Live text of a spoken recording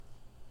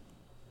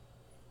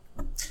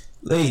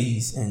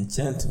Ladies and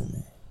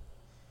gentlemen,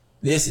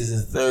 this is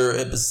the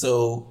third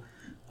episode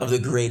of the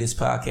greatest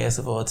podcast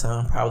of all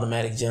time,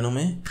 Problematic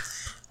Gentlemen.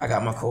 I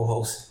got my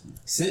co-host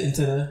sitting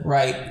to the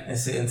right and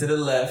sitting to the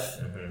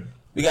left. Mm-hmm.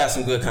 We got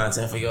some good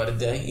content for y'all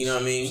today. You know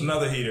what I mean? It's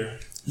another heater.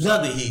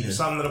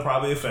 Something that'll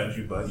probably offend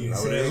you, but you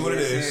know, it is what it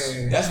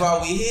is. That's why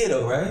we here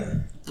though, right?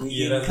 We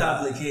getting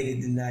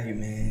complicated tonight,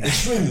 man.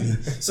 Extremely.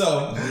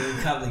 So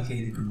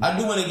complicated tonight. I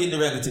do want to get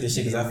directly to this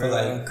shit because I feel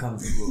like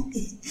uncomfortable.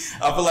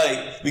 I feel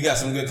like we got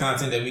some good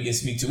content that we can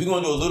speak to. We're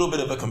gonna do a little bit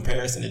of a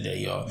comparison today,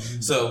 y'all.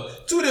 Mm-hmm. So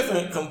two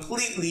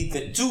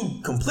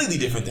completely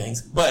different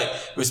things,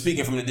 but we're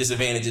speaking from the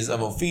disadvantages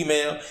of a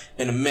female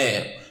and a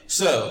male.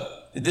 So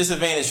the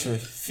disadvantage for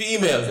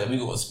females that we're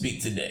gonna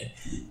speak today.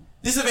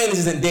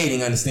 Disadvantages in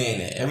dating,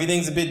 understand that.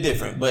 Everything's a bit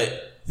different,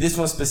 but this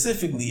one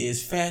specifically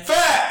is fat.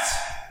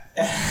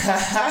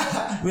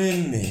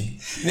 Women.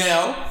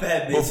 Now,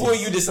 before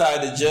you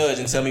decide to judge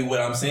and tell me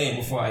what I'm saying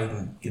before I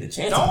even get a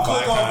chance don't to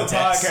click off the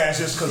podcast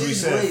just because we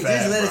said fat,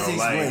 just let us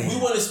explain. We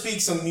want to speak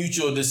some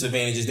mutual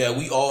disadvantages that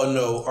we all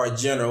know are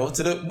general.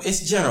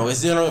 It's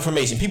general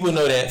information. People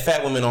know that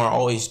fat women are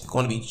always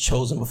going to be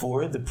chosen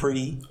before the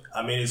pretty.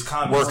 I mean, it's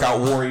kind of workout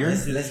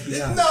warriors. Let's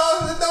be honest. No,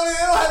 they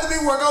don't have to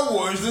be workout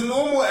warriors. The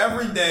normal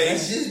everyday.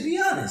 Let's just be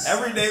honest.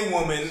 Everyday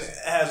woman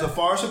has a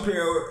far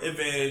superior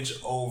advantage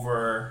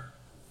over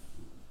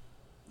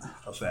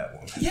a fat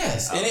woman.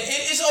 Yes, and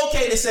it's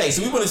okay to say.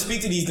 So we want to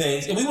speak to these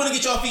things, and we want to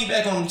get y'all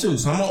feedback on them too.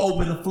 So I'm gonna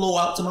open the floor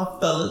out to my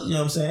fellas. You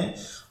know what I'm saying?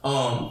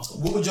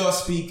 What would y'all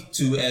speak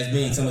to as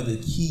being some of the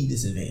key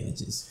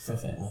disadvantages for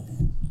fat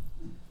women?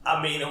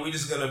 I mean, are we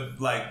just gonna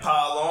like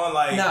pile on?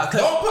 Like, don't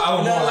pile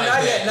on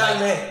like that. Not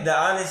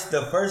yet.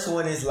 The first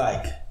one is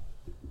like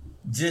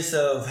just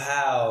of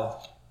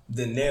how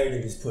the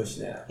narrative is pushed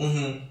now.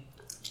 Mm-hmm.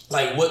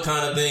 Like, what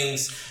kind of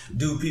things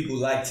do people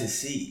like to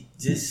see?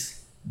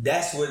 Just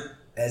that's what.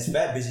 As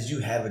fat bitches, you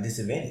have a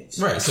disadvantage.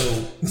 Right. So,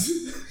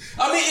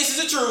 I mean, this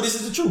is the truth.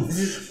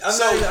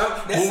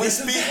 When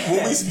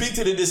we speak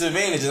to the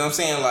disadvantages, I'm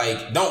saying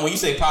like, when you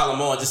say pile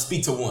them on, just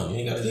speak to one. You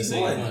ain't gotta just say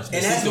one. And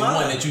that's the one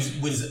that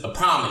is a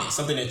prominent,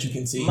 something that you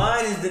can see.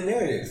 Mine is the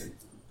narrative.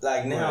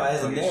 Like now,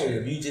 as a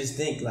narrative, you just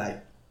think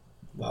like,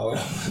 wow, I'm a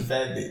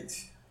fat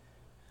bitch.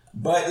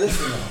 But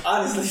listen,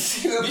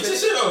 honestly, get your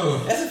shit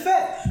over. That's a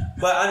fact.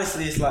 But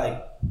honestly, it's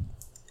like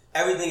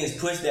everything is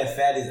pushed that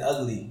fat is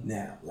ugly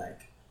now.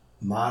 Like.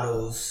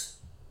 Models,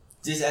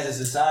 just as a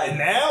society.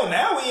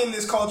 Now we in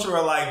this culture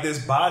of like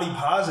this body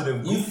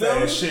positive goof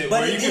ass shit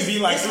but where you can be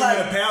like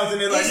 300 pounds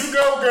and they're like, you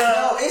go, girl.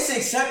 No, it's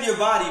accept your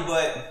body,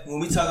 but when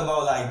we talk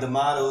about like the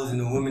models and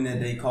the women that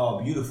they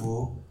call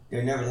beautiful,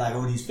 they're never like,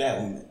 oh, these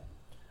fat women.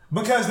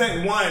 Because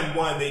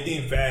they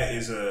deem fat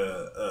is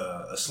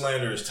a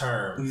slanderous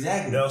term.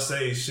 Exactly. They'll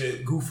say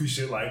goofy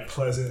shit like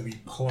pleasantly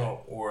plump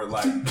or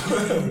like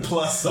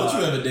plus size.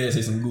 Don't you ever dare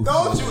say some goofy?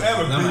 Don't you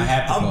ever?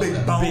 I'm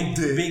big boned.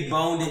 Big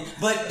boned.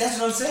 But that's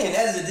what I'm saying.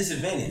 That is a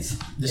disadvantage.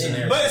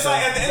 But it's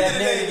like at the end of the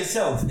day,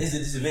 itself is a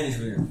disadvantage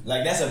for them.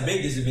 Like that's a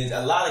big disadvantage.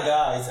 A lot of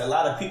guys, a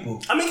lot of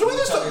people. I mean, can we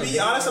just be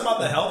honest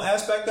about the health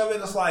aspect of it?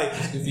 It's like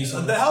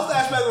the health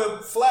aspect of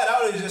it, flat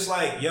out, is just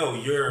like, yo,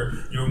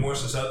 you're more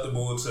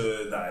susceptible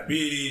to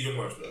diabetes, you're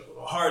more susceptible to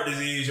heart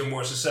disease, you're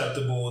more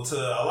susceptible to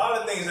a lot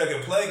of things that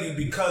can plague you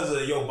because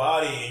of your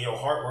body and your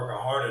heart working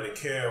harder to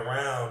carry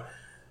around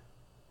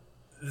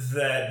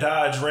that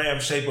Dodge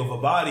Ram shape of a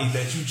body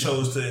that you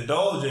chose to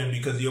indulge in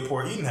because of your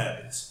poor eating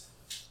habits.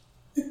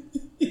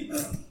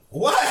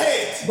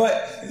 What?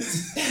 But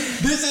this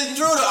is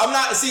true though.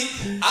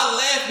 I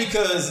laugh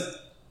because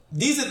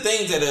these are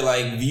things that are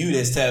like viewed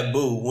as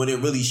taboo when it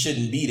really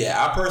shouldn't be that.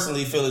 I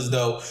personally feel as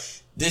though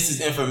this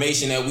is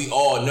information that we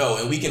all know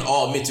and we can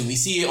all admit to. We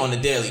see it on the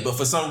daily, but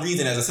for some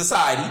reason as a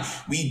society,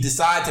 we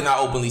decide to not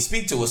openly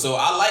speak to it. So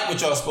I like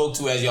what y'all spoke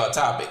to as y'all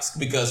topics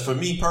because for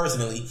me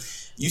personally,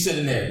 you said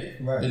the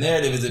narrative. Right. The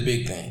narrative is a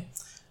big thing.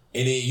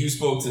 And then you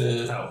spoke to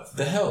the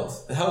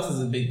health. The health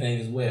is a big thing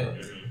as well.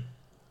 Mm-hmm.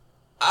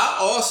 I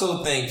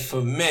also think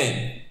for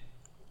men,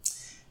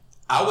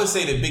 I would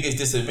say the biggest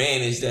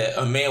disadvantage that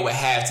a man would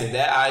have to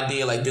that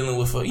idea, like dealing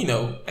with,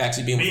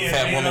 actually being with a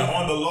fat woman.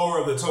 On the lower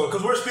of the total.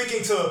 Because we're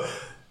speaking to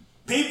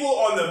people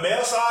on the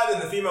male side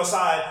and the female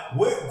side.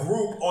 What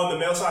group on the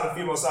male side and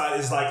female side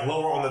is like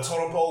lower on the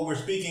totem pole? We're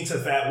speaking to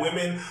fat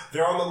women.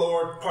 They're on the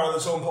lower part of the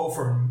totem pole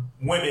for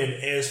women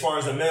as far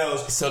as the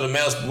males. So the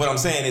males, what I'm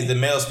saying is the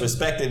male's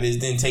perspective is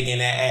then taking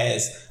that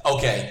as,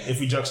 okay.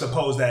 If we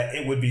juxtapose that,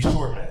 it would be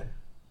short men.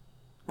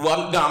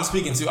 Well, no, I'm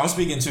speaking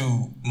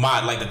to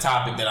my the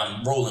topic that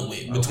I'm rolling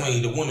with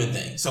between the women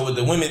thing. So with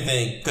the women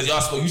thing, because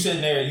y'all spoke, you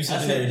said narrative, you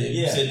said the narrative,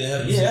 you said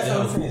the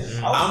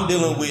health. I'm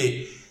dealing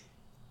with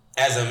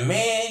as a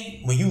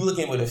man when you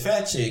looking with a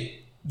fat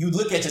chick, you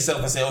look at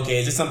yourself and say, okay,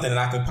 is this something that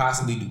I could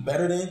possibly do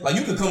better than? Like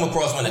you could come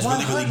across one that's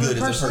really, really good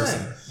as a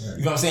person. Right.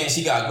 You know what I'm saying?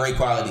 She got great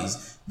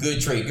qualities. Good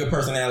trait, good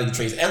personality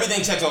traits.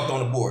 Everything checks off on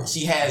the board.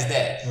 She has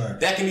that. Right.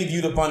 That can be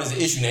viewed upon as an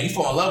issue. Now, you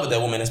fall in love with that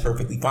woman, that's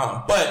perfectly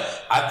fine.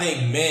 But I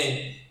think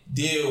men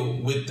deal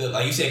with the,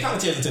 like you said, kind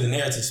of tears into the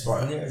narrative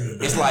part.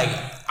 It's like,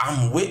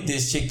 I'm with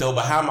this chick though,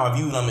 but how am I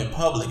viewed? I'm in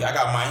public. I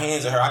got my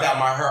hands on her. I got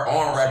her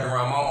arm wrapped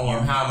around my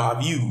arm. How am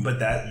I viewed? But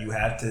that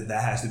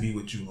has to be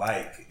what you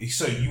like.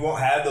 So you won't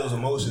have those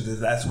emotions if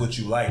that's what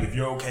you like. If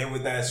you're okay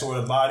with that sort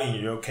of body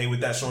and you're okay with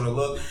that sort of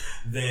look,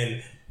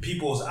 then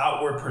people's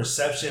outward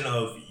perception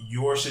of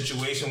your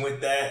situation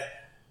with that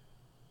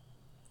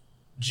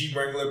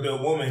regular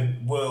built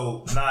woman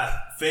will not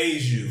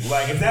phase you.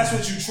 Like, if that's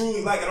what you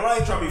truly like, and I'm not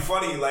even trying to be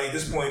funny like at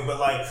this point, but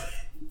like,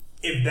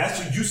 if that's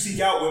what you seek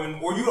out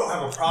women, or you don't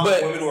have a problem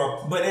with women who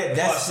are,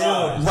 that's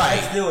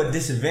still a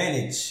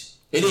disadvantage.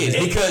 It is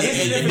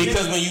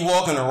because when you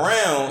walking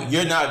around,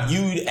 you're not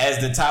viewed as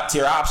the top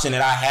tier option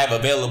that I have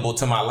available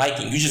to my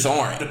liking. You just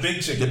aren't the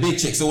big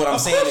chick. So what I'm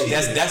saying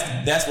is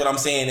that's what I'm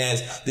saying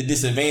as the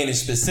disadvantage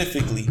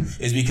specifically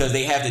is because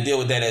they have to deal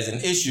with that as an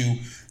issue.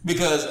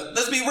 Because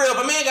let's be real,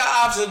 if a man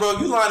got options, bro,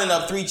 you lining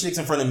up 3 chicks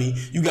in front of me.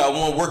 You got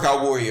one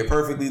workout warrior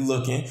perfectly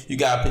looking. You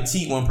got a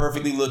petite one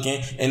perfectly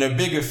looking, and a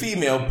bigger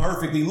female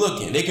perfectly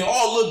looking. They can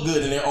all look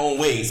good in their own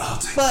ways.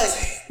 But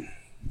you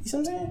see what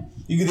I'm saying?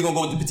 You either gonna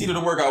go with the petite or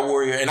the workout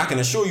warrior, and I can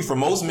assure you, for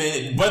most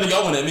men, whether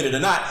y'all want to admit it or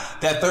not,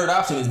 that third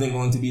option is then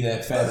going to be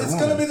that fat. It's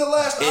gonna be the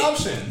last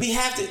option. We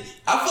have to.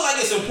 I feel like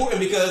it's important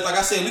because, like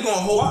I said, we're gonna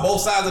hold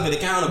both sides of it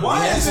accountable.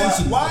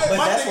 That's why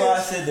I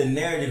said the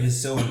narrative is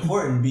so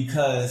important,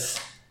 because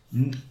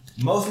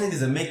most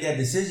niggas will make that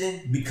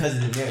decision because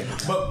of the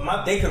narrative.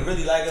 But they could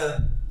really like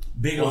a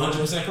bigger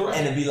 100% correct,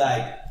 and it'd be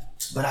like,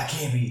 but I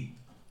can't be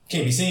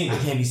seen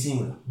with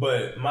her.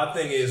 But my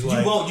thing is,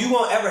 like, you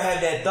won't ever have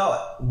that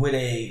thought with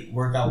a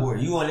workout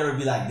warrior. You won't ever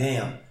be like,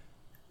 damn,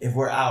 if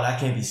we're out, I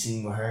can't be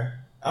seen with her.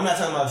 I'm not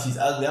talking about if she's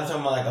ugly. I'm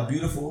talking about like a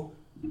beautiful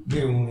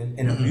bigger woman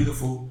and a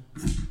beautiful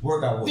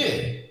workout warrior.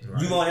 Yeah,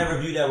 right. You won't ever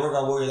view that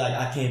workout warrior like,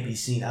 I can't be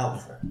seen out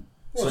with her.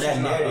 Well, so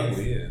that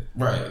narrative,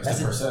 right?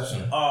 That's a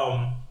perception.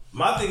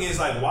 My thing is,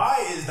 like,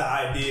 why is the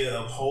idea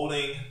of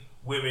holding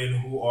women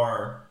who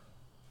are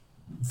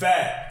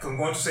fat, I'm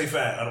going to say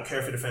fat, I don't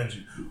care if it offends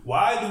you,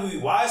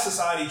 why is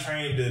society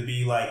trained to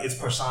be like, it's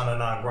persona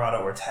non grata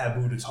or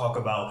taboo to talk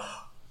about,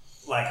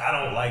 like, I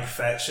don't like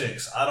fat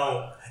chicks,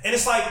 and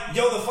it's like,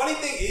 yo, the funny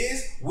thing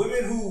is,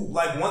 women who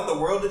like want the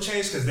world to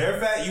change because they're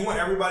fat, you want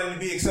everybody to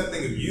be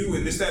accepting of you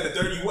and this, that, and the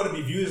third, you want to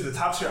be viewed as the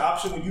top tier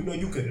option when you know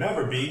you could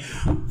never be.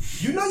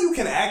 You know you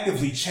can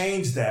actively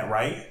change that,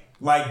 right?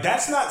 Like,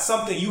 that's not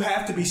something you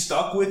have to be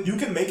stuck with. You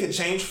can make a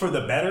change for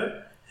the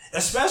better.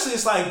 Especially,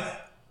 it's like,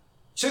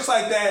 chicks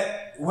like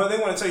that, well, they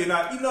want to tell you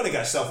not, you know they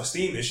got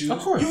self-esteem issues. Of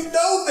course. You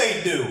know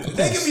they do.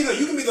 They can be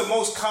you can be the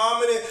most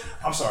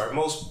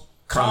most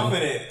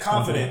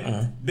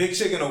confident big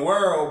chick in the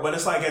world, but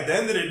it's like at the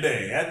end of the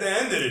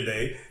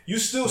day, you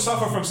still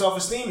suffer from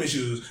self-esteem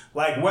issues.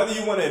 Like, whether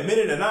you want to admit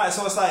it or not.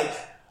 So it's like,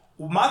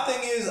 my thing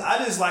is, I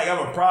just like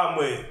have a problem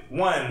with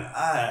one.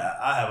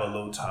 I have a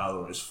low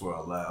tolerance for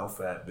a loud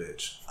fat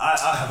bitch.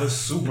 I have a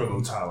super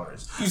low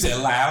tolerance. You said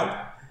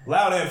loud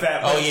and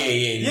fat. Oh yeah.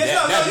 You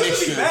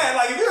can be mad.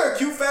 Like, if you're a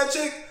cute fat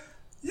chick,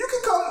 you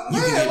can come.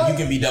 You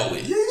can be dealt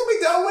with. Yeah, you can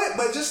be dealt with.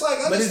 But just like,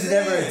 but is it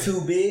ever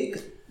too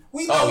big?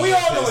 We all know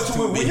it's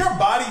too big. When your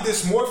body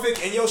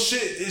dysmorphic and your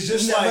shit is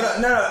just don't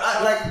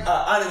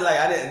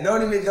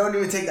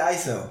even take the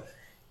ISO.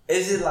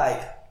 Is it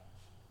like,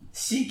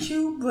 she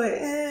cute, but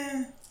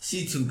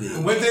she too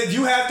big? But then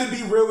you have to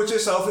be real with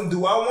yourself and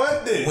do I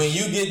want this? When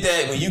you get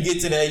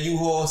to that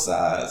U-Haul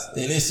size,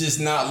 and it's just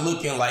not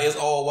looking like it's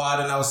all wide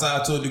and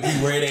outside to a degree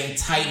where it ain't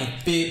tight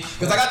and fit.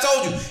 Because like I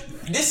told you,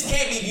 this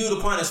can't be viewed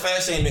upon as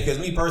fat shaming, because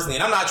me personally,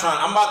 and I'm about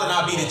to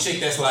not be the chick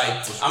that's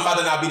like,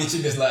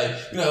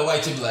 you know,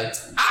 white chick like,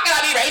 I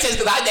gotta be racist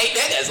because I date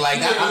niggas. Like,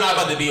 I'm not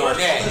about to be on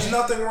that. There's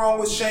nothing wrong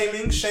with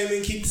shaming.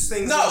 Shaming keeps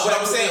things. No, what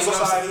I'm saying,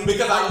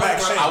 because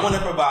I want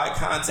to provide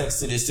context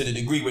to this to the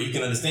degree where you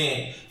can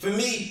understand. For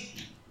me,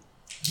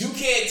 you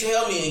can't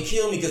tell me and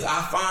kill me because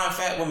I find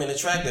fat women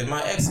attractive.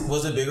 My ex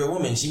was a bigger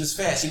woman. She was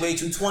fat. She weighed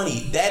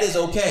 220. That is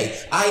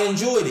okay. I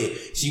enjoyed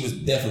it. She was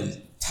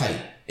definitely tight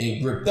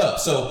and gripped up.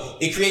 So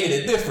it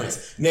created a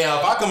difference. Now,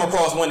 if I come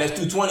across one that's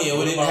 220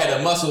 and didn't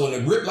have a muscle and a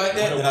grip like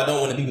that, then I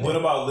don't want to be with that. What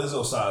about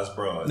Lizzo size,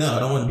 bro? No, I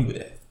don't want to be with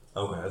that.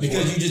 Okay.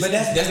 Because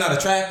that's not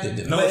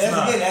attractive. No, but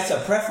that's a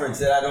preference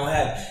that I don't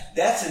have.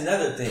 That's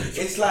another thing.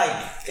 It's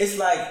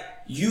like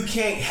you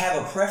can't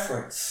have a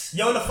preference.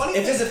 Yo, the funny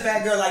if it's a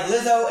fat girl like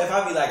Lizzo, if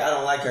I be like, I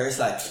don't like her, it's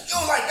like, you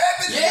don't like that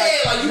bitch?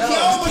 Yeah, like you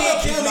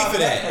can't kill me for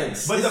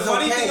that. But the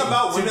funny thing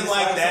about women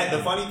like that,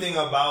 the funny thing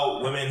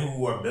about women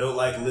who are built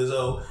like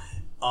Lizzo,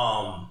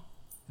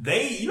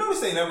 you notice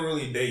they never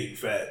really date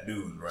fat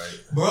dudes,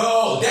 right?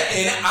 Bro,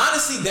 and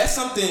honestly, that's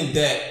something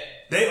that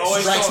they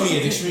always strikes me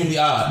as extremely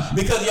odd.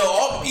 Because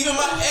even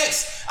my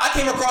ex, I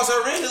came across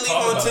her randomly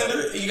on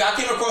Tinder. I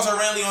came across her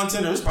randomly on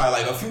Tinder. It was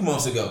probably like a few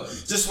months ago.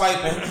 Just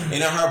swiping, and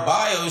in her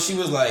bio, she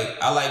was like,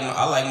 "I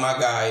like my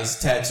guys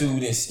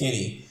tattooed and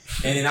skinny."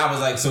 And then I was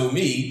like, so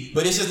me.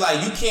 But it's just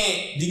like, you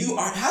can't,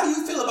 how do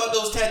you feel about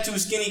those tattoo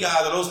skinny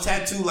guys or those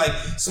tattoo like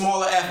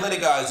smaller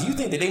athletic guys? Do you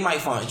think that they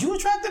might find you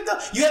attractive though?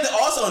 You have to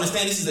also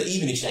understand this is an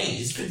even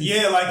exchange.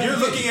 Yeah, like you're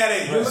looking at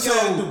it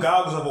through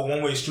goggles of a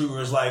one-way street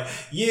where it's like,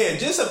 yeah,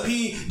 just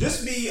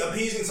be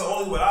appeasing to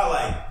only what I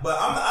like. But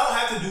I don't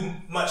have to do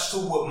much to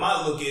what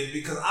my look is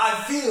because I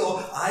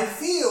feel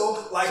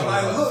like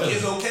my look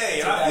is okay.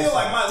 And I feel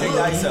like my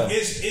look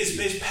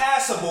is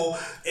passable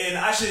and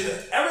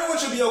everyone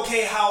should be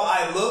okay how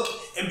I look,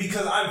 and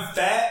because I'm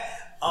fat,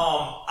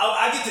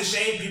 I get to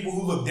shame people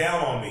who look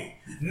down on me.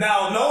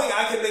 Now, knowing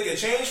I can make a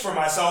change for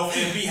myself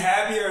and be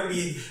happier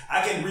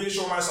I can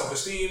reassure my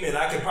self-esteem and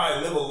I can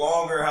probably live a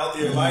longer,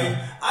 healthier life.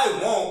 I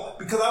won't,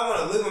 because I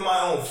want to live in my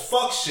own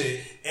fuck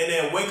shit and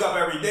then wake up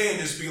every day and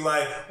just be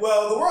like,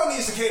 well, the world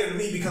needs to cater to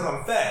me because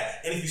I'm fat.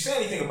 And if you say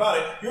anything about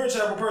it, you're a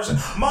terrible person.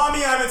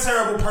 Mommy, I'm a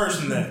terrible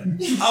person then.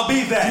 I'll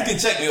be that. You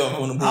can check me off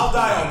on the book. I'll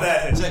die on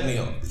that. Check me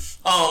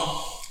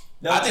off.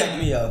 Don't check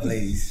me up,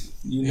 ladies.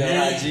 You know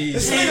how G.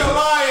 This nigga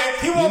lying.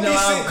 He won't be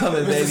I'm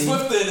coming, baby. Mr.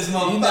 Swifter in this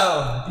motherfucker. You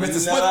know. Mr.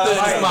 Swifter in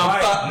this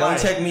motherfucker. Don't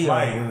check me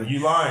on. You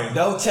lying.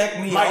 Don't check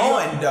me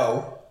on,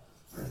 though.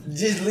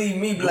 Just leave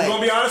me blank. You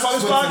gonna be honest on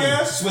this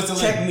podcast?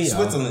 Switzerland. Check me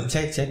Switzerland. out.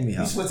 Check me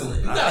out.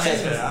 Switzerland.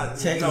 Check me out.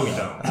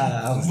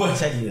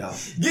 Check me out.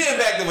 Getting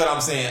back to what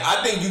I'm saying,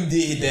 I think you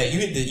did that. You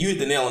hit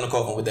the nail on the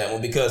coffin with that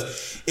one,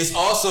 because it's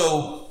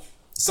also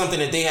something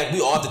that we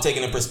all have to take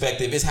into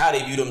perspective. Is how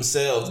they view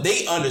themselves.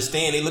 They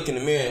understand. They look in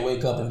the mirror and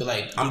wake up and be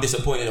like, I'm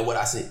disappointed in what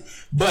I see.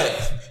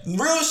 But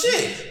real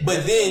shit.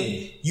 But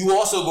then you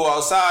also go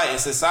outside and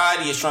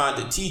society is trying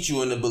to teach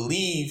you and to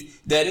believe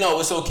that no,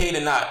 it's okay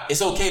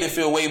to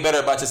feel way better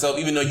about yourself,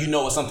 even though you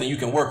know it's something you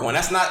can work on.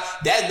 That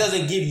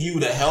doesn't give you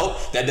the help.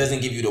 That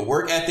doesn't give you the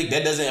work ethic.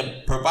 That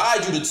doesn't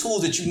provide you the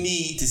tools that you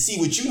need to see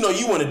what you know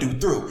you want to do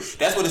through.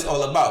 That's what it's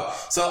all about.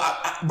 So,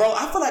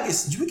 I feel like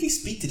we can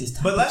speak to this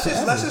topic. But let's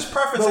just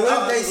preface it.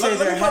 Let me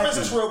preface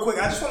this real quick.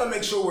 I just want to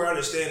make sure we're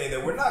understanding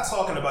that we're not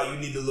talking about you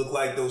need to look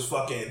like those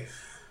fucking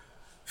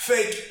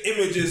fake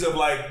images of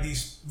like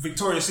these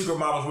Victoria's Secret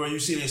models where you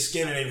see their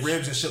skin and their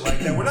ribs and shit like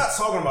that. We're not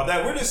talking about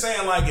that. We're just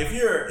saying like if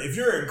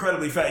you're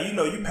incredibly fat, you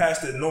know you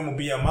passed the normal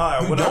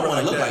BMI or whatever. You don't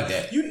want to look like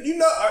that. You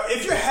know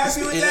if you're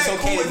happy with that,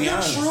 cool. If you're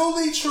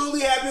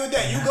truly happy with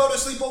that, you go to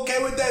sleep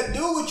okay with that.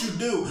 Do what you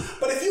do.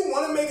 But if you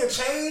want to make a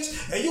change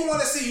and you want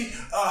to see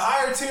a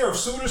higher tier of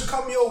suitors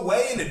come your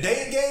way in the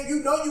dating game, you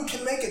know you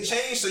can make a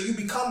change so you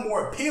become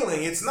more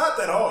appealing. It's not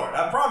that hard.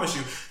 I promise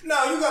you.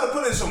 Now you got to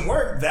put in some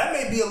work. That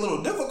may be a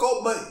little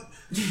difficult, but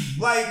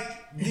like.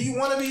 Do you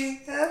want to be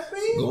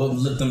happy? Go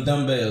lift them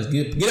dumbbells.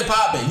 Get it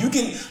popping. You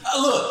can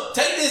look.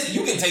 Take this.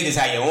 You can take this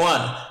how you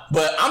want.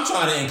 But I'm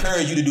trying to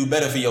encourage you to do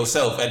better for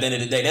yourself. At the end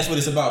of the day, that's what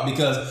it's about.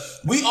 Because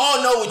we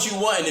all know what you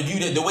want and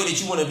the way that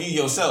you want to view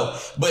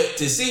yourself. But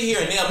to sit here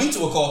and nail me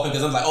to a coffin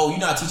because I'm like, oh, you're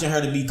not teaching her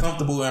to be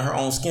comfortable in her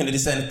own skin. To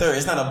this and the third.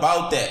 It's not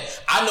about that.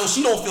 I know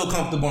she don't feel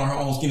comfortable in her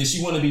own skin and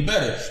she want to be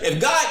better. If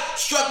God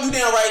struck you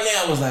down right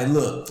now and was like,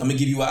 look, I'm gonna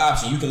give you an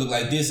option. You can look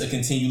like this or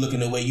continue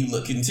looking the way you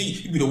look. Continue.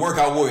 You be the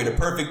workout warrior, the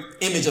perfect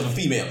image of a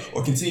female,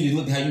 or continue to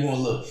look how you want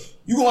to look.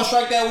 You gonna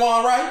strike that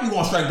wine right? You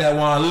gonna strike that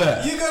wine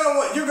left? You're gonna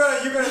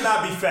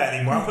not be fat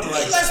anymore. I put it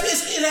like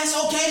that's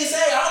okay to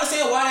say. I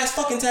understand why that's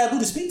fucking taboo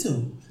to speak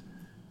to.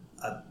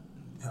 I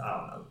don't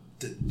know.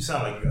 You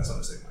sound like you got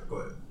something to say, Mike. Go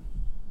ahead.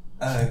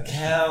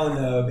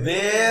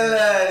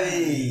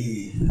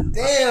 Accountability.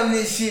 Damn,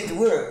 this shit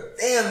work.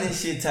 Damn,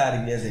 this shit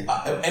tied together.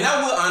 And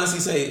I will honestly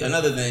say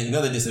another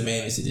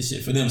disadvantage to this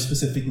shit for them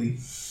specifically.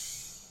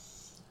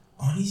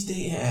 On these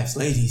dating apps,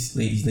 ladies,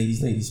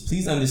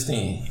 please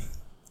understand.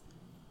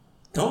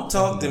 Don't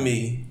talk to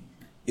me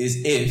as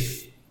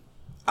if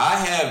I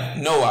have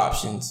no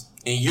options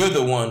and you're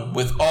the one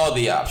with all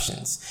the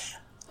options.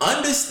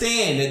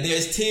 Understand that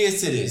there's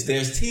tiers to this.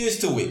 There's tiers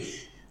to it.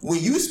 When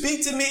you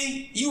speak to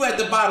me, you at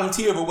the bottom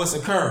tier of what's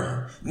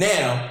occurring.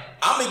 Now,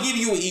 I'm going to give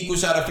you an equal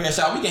shot, a fair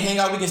shot. We can hang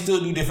out. We can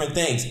still do different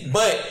things.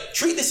 But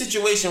treat the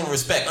situation with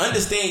respect.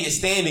 Understand your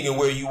standing and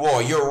where you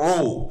are, your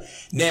role.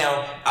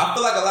 Now, I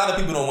feel like a lot of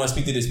people don't want to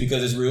speak to this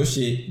because it's real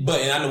shit. And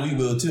I know we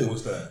will too.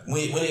 What's that?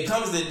 When it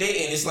comes to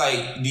dating, it's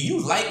like, do you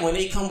like when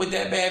they come with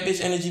that bad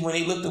bitch energy, when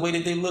they look the way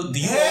that they look? Do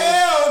you?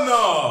 Hell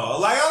no.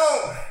 Like,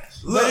 I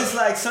don't. But it's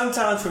like,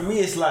 sometimes for me,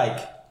 it's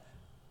like,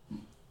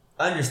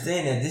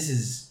 understand this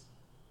is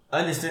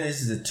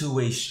a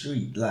two-way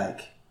street.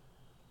 Like,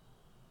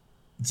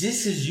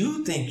 just because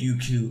you think you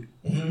cute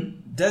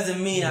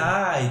doesn't mean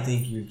I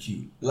think you're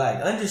cute.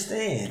 Like,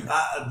 understand.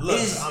 I'm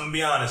gonna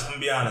be honest.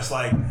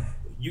 Like,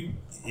 if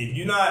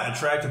you're not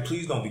attractive,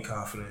 please don't be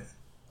confident.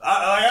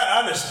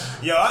 I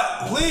understand.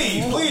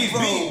 Please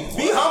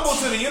be humble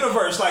to the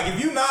universe. Like, if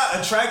you're not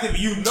attractive,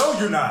 you know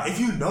you're not.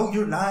 If you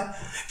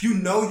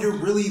know you're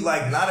really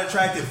like not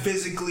attractive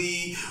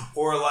physically,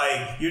 or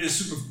like you're just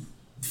super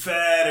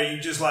fat, or you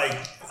just like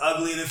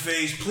ugly in the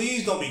face,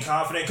 please don't be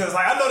confident. Because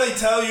like I know they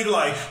tell you to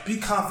like be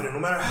confident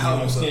no matter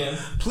how you look.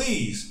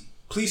 Please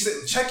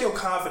check your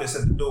confidence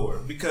at the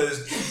door,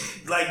 because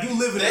like you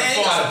live in a false.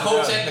 You gotta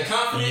co-check the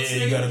confidence.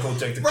 Yeah, you gotta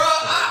co-check the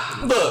confidence.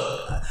 Bro,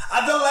 look.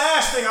 The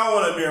last thing I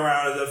want to be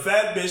around is a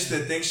fat bitch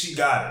that thinks she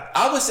got it.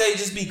 I would say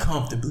just be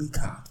comfortably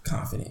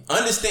confident.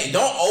 Understand,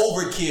 don't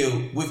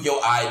overkill with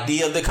your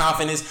idea of the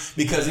confidence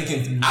because I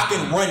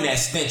can run that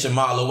stench a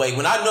mile away.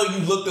 When I know you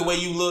look the way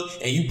you look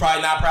and you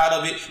probably not proud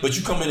of it, but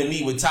you coming to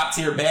me with top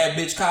tier bad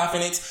bitch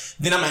confidence,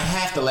 then I'm gonna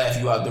have to laugh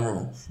you out the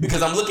room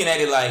because I'm looking at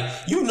it like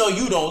you know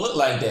you don't look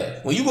like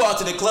that. When you go out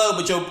to the club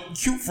with your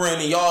cute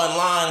friend and y'all in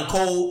line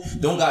cold,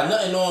 don't got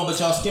nothing on but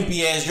y'all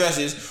skimpy ass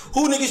dresses.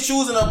 Who niggas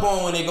choosing up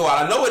on when they go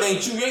out? I know it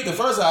ain't you. You ain't the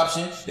first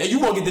option. Then you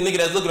gonna get the nigga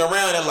that's looking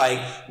around at like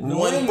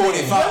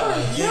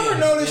 145. You ever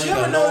notice?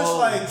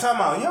 Like,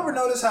 time out. You ever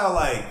notice how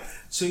like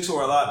chicks who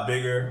are a lot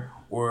bigger,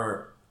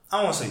 or I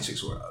don't want to say chicks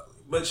who are ugly,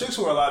 but chicks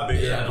who are a lot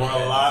bigger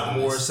are a lot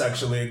more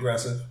sexually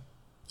aggressive.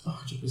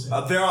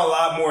 100%. They're a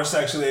lot more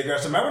sexually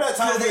aggressive. Remember that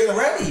time? They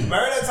ready.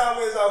 Remember that time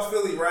we was out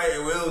Philly, right?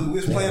 We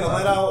was playing a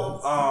let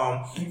out.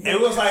 It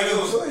was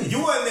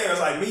you wasn't there. It was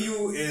like me,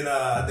 you, and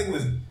I think it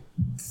was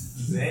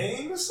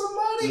Zane or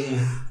somebody.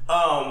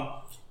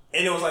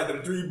 And it was like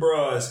them three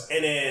bras.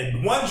 And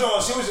then one John,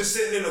 she was just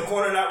sitting in the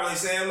corner, not really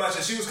saying much.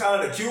 And she was kind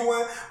of the cute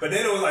one. But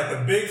then it was like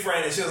the big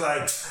friend. And she was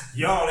like,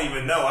 y'all don't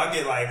even know. I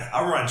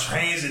run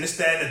trains and this,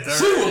 that, and the third.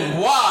 She was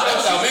wild. That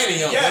was how many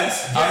young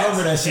Yes. I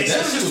remember that shit. And she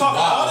was just talking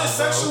all this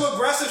sexual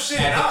aggressive shit.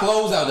 Had to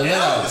close out the let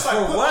out. Just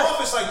like, put off.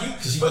 It's like you.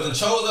 She wasn't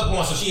chose up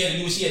on, so she had to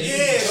do what she had to do.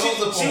 Yeah,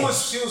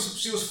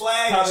 she was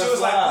flagged. She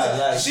was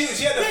like, she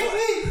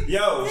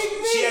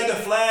had the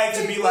flag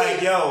to be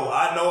like, yo,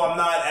 I know I'm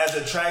not as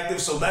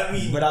attractive, so let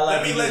me let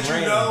you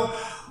know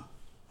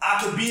I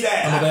could be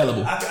that. I'm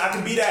available. I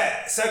could be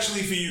that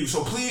sexually for you.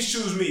 So please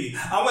choose me.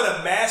 I'm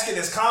gonna mask it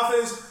as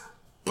confidence,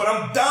 but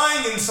I'm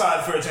dying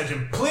inside for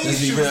attention.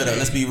 Please choose me.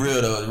 Let's be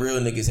real though. Real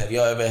niggas, have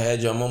y'all ever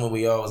had your moment where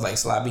y'all was like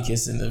sloppy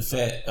kissing the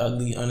fat,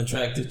 ugly,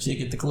 unattractive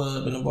chick at the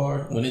club in the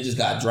bar when it just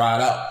got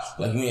dried out?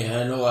 Like we ain't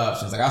had no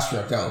options. Like I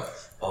struck out.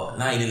 Oh,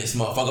 now you in this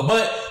motherfucker.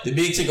 But the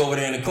big chick over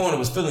there in the corner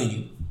was feeling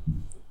you.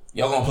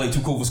 Y'all gonna play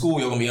too cool for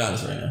school? Y'all gonna be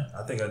honest right now?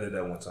 I think I did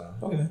that one time.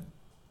 Okay.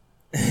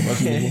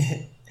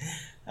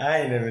 I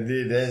ain't never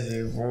did that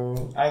shit,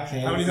 bro. I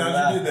can't. How many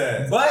times you did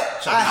that?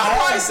 But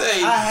I might say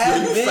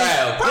you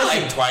fouled.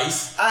 Probably like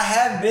twice. I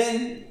have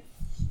been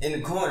in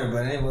the corner,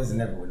 but it wasn't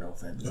never with no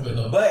friends.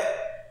 But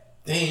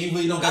damn, you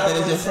really don't got that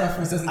as your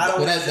preference?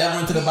 That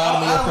went to the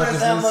bottom of your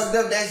preference. I don't fucked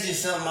up. That's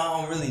just something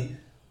I don't really.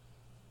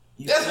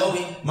 That's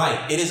okay,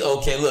 Mike. It is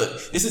okay.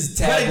 Look, this is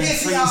taboo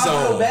free I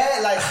zone. feel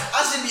bad. Like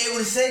I should be able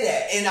to say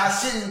that, and I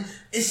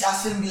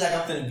shouldn't be like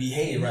I'm finna be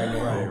hated right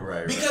now.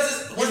 Right.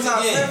 Because it's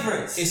my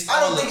preference.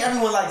 I don't think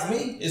everyone likes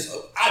me.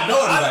 I know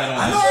everybody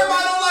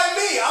don't like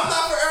me. I'm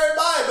not for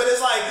everybody, but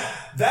it's like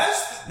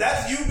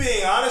that's you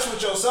being honest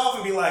with yourself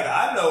and be like,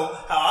 I know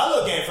how I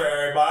look ain't for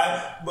everybody,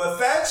 but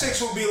fat chicks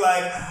will be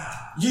like.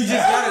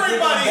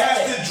 Everybody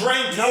has to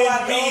drink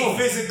in me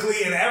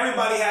physically, and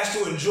everybody has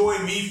to enjoy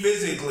me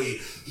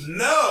physically.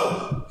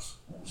 No.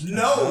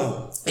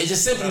 It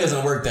just simply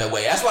doesn't work that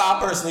way. That's why I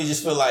personally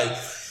just feel like,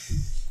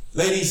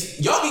 ladies,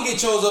 y'all can get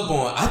chose up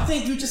on. I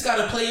think you just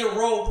gotta play your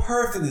role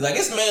perfectly. Like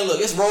it's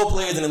role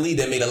players in the league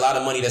that made a lot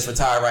of money that's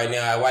retired right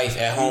now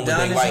at home with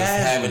their wife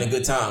having a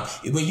good time.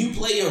 When you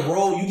play your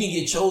role, you can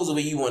get chose the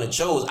way you want to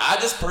chose. I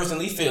just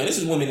personally feel, and this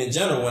is women in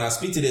general when I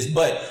speak to this,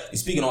 but you're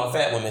speaking on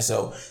fat women,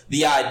 so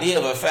the idea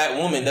of a fat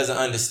woman doesn't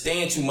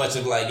understand too much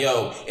of like,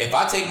 yo, if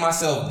I take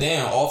myself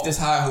down off this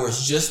high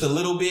horse just a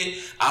little bit,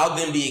 I'll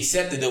then be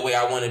accepted the way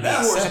I want to be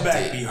accepted. That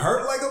horseback be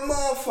hurt like a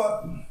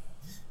motherfucker.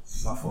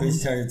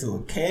 Bitch turned into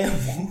a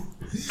camel.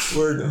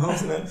 Word to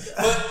home, man.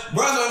 But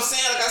bro, what I'm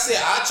saying, like I said,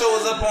 I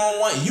chose up on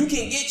one. You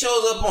can get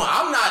chose up on.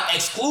 I'm not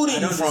excluding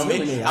you from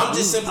it. I'm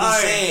just simply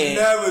saying.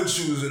 I ain't never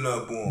choosing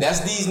up on. That's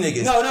these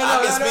niggas. No.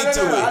 I can speak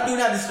to it. I do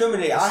not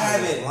discriminate. I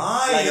haven't.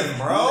 Lying,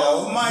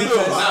 bro.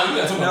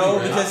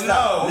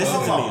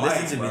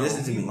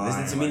 Listen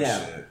to me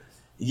now.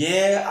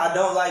 Yeah, I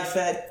don't like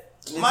fat.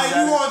 Mike,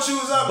 you gonna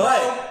choose up,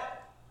 bro?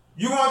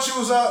 You gonna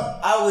choose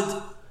up? I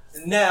would.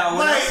 Now,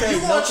 when Mike, I say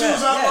you gonna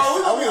choose up, bro?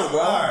 We gonna be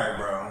bro. Alright,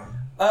 bro.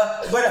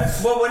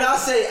 But when I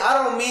say, I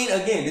don't mean,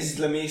 again,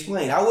 let me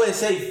explain. I wouldn't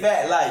say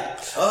fat like.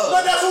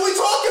 But that's what we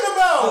talking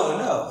about. Oh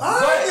no.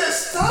 Alright,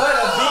 just stop. But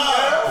a big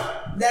girl.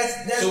 That's.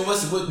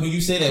 So when you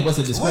say that, what's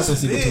the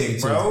discrepancy between the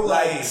two? Bro?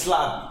 Like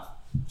sloppy.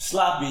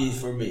 Sloppy is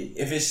for me.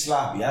 If it's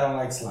sloppy, I don't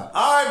like sloppy.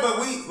 Alright,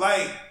 but we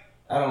like.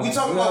 We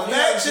talking about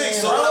fat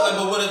chicks, bro.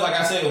 But what if, like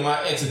I said, with my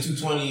ex at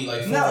 220,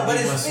 like no, but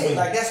it's fit.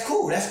 Like that's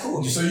cool.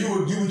 So you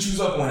would choose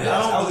up on it? I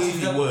don't believe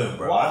he would,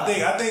 bro. Why?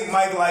 I think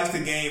Mike likes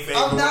to gain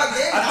favor. I'm not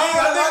gay.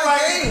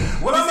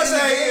 What I'm gonna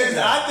say is,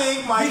 I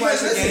think Mike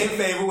likes to gain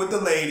favor with the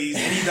ladies,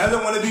 and he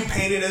doesn't want to be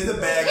painted as the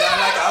bad guy.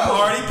 Like I'm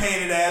already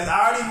painted as. I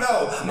already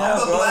know. I'm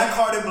the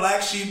black-hearted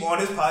black sheep on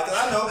this podcast.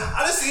 I know.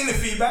 I just seen the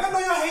feedback. I know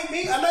y'all hate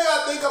me. I know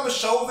y'all think I'm a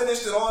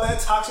chauvinist and all that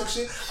toxic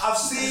shit. I've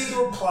seen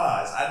the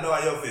replies. I know how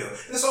y'all feel.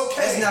 It's okay.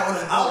 That's not what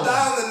I'll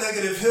die on the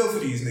negative hill for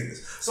these niggas.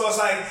 So it's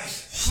like,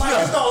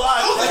 Mike, just don't lie.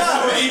 I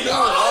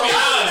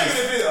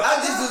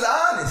just was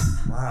honest.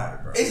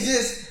 Alright, bro. It's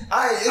just,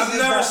 I've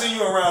never seen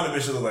you around a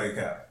bitch that look like a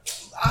cow.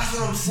 That's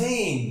what I'm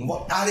saying.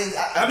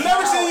 I've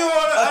never seen you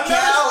on a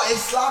cow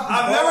is sloppy.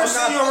 I've never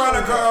seen you around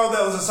a girl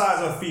that was the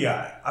size of a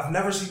Fiat. I've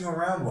never seen you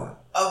around one.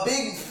 A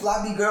big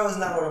floppy girl is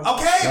not what I'm saying.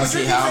 Okay, but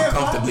see how I'm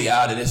comfortably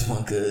out of this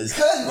one, cause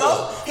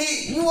bro,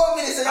 you want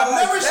me to say I've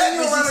never seen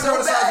you around a girl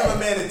the size of a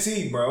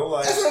manatee, bro.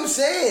 Like, that's what I'm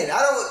saying. I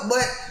don't,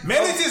 but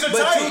manatees are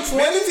tight.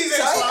 Manatees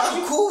ain't sloppy.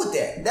 I'm cool with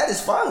that. That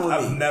is fine with me.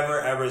 I've never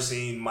ever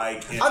seen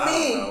Mike.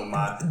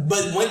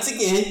 But once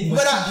again,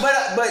 but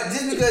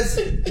just because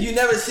you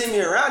never see me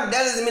around,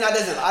 that doesn't mean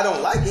I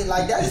don't like it.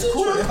 Like that is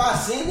cool. If I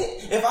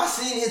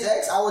seen his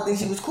ex, I would think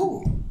she was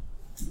cool.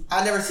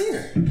 I never seen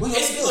her.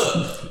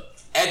 Look.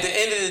 At the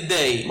end of the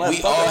day,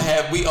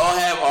 we all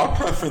have our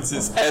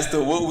preferences as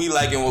to what we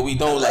like and what we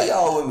don't like.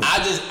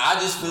 I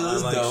just feel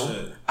as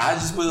though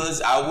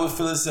I would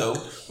feel as though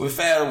with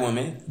fatter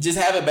women, just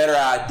have a better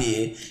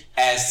idea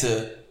as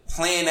to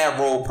playing that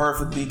role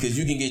perfectly, because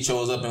you can get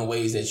chose up in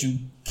ways that you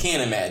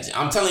can't imagine.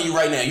 I'm telling you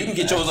right now, you can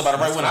get chose up by the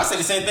right one. I say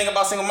the same thing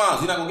about single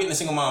moms. You're not gonna get in a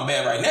single mom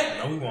bad right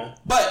now. No, we won't.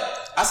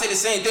 But I say the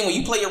same thing when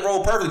you play your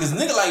role perfectly, because a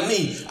nigga like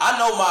me, I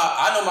know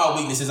my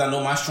weaknesses, I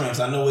know my strengths,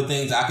 I know what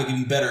things I could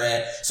be better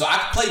at. So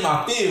I play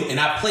my field and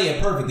I play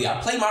it perfectly. I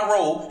play my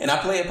role and I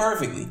play it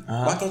perfecly.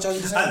 Why can't y'all do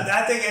the same?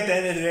 I think at the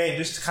end of the day,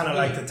 just kind of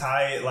like to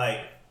tie it, like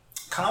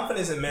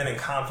confidence in men and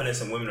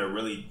confidence in women are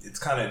really, it's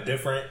kind of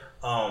different.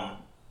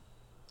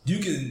 You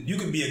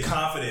can be a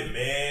confident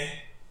man.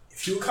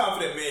 If you're a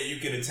confident man, you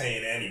can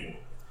attain anyone.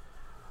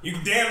 You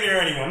can damn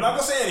near anyone. I'm not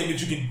gonna say any,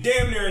 but you can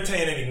damn near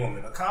attain any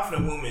woman. A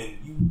confident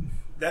woman,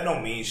 that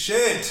don't mean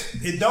shit.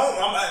 It don't.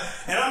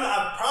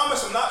 I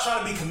promise I'm not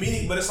trying to be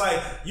comedic, but it's like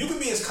you can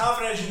be as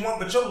confident as you want,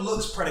 but your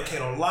looks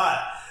predicate a lot.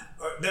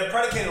 They're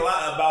predicated a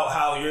lot about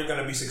how you're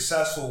gonna be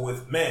successful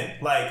with men.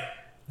 Like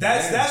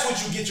that's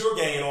what you get your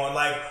gain on.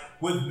 Like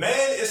with men,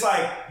 it's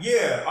like,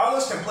 yeah, our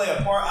looks can play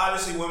a part.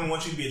 Obviously, women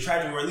want you to be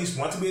attractive, or at least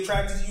want to be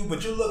attracted to you,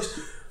 but your looks,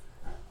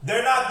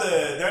 they're not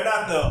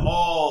the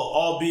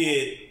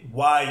albeit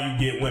why you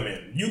get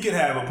women. You can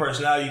have a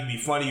personality, you can be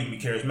funny, you can be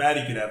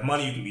charismatic, you can have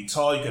money, you can be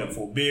tall, you can have a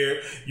full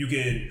beard, you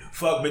can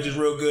fuck bitches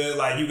real good.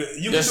 Like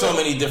there's so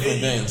many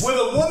different things. With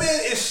a woman,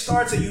 it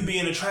starts at you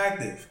being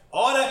attractive.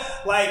 All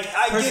that, like,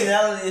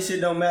 personality and shit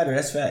don't matter.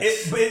 That's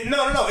facts.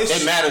 No.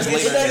 It matters later.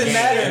 It doesn't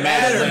matter. It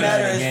doesn't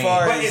matter as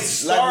far as. But it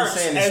starts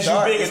as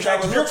you being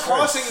attractive. You're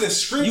crossing the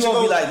street. You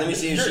won't be like, let me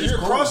see if she's You're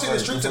cool crossing the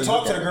street to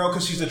talk to the girl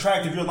because she's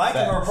attractive. You're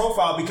liking her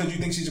profile because you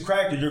think she's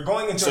attractive. You're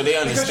going into so they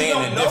understand because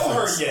you don't know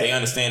her yet. They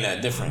understand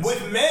that difference.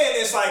 With men,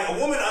 it's like a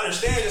woman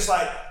understands. It's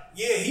like,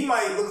 yeah, he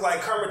might look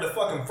like Kermit the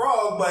fucking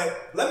Frog,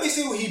 but let me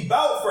see what he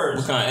bout first.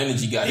 What kind of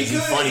energy got? Is he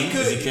funny?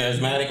 Is he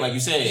charismatic? Like you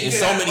said, it's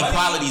so many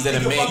qualities that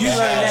a man can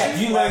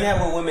have. You learn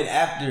that with women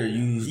after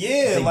you.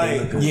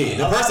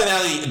 The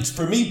personality.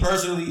 For me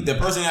personally, the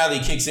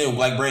personality kicks in,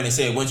 like Brandon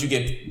said, once you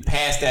get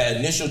past that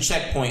initial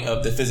checkpoint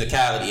of the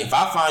physicality. If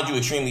I find you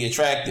extremely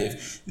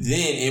attractive,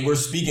 then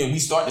we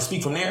start to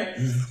speak from there.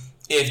 Mm-hmm.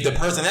 If the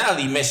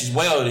personality meshes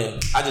well, then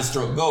I just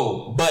stroke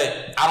gold.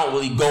 But I don't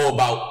really go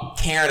about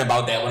caring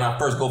about that when I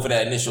first go for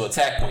that initial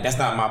attack point. That's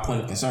not my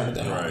point of concern at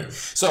that moment. Right.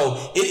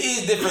 So it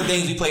is different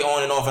things we play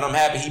on and off, and I'm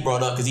happy he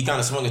brought up because he kind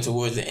of swung it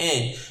towards the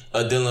end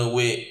of dealing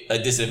with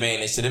a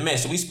disadvantage to the men.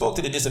 So we spoke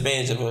to the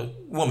disadvantage of a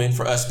woman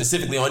for us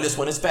specifically on this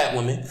one is fat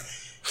women.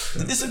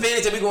 The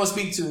disadvantage that we're going to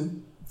speak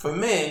to for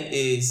men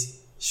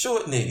is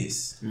short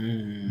niggas.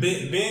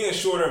 Being a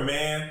shorter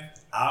man,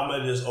 I'm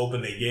going to just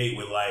open the gate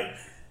with like,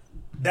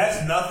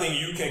 that's nothing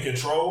you can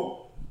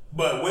control.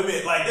 But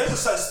women, like, there's a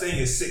such thing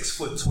as 6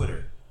 foot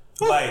Twitter.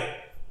 Like,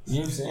 you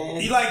know what I'm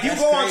saying? You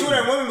go on Twitter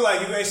and women be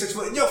like, you ain't 6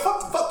 foot. Yo,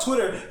 fuck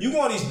Twitter. You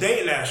go on these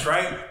dating apps,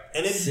 right?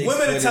 And it's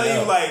women to tell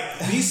you, like,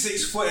 be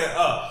 6 foot and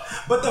up.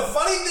 But the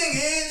funny thing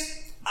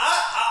is,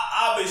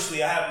 I obviously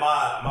have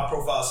my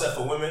profile set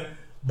for women.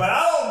 But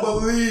I don't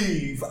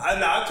believe,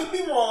 now I could be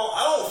wrong,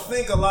 I don't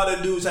think a lot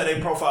of dudes have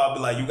their profile be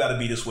like, you gotta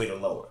be this way or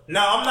lower.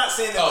 Now, I'm not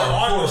saying that there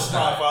aren't those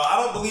profiles.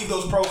 I don't believe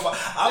those profiles.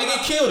 They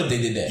get killed if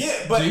they did that.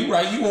 Yeah, but. So you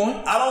right, you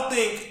won. I don't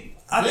think.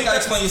 You gotta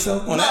explain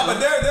yourself on that. But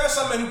there are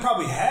some men who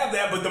probably have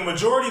that, but the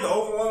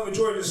overwhelming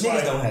majority is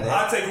like, don't have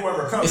that. I take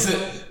whoever comes.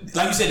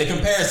 Like you said, the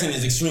comparison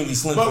is extremely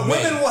slim. But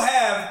women will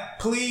have,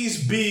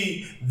 please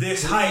be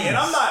this height, and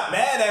I'm not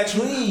mad at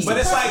you. But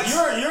it's like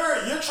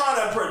you're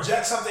trying to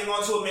project something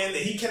onto a man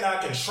that he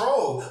cannot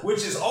control,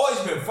 which has always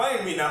been funny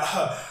to me. Now,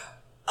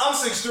 I'm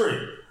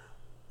 6'3".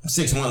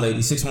 6'1", lady,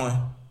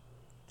 6'1".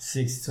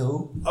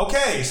 6'2".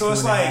 Okay, so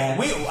it's like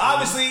we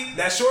obviously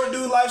that short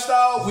dude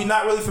lifestyle. We're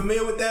not really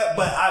familiar with that,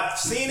 but I've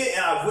seen it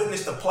and I've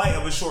witnessed the plight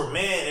of a short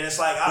man, and it's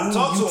like I've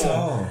talked to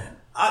him.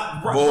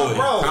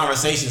 Bro,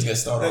 conversations get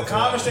started. The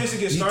conversation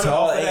gets started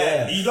off of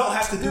that. You don't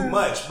have to do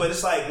much, but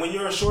it's like when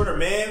you're a shorter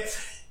man,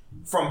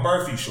 from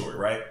birth you short,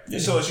 right? Yeah.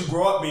 So as you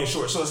grow up being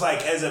short. So it's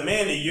like, as a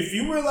man, if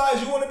you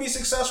realize you want to be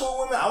successful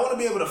with women, I want to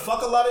be able to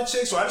fuck a lot of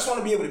chicks, or I just want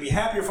to be able to be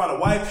happy or find a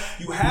wife,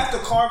 you have to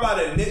carve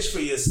out a niche for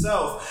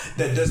yourself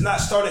that does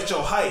not start at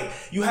your height.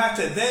 You have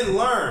to then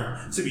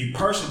learn to be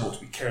personable,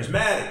 to be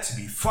charismatic, to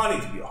be funny,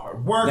 to be a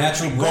hard worker.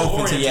 Natural growth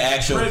into your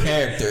actual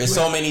character. It's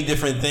so many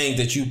different things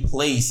that you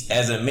place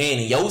as a man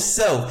in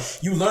yourself.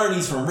 You learn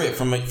these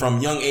from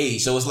young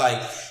age. So it's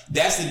like,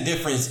 that's the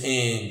difference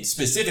in,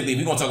 specifically,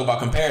 we're going to talk about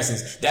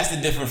comparisons. That's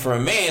the difference for a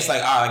man. It's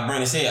like, like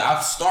Brandon said,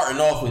 I'm starting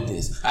off with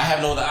this. I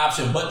have no other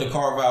option but to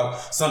carve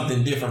out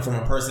something different from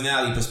a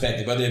personality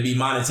perspective, whether it be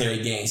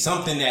monetary gain,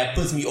 something that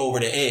puts me over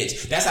the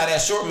edge. That's how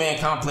that short man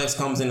complex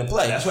comes into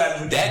play. That's what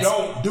happens when you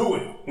don't do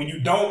it. When you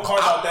don't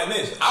carve out that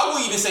niche. I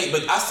would even say,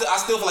 but I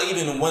still feel like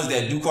even the ones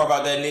that do carve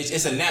out that niche,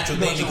 it's a natural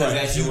thing because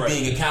that's you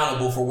being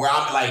accountable for where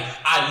I'm like,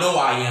 I know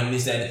I am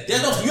this, that.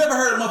 There's no, you ever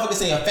heard a motherfucker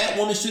say a fat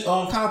woman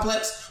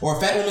complex or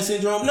a fat woman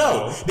syndrome?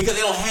 No, because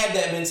they don't have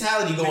that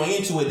mentality going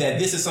into it that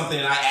this is something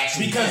that I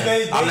actually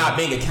I'm not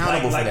being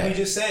accountable for that. Like we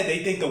just said,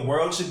 they think the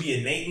world should be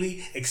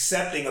innately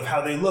accepting of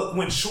how they look.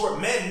 When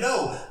short men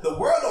know the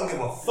world don't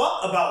give a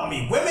fuck about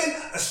me. Women,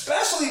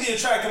 especially the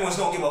attractive ones,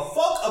 don't give a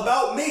fuck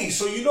about me.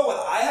 So you know what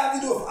I have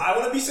to do if I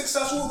want to be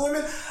successful with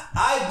women?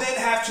 I then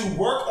have to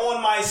work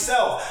on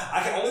myself.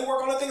 I can only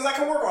work on the things I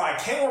can work on. I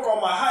can't work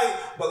on my height,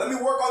 but let me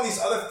work on these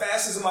other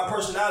facets of my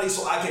personality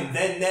so I can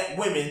then net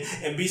women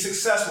and be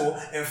successful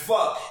and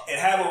fuck and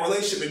have a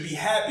relationship and be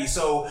happy.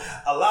 So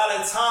a lot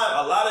of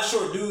time, a lot of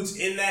short dudes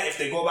in that, if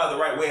they go about the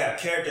right way, have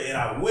character. And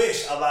I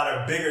wish a lot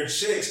of bigger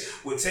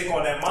chicks would take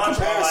on that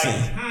mantra,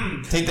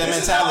 like, take that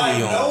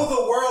mentality on. I know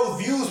the world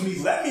views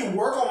me. Let me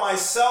work on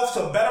myself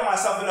to better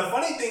myself. And the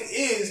funny thing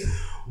is,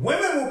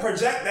 women will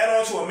project that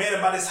onto a man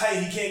about his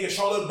height. He can't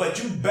control it,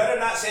 but you better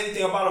not say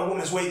anything about a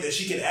woman's weight that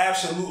she can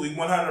absolutely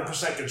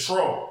 100%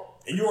 control.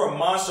 And you're a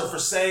monster for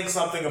saying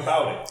something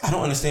about it. I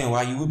don't understand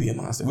why you would be a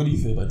monster. What do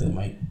you feel about that,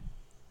 Mike?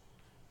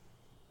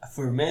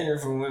 For men or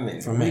for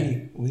women? For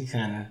men. We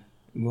kind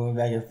of going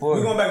back and forth.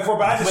 We're going back and forth,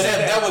 but I just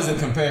said that was a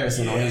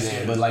comparison on his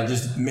end. But like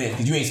just men,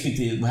 because you ain't speak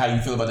to how you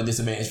feel about the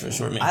disadvantage for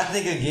short men. I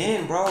think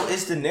again, bro,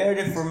 it's the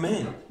narrative for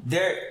men.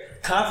 Their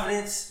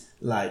confidence,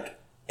 like,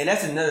 and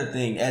that's another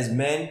thing. As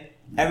men,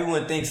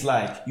 everyone thinks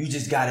like you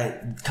just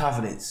got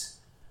confidence.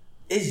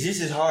 It's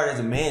just as hard as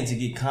a man to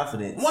get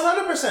confidence.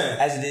 100%.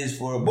 As it is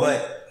for,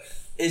 but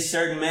it's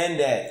certain men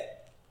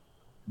that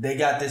they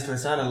got this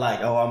persona like,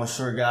 oh, I'm a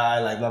short guy,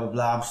 like blah blah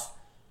blah.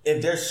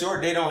 If they're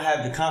short, they don't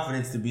have the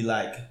confidence to be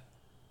like,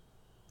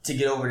 to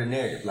get over the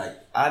narrative. Like,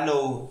 I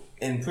know,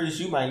 and pretty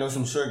sure you might know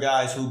some short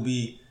guys who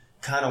be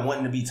kind of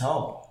wanting to be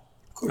tall.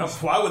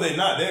 Why would they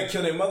not? They'd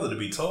kill their mother to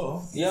be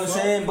tall. You know what I'm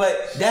saying?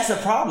 But that's a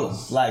problem.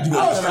 Like, you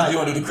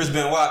want to do the Chris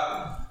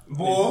Benoit?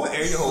 Boy,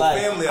 and your whole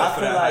like, family I up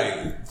for feel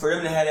that. like for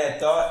them to have that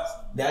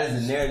thought, that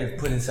is a narrative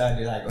put inside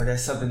their, like, or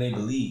that's something they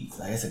believe.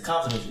 Like, it's a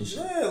confidence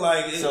issue. Yeah,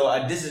 like... So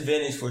a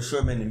disadvantage for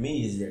short men to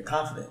me is their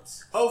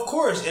confidence. Of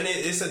course, and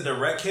it's a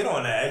direct hit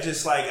on that. It's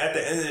just like, at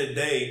the end of the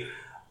day,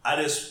 I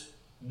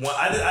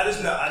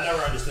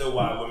never understood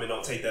why women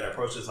don't take that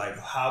approach. It's like,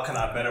 how can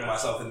I better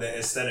myself? And then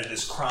instead of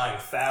just crying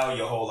foul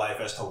your whole life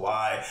as to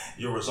why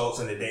your results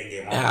in the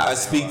dating game. I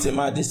speak to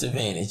my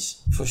disadvantage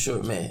for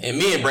sure, man. And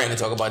me and Brandon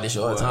talk about this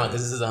all the time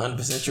because this is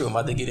 100% true. I'm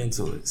about to get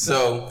into it.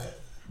 So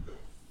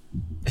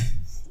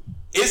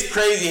it's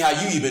crazy how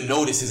you even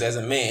notice this as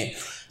a man.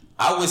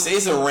 I would say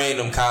it's a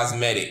random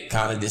cosmetic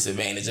kind of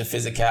disadvantage, a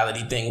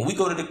physicality thing. When we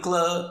go to the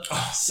club,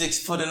 6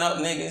 foot and up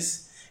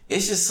niggas,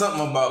 it's just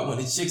something about when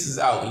the chicks is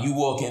out and you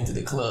walk into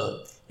the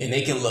club and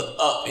they can look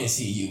up and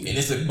see you. And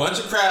it's a bunch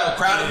of crowd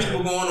of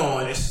people going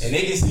on and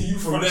they can see you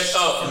from that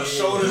up. From the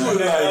shoulders you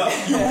moving around.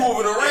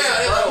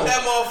 Bro,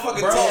 that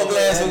motherfucking tall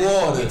glass of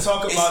water. We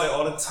talk about it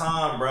all the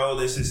time, bro.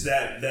 This is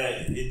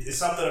it's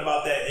something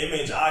about that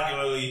image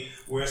ocularly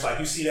where it's like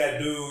you see that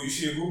dude, you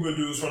see a group of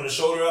dudes from the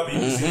shoulder up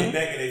and you can see their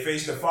neck and their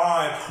face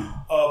defined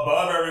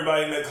above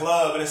everybody in the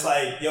club. And it's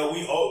like,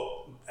 yo,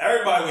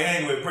 everybody we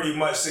hang with pretty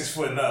much 6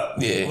 foot and up.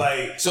 Yeah.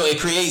 Like, so it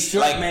creates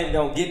short men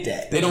don't get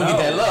that. They don't get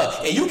that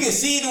love. And you can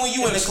see it when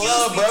you in the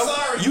club,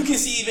 bro. You can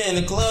see even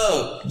in the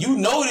club. You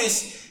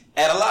notice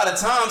at a lot of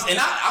times, and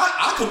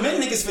I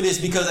commend niggas for this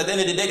because at the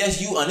end of the day, that's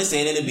you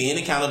understanding and being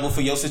accountable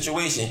for your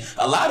situation.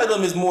 A lot of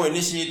them is more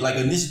initiative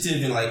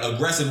and like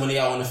aggressive when they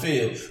out on the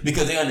field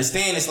because they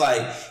understand it's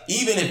like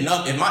even if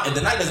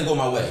the night doesn't go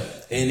my way,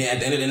 and at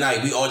the end of the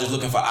night we all just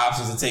looking for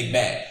options to take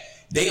back.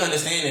 They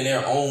understand in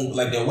their own,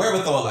 like their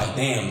wherewithal, like,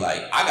 damn,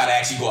 like, I gotta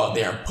actually go out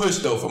there and push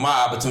though for my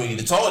opportunity.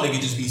 The tall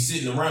nigga just be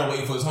sitting around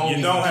waiting for his homie.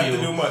 You don't have to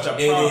do much, I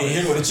promise. And then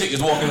here go the chick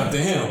just walking up to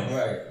him.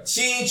 Right.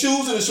 She ain't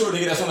choosing the short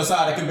nigga that's on the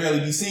side that can barely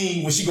be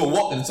seen when she go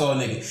walk to the tall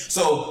nigga.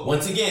 So,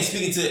 once again,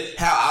 speaking to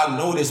how I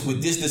noticed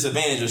with this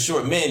disadvantage of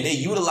short men, they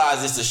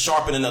utilize this to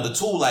sharpen another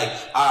tool. Like,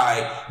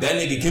 alright, that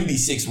nigga can be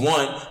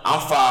 6'1", I'm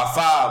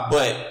 5'5",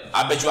 but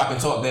I bet you I can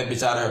talk that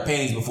bitch out of her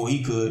panties before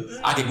he could.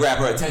 I can grab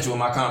her attention with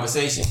my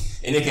conversation.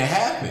 And it can happen.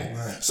 happen.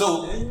 Right.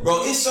 So,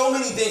 bro, it's so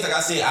many things. Like I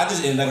said, I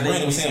just, and like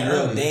Brandon was saying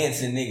earlier,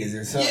 dancing niggas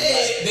or something.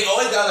 Yeah, they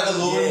always got like a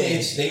little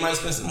niche. They might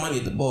spend some money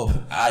at the bar.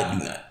 I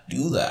do not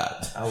do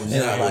that. I would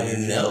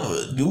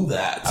never do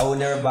that. I would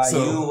never buy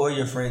you or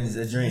your friends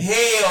a drink.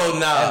 Hell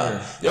nah.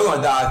 You're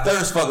gonna die of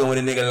thirst fucking with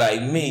a nigga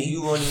like me.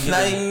 You won't even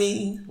get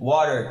me.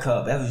 Water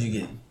cup. That's what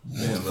you get.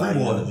 Yeah,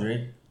 water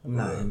drink. I'm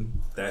not.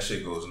 That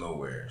shit goes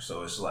nowhere.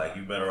 So it's like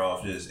you better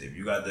off just if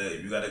you got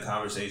the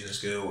conversation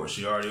skill or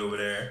she already over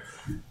there.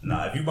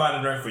 Nah, if you buy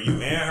the drink for you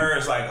and her,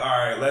 it's like, all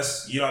right,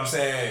 let's, you know what I'm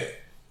saying,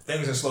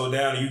 things are slowed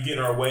down and you get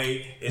her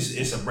way.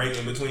 It's a break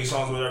in between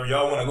songs, whatever.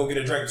 Y'all want to go get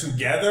a drink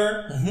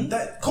together?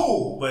 That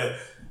cool, but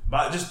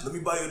just let me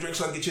buy you a drink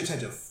so I can get your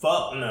attention.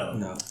 Fuck no.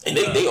 And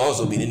they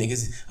also be the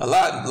niggas a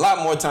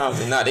lot more times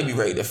than not. They be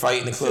ready to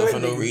fight in the club for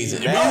no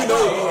reason. You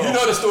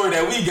know the story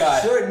that we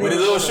got with a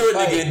little short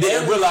nigga and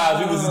didn't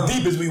realize we was as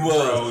deep as we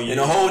was, and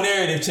the whole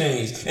narrative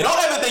changed. And don't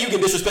ever think you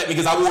can disrespect me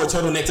because I wore a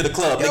turtleneck to the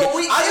club. Nigga.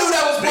 I knew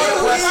that was part of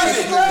the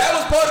reason. That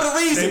was part of the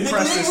reason.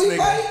 We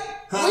fight.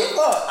 We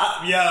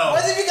fought. Yo.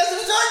 Was it because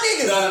of short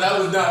niggas? No,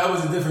 that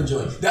was a different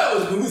joint. That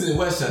was we was in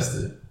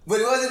Westchester.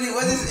 But it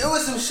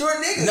was some short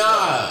niggas.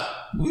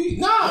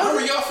 Remember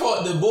y'all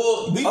fought the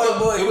bull.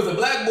 It was a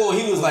black boy.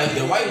 He was like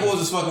the white boys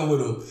was fucking with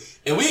him,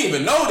 and we didn't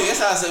even know this. That's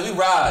how I said we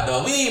ride,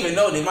 dog. We didn't even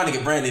know that my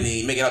nigga Brandon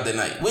didn't make it out that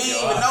night. We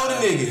didn't even know the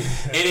nigga.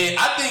 And then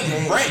I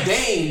think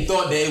Dane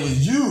thought that it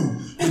was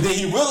you, but then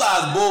he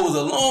realized Bull was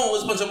alone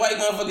with a bunch of white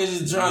motherfuckers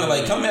just trying to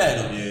like come at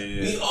him.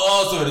 Yeah. We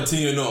all started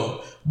teaming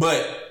off,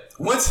 but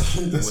once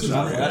I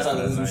thought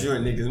it was some short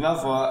niggas. My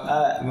fault.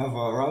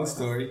 Wrong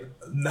story.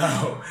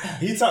 No,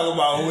 he talking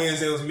about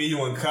Wednesday was me,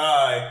 you, and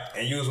Kai,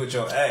 and you was with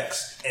your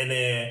ex, and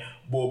then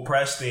Bull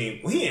pressed him.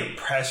 Well, he didn't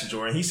press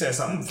Jordan. He said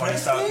something funny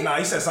style. Nah,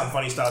 he said something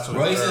funny style to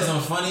bro, he said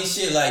some funny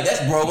shit like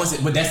that's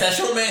but that's that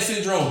short man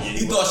syndrome.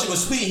 He thought she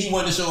was sweet. He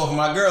wanted to show off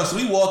my girl. So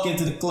we walk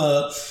into the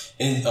club,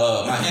 and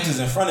my ex was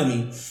in front of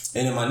me,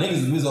 and then my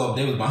niggas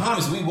they was behind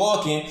me. So we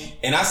walk in,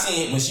 and I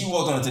seen when she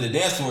walked onto the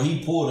dance floor,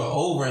 he pulled her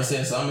over and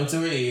said something into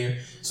her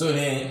ear. So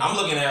then I'm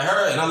looking at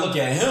her, and I look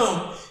at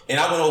him. And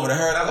I went over to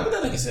her and I was like,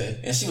 what that nigga say?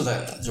 And she was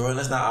like, Jordan,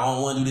 I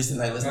don't want to do this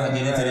tonight. Let's not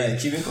get into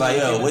this. Like,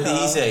 yo, what did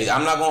he say?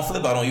 I'm not going to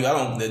flip out on you.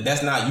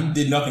 You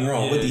did nothing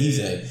wrong. What did he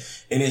say?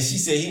 And then she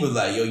said, he was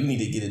like, yo, you need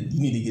to get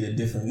a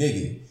different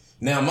nigga.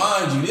 Now,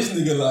 mind you, this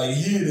nigga like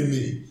here to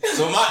me.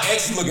 So my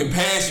ex is looking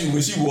past you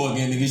when she walk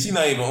in, nigga. She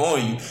not even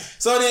on you.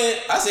 So then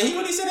I said, he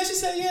really said that? She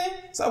said, yeah.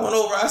 So I went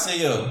over, I said,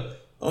 yo,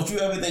 don't you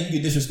ever think you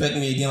could disrespect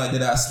me again like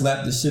that? I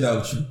slapped the shit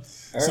out you.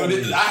 So I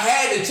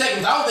had to check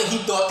him. I don't think he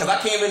thought, because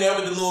I came in there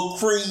with the little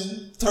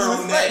cream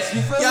turtleneck. You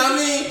know what I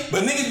mean?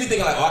 But niggas be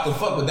thinking like, oh, I can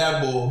fuck with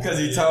that bull. Because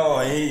he tall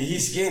and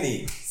he's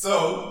skinny.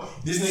 So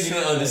this nigga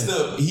didn't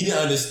understand. He didn't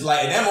understand.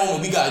 Like at that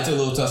moment, we got into a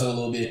little tussle a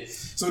little bit.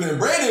 So then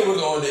Brandon was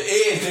on the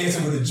edge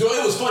dancing with a joint.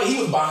 It was funny. He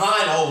was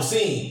behind the whole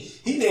scene.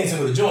 He dancing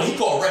with a joint. He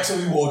called Rex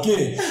when we walk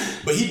in.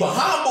 But he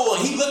behind Bull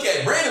and he looked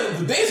at Brandon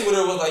who was dancing with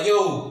her was like,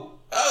 yo.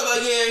 I was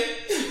like,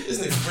 yeah. This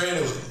nigga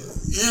Brandon was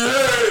he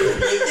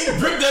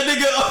gripped that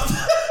nigga up.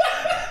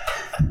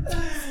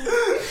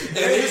 And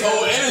his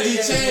whole energy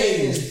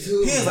changed.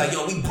 He was like,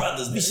 yo, we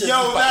brothers. We should he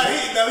came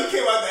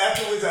out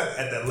afterwards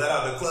at the let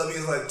out the club. He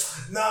was like,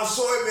 nah, I'm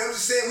sorry, man. I'm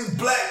just saying we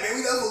black, man.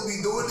 We not supposed to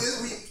be doing this.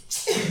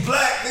 We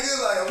black, nigga.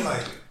 Like, I'm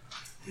like,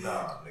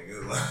 nah,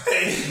 nigga.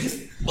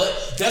 Like,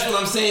 but that's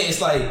what I'm saying. It's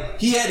like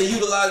he had to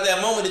utilize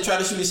that moment to try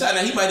to shoot a shot.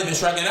 Now he might have been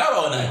striking out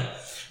all night.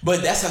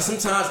 But that's how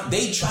sometimes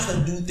they try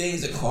to do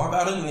things to carve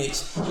out a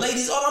niche.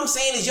 Ladies, all I'm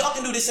saying is y'all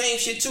can do the same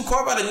shit too.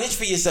 Carve out a niche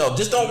for yourself.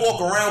 Just don't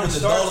walk around with the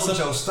dollars with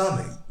your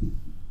stomach.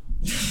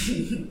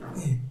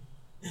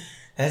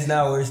 That's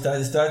not where it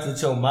starts. It starts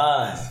with your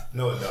mind.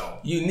 No, it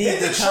don't. You need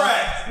the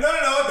track. No,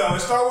 it don't.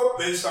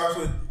 It starts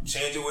with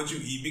changing what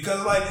you eat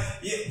because, like,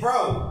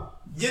 bro.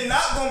 You're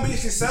not gonna be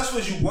as successful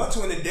as you want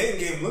to in the dating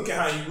game. Look at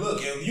how you look.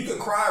 And you can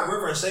cry a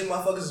river and say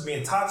motherfuckers is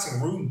being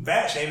toxic, rude, and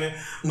fat shaming.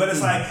 But it's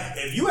like,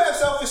 if you have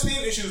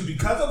self-esteem issues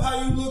because of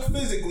how you look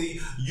physically,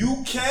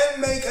 you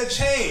can make a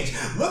change.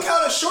 Look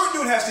how the short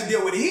dude has to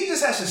deal with it. He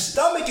just has to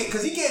stomach it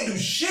because he can't do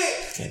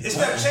shit.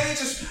 Instead of change,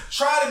 just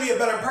try to be a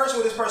better person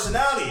with his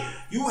personality.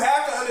 You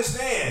have to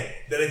understand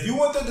that if you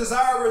want the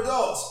desired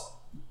results,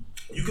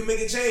 you can make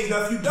a change.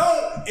 Now, if you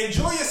don't,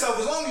 enjoy yourself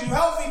as long as you're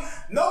healthy.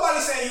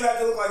 Nobody's saying you have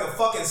to look like a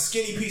fucking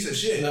skinny piece of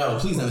shit. No,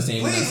 please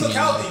understand. Please look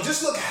healthy.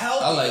 Just look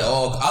healthy.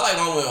 I like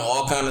my women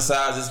all kind of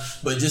sizes,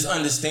 but just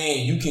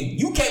understand you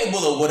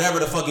capable of whatever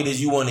the fuck it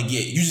is you want to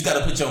get. You just got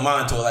to put your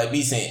mind to it. Like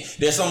B saying,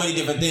 there's so many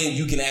different things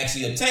you can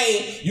actually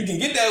obtain. You can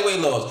get that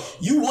weight loss.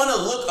 You want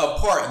to look a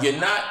part. You're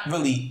not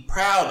really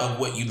proud of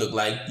what you look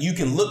like. You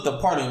can look the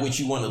part in which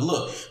you want to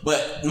look,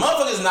 but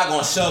motherfuckers not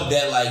gonna shove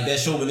that like that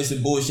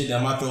chauvinistic bullshit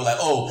down my throat. Like,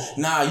 oh,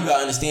 nah, you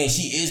gotta understand.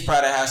 She is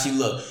proud of how she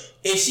look.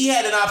 if she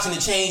had an option to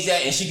change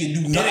that and she could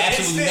do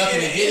absolutely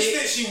nothing to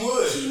get it, she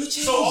would.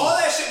 So all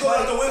that shit goes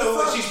out the window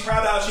when she's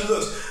proud of how she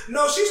looks.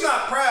 No, she's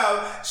not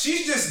proud.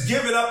 She's just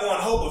giving up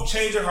on hope of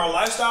changing her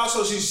lifestyle.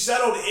 So she's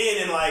settled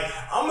in and like,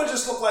 I'm gonna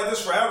just look like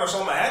this forever. So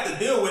I'm gonna have to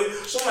deal with it.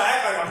 So I'm gonna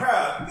act like I'm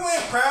proud. You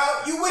ain't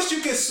proud. You wish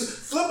you could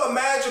flip a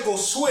magical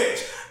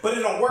switch, but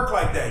it don't work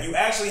like that. You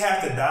actually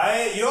have to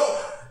diet.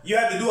 You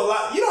have to do a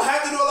lot. You don't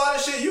have to do a lot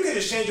of shit. You can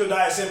just change your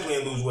diet simply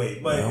and lose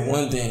weight. But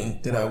one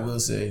thing that I will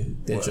say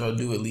that y'all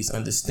do at least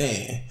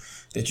understand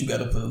that you got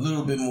to put a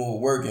little bit more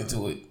work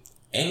into it.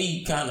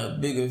 Any kind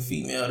of bigger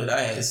female that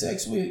I had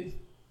sex with,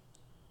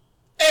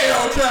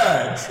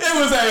 A-okay. It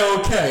was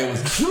A-okay. It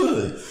was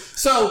good.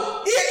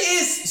 So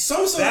there is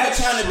some sort of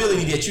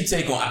accountability that you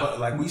take on. But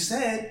like we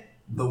said,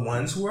 the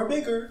ones who are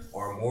bigger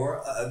are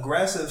more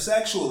aggressive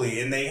sexually,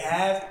 and they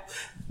have.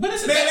 But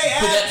could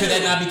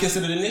that not be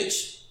considered a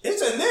niche? It's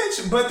a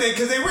niche, but it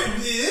is a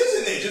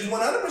niche. It's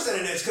 100%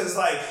 a niche because,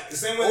 like, the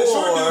same way the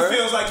short dude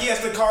feels like he has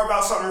to carve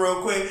out something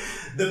real quick,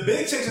 the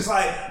big chick is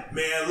like,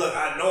 man, look,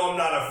 I know I'm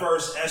not a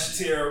first S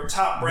tier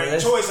top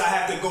ranked choice. I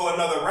have to go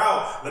another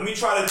route. Let me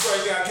try to do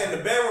everything I can in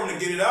the bedroom to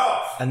get it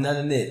off.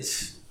 Another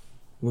niche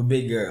with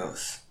big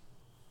girls.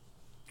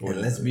 And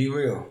let's be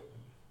real.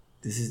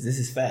 This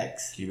is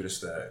facts. Keep it a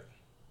stack.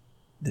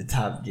 The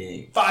top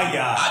game.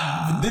 Fire!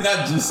 Did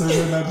I just say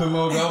that not too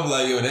long ago? I'm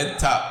like, yo, that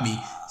top me.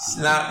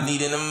 Snot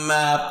needing a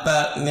mop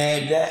up,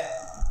 that.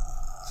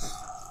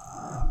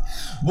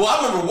 Boy,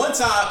 I remember one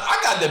time I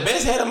got the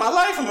best head of my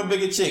life from a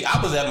bigger chick. I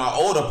was at my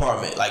old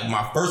apartment, like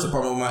my first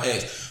apartment with my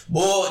ex.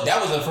 Boy,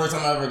 that was the first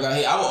time I ever got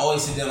hit. I would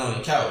always sit down on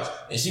the couch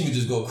and she would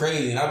just go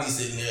crazy, and I'd be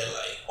sitting there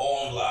like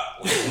on lock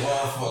with the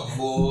motherfucker,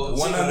 boy.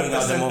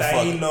 100%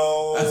 that you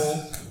know,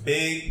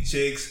 big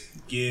chicks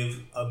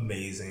give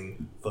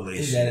amazing fellatio.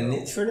 Is that a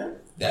niche for them?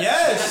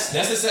 Yes,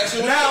 that's a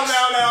sexual now, niche.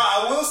 Now,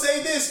 I will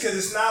say this because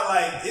it's not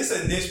like it's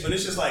a niche, but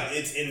it's just like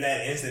it's in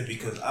that instant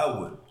because I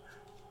would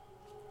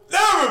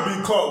never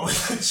be caught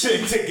with a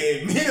chick that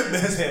gave me the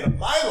best head of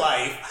my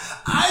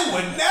life. I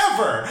would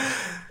never.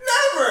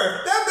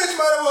 That bitch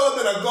might have well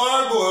been a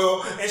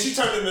gargoyle, and she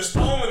turned into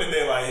stone when the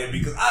daylight hit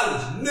because I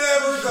was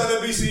never gonna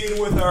be seen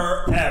with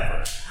her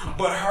ever.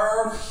 But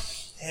her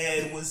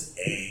head was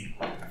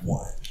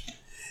A1,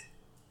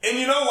 and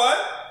you know what?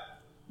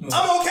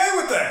 I'm okay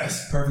with that.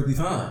 That's perfectly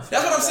fine.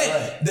 That's what I'm saying.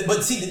 Right.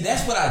 But see,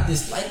 that's what I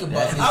dislike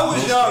about this. I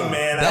was young,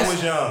 man. I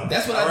was young.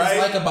 That's what I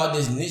dislike about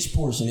this niche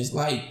portion. It's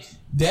like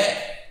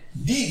that.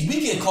 We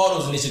can call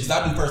those niches because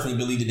I do personally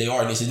believe that they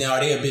are niches. Now,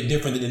 are they a bit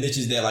different than the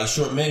niches that like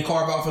short men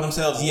carve out for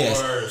themselves? Yes.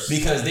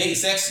 Because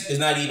sex is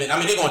not even, I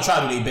mean, they're going to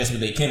try to do their best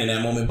what they can in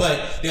that moment, but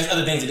there's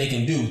other things that they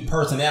can do,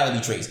 personality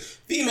traits.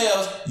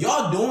 Females,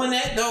 y'all doing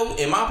that though,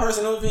 in my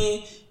personal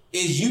opinion,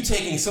 is you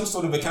taking some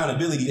sort of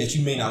accountability that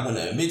you may not want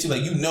to admit to.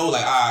 Like, you know,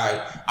 like, all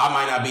right, I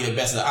might not be the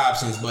best of the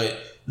options, but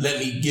let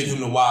me give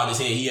him the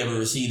wildest head he ever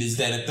received. Is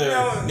that a third?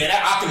 Then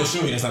I can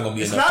assure you that's not going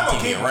to be enough to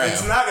keep him around.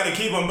 It's not going to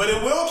keep him, but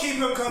it will keep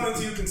him coming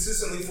to you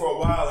consistently for a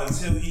while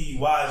until he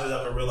wises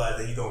up and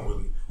realizes that he don't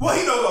really. Well,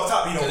 he knows off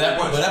top he don't really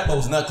want. But that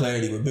post nut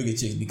clarity with bigger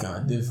chicks be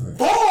kind of different.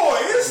 Boy,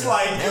 it's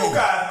like you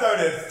got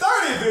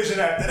 30 vision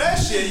after that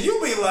shit.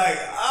 You be like,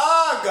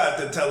 I got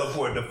to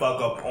teleport the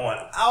fuck up on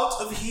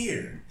out of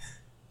here.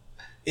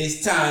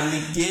 It's time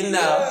to get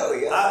out. Bro,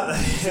 I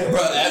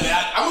mean,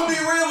 I'm gonna be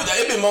real with that.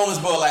 It been moments,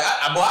 bro. Like,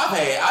 it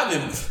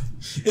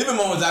been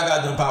moments I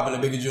got them popping a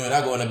bigger joint.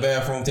 I go in the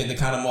bathroom, take the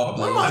condom off.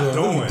 I'm like, what are you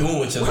doing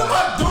with your life? What am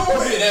I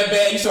doing? You get that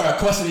bad, you start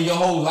questioning your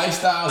whole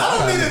lifestyle. I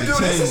don't need to do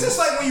this. It's just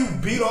like when you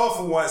beat off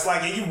once,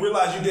 like, and you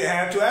realize you didn't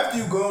have to. After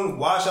you go and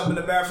wash up in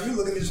the bathroom, you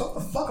look at yourself,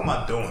 what the fuck am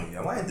I doing?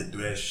 Yo, I had to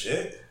do that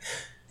shit.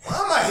 Why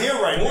am I here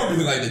right now? Porn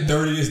be like the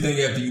dirtiest thing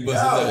after you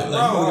bust a nut.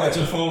 Like, you got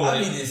your phone.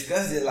 I be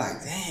disgusted.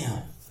 Like,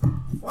 damn.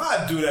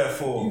 Why I do that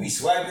for? You be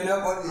swiping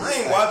up on this. I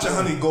ain't watching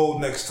Honey Gold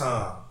next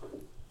time.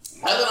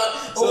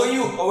 Or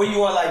when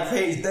you on like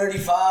page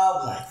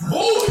 35, like,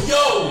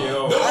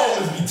 yo, them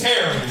moments be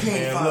terrible.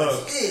 Man,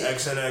 look,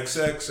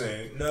 XNXX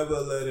ain't never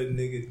let a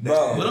nigga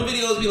down. But them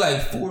videos be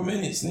like 4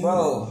 minutes, nigga.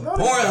 Bro,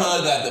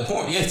 Pornhub got the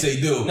porn. Yes, they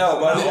do. No,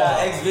 but we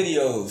got X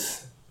videos.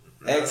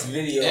 X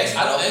videos.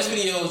 I know X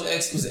videos.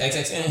 X was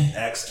XXN.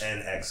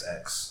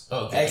 XNXX.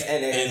 Okay. XNXX.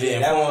 And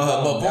then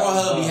Pornhub. But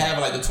Pornhub be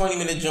having like the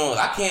 20-minute joints.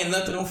 I can't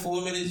nothing on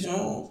 4-minute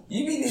joints.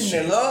 You be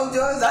needing the long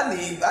joints? I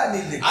need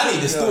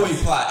the story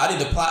plot. I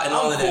need the plot and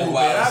all of that.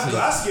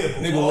 I skip.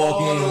 Nigga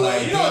walk in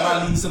like, you know,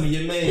 I need some of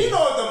your man. You know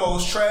what the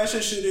most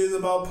trashy shit is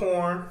about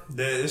porn?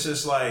 That it's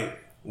just like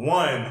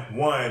one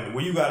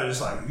where you gotta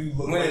just like you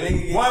look when a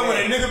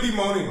nigga be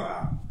moaning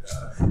like.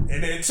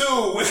 And then two,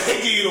 when they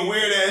give you the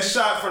weird ass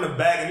shot from the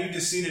back and you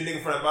just see the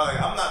nigga from the back,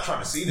 like, I'm not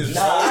trying to see this.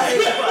 No, the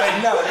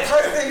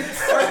first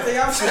thing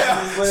I'm saying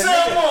is when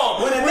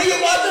a nigga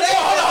watching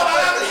porn,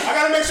 I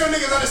gotta make sure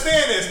niggas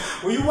understand this.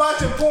 When you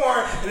watching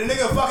porn and the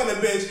nigga fucking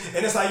the bitch,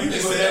 and it's like you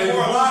just see a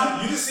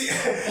lot, you see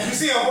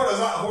her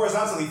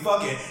horizontally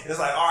fucking, and it's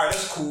like, alright,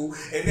 that's cool.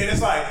 And then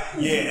it's like,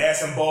 yeah,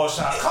 ass and ball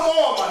shot. Come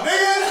on, my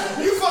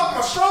nigga, you fucked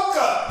my stroke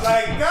up.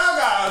 Like, now I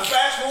gotta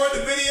fast forward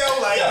the video,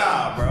 like,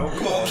 nah, bro,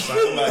 come on,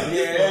 son.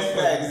 Yeah, that's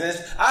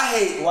Cause I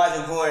hate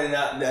watching porn and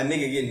a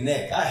nigga getting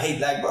neck. I hate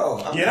bro.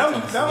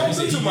 That don't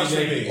do too much for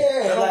me.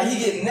 Yeah, like he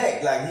getting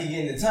neck, like he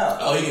getting the top.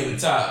 Oh, he getting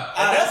the top.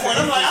 At that point,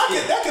 I'm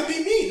like, that could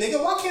be me,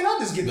 nigga. Why can't I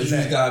just get the neck?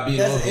 But you gotta be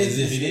as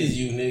if it is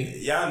you,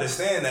 nigga. Y'all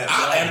understand that?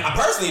 I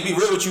personally, be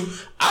real with you,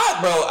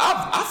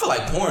 I feel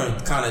like porn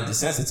kind of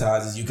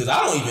desensitizes you because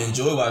I don't even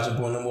enjoy watching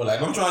porn no more. Like,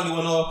 if I'm trying to get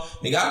one off,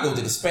 nigga, I go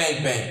to the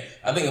spank bank.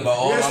 I think about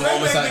all my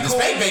moments. The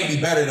spank bank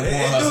be better than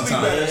porn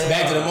sometimes.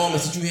 Back to the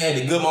moments that you had,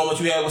 the good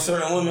moments you had with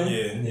certain women.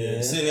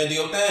 Yeah. Sitting there, do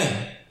your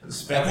thing.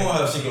 That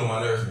porn shit get on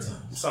my nerves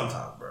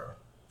sometimes, bro.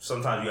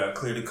 Sometimes you gotta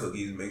clear the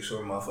cookies and make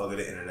sure motherfucker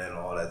the internet and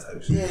all that type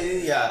of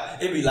shit. Yeah.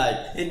 It be like,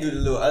 it do the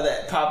little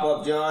other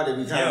pop-up jar. They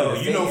be trying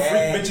to you know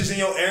freak bitches in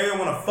your area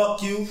wanna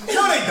fuck you?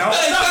 No, they don't.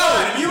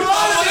 Stop. You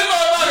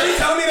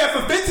telling me that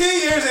for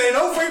 15 years and ain't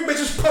no freak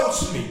bitches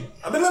approached me.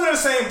 I've been living in the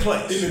same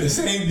place. They in the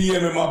same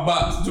DM in my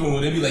box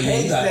doing. They be like,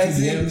 you got 2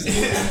 DMs.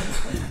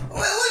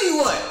 What do you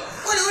want?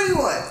 What do you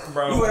want?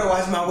 Bro. You wanna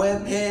watch my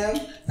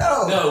webcam?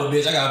 No,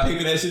 bitch, I gotta pay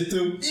for that shit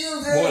too.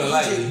 More than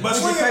likely. But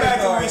swinging back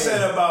to what we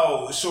said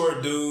about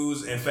short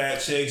dudes and fat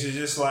chicks, it's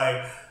just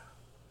like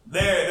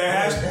there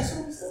has to. That's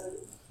what we said.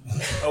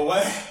 Oh,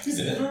 what? You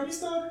said that's where we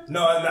started?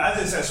 No, I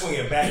just said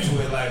swinging back to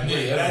it. Like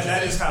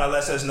that just kind of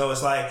lets us know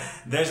it's like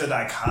there's a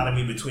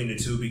dichotomy between the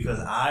two because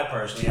I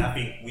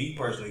think we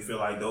personally feel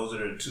like those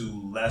are the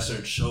two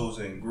lesser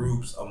chosen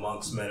groups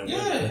amongst men and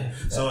women.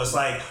 So it's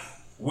like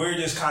we're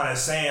just kind of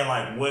saying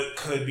like what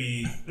could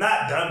be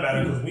not done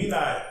better because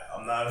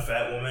I'm not a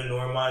fat woman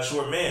nor am I a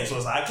short man. So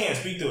it's like I can't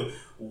speak to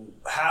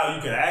how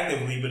you can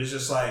actively, but it's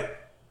just like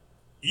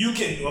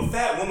a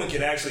fat woman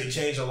can actually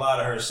change a lot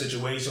of her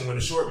situation. When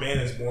a short man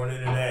is born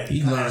into that,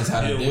 he learns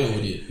how to deal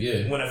with it.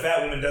 Yeah. When a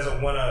fat woman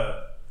doesn't want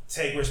to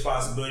take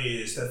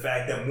responsibility, it's the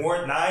fact that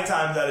 9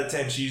 times out of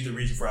 10 she used to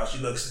reach for how she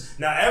looks.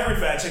 Now every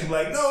fat chick be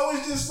like, no,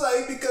 it's just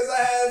like because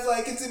I have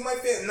like it's in my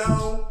family.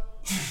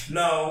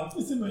 No,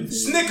 it's in my family.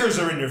 Snickers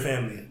are in your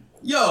family.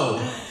 Yo,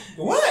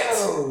 what?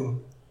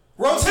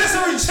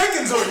 Rotisserie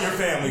chickens are in your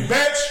family,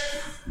 bitch.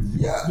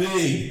 Yeah.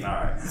 Big.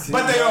 Alright.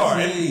 But they are.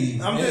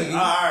 I'm just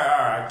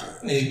alright.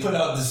 Nigga, put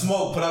out the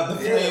smoke, put out the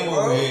flame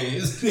over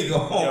here. This nigga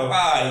on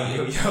fire.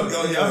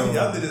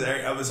 Y'all did this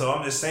every episode.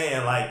 I'm just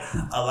saying, like,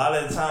 a lot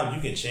of the time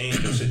you can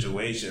change your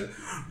situation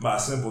by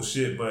simple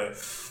shit, but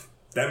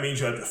that means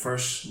you have to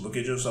first look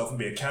at yourself and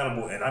be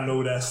accountable. And I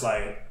know that's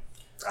like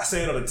I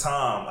say it all the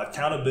time.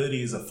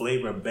 Accountability is a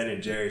flavor of Ben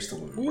and Jerry's to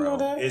women, bro. You know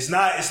that? It's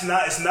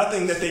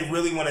nothing that they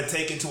really want to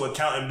take into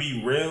account and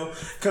be real.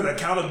 Because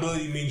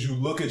accountability means you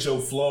look at your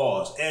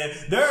flaws. And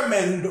there are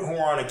men who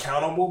aren't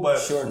accountable,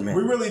 but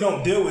we really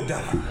don't deal with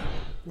them.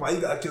 Why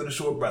you gotta kill the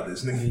short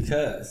brothers, nigga?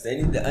 Because they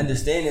need to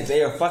understand that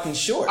they are fucking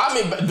short. I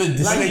mean, but they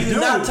do.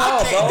 Not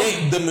tall, bro.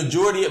 The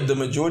majority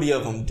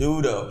of them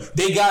do though.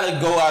 They gotta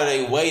go out of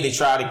their way to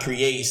try to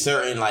create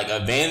certain like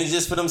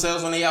advantages for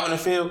themselves when they out in the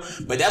field.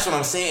 But that's what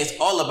I'm saying. It's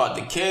all about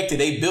the character.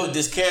 They built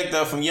this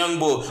character from young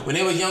boys. When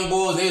they was young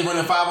boys, they was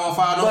running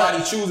 5-on-5.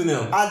 Nobody choosing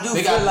them. I do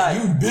feel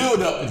like you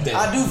build up with that.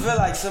 I do feel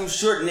like some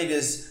short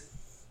niggas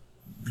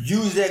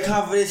use their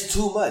confidence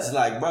too much.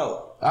 Like,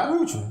 bro, I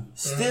agree with you.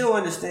 Still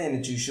understand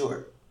that you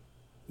short.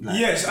 Like,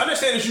 yes, I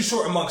understand that you're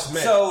short amongst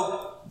men.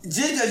 So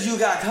just because you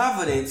got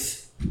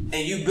confidence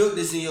and you built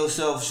this in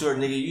yourself, short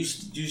nigga, you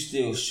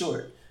still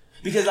short.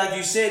 Because like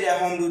you said, that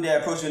home dude that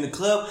approached you in the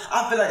club,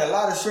 I feel like a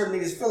lot of short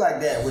niggas feel like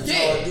that with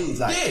tall dudes.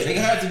 Like, they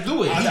had to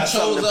do it. He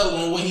chose up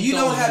when he. You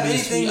don't have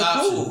anything to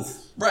prove.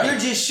 Right. You're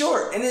just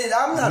short, and then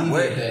I'm not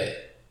worried that.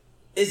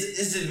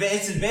 It's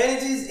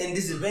advantages and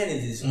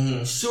disadvantages.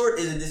 Mm-hmm. Short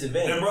is a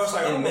disadvantage. And bro, it's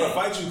like I'm gonna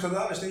fight you because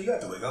I understand you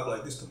have to wake up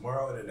like this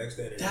tomorrow and the next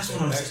day and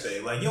the next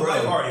day. Like your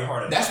life already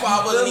harder. That's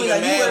why I wasn't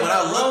even mad when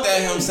I looked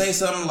at him say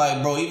something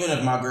like, "Bro, even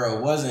if my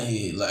girl wasn't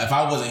here, like if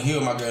I wasn't here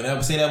with my girl,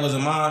 and say that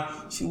wasn't mine,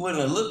 she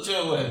wouldn't have looked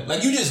your way."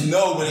 Like you just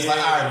know when it's like,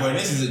 "All right, bro,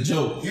 this is a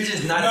joke." You're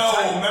just not.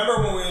 No,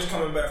 remember when we was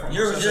coming back from?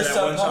 You were just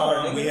so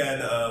hard. We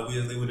had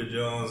we was with the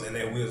Jones, and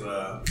then we was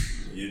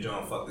you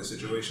John fucked the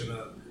situation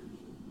up.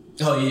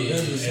 Oh yeah,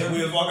 and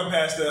we was walking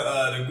past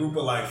the group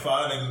of like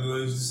 5 niggas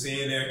we was just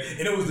seeing there,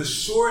 and it was the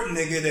short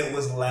nigga that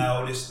was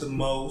loudest the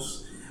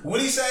most.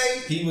 What'd he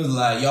say? He was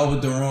like, "Y'all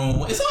with the wrong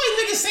one." It's always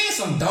niggas saying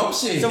some dumb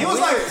shit. He was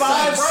like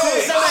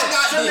 5'6".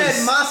 Some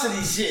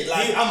animosity shit.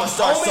 Like I'm gonna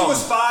start. Homie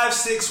was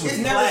 5'6"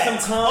 with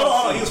plaids. Hold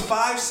on. He was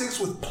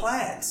 5'6" with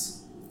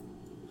plaids.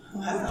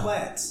 Wow. With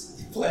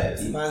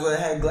plaids. He might as well have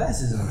had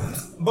glasses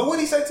on. But what'd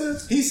he say to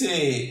us? He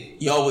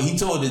said, "Yo," he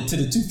told it to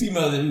the 2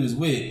 females that he was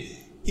with.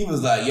 He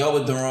was like, "Y'all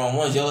with the wrong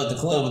ones. Y'all at the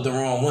club with the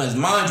wrong ones."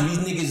 Mind you, these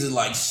niggas is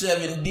like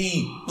 7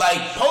 deep. Like,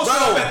 posted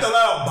up at the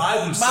loud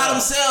by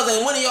themselves.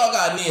 And one of y'all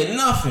got near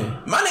nothing.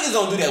 My niggas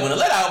don't do that. When the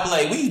let out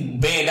play, we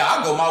band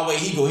out. I go my way,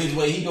 he go his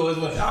way, he go his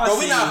way. Bro,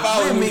 we not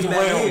following each other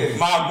around,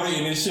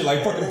 migrating and shit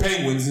like fucking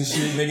penguins and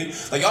shit,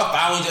 nigga. Like y'all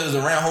following each other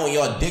around, holding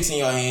y'all dicks in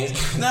your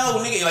hands.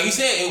 No, nigga, like you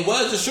said, it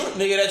was a short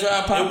nigga that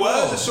tried to pop. It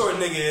was a short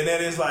nigga, and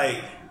that is like.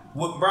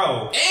 What,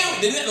 bro?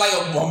 And then, like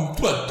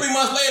 3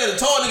 months later, the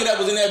tall nigga that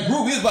was in that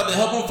group, he was about to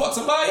help him fuck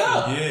somebody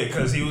up. Yeah,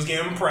 because he was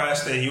getting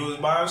impressed that he was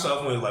by himself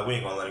and he was like, "We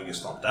ain't gonna let him get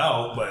stomped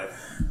out." But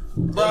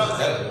Bro,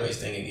 that was a race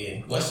thing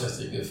again.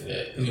 Westchester good for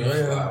that. You know,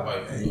 a lot of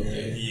white people.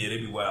 Yeah, they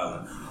be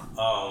wilding.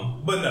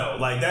 But no,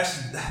 like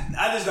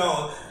I just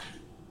don't.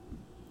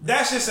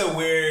 That's just a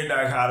weird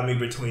dichotomy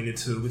between the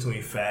two,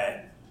 between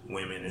fat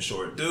women and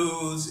short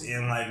dudes,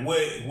 and like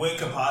what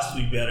could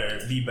possibly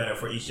be better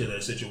for each of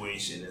their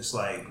situation. It's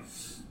like,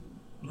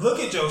 look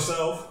at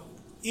yourself,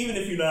 even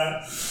if you're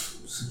not.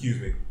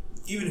 Excuse me.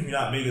 Even if you're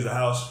not big as a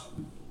house.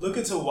 Look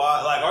into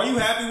why, like, are you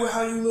happy with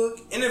how you look?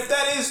 And if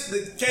that is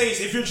the case,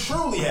 if you're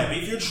truly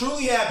happy,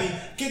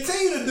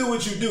 continue to do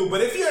what you do.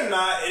 But if you're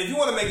not, and if you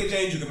want to make a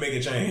change, you can make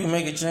a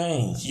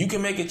change. You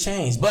can make a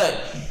change.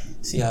 But,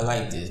 see, I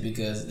like this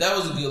because that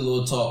was a good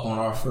little talk on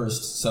our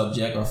first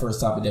subject, our first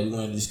topic that we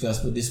wanted to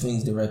discuss, but this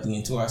swings directly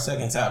into our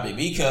second topic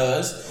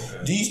because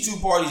these two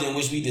parties in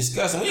which we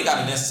discuss, and we ain't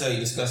got to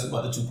necessarily discuss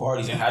about the two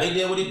parties and how they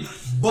deal with it,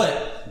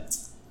 but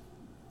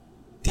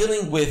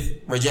dealing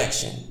with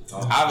rejection.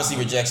 Obviously,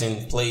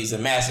 rejection plays a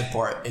massive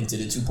part into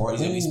the two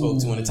parties that we spoke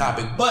to in the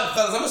topic. But,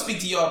 fellas, I'm going to speak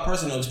to y'all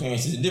personal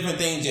experiences and different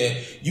things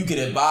that you could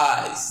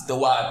advise the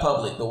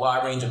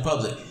wide range of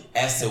public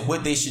as to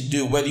what they should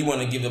do, whether you want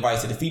to give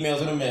advice to the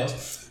females or the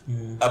males,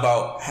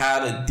 about how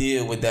to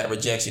deal with that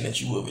rejection that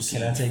you will receive.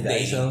 Can I take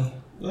that, show?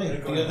 Go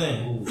ahead. Do your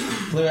thing.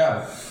 Clear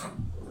out.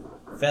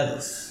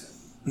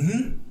 Fellas.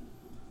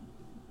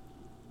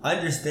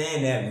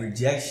 Understand that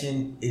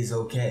rejection is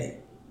okay.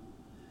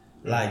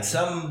 Like,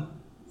 some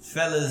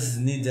fellas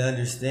need to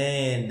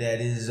understand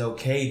that it is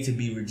okay to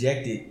be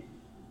rejected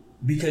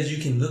because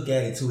you can look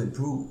at it to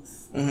improve.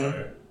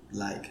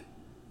 Like,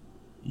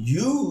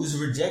 use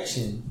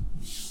rejection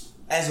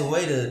as a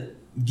way to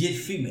get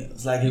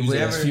females. Like,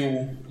 whatever,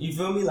 you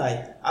feel me?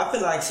 Like, I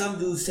feel like some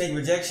dudes take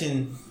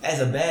rejection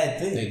as a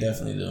bad thing. They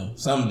definitely do.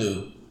 Some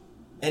do.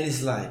 And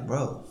it's like,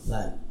 bro,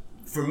 like,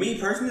 for me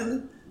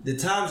personally, the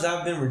times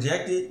I've been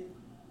rejected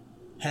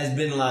has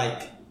been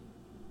like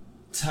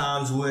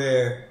times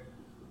where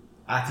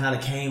I kind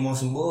of came on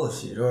some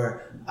bullshit,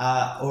 or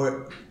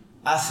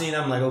I seen,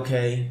 I'm like,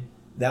 okay,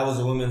 that was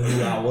a woman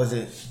who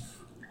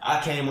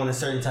I came on a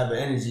certain type of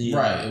energy.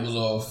 Right, it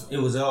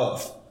was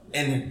off.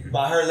 And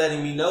by her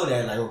letting me know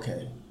that, like,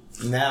 okay,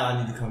 now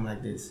I need to come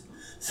like this.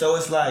 So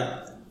it's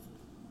like,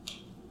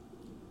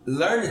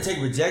 learn to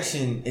take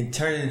rejection and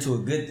turn it into a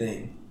good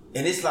thing.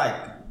 And it's like,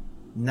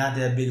 not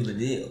that big of a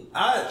deal.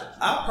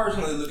 I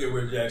personally look at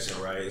rejection,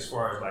 right? As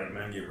far as like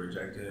men get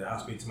rejected, I'll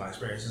speak to my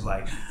experiences.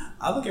 Like,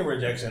 I look at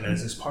rejection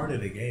as it's part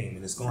of the game,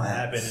 and it's going to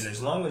happen. And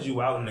as long as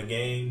you out in the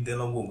game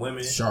dealing with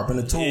women, sharpen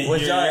the tool.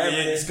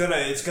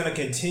 It's gonna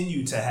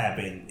continue to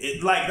happen.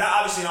 It like not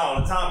obviously not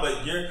all the time,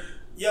 but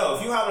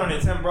if you hopping on your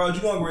 10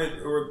 bros, you're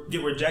gonna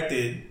get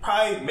rejected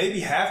probably maybe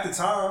half the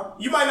time.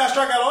 You might not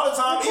strike out all the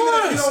time, of even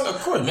course, if you don't.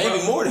 Of course,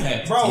 maybe more than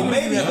half. Bro,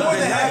 maybe more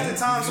than half the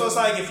time. So it's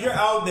like if you're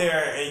out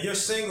there and you're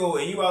single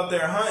and you out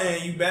there hunting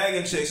and you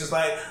bagging chicks, it's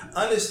like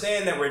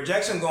understand that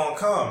rejection gonna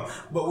come.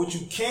 But what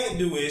you can't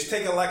do is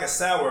take it like a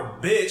sour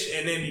bitch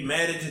and then be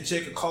mad at the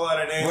chick and call out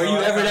her name. Were you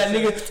ever that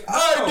nigga?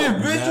 I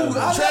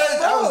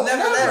was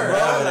never that,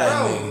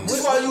 bro.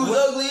 That's why you was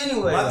ugly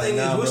anyway. My thing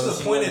is, what's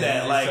the point of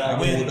that? Like,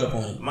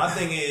 my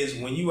thing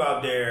is, when you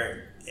out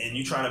there and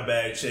you trying to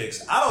bag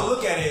chicks, I don't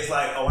look at it as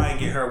like, oh, I ain't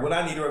get her. What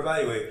I need to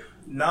evaluate?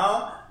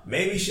 Nah,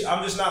 maybe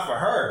I'm just not for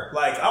her.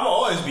 Like, I'm gonna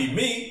always be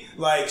me.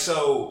 Like,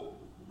 so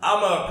I'm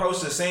gonna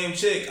approach the same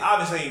chick.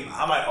 Obviously,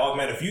 I might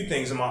augment a few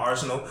things in my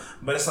arsenal,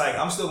 but it's like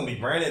I'm still gonna be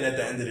Brandon at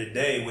the end of the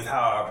day with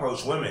how I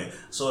approach women.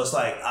 So it's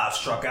like I've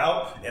struck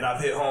out and I've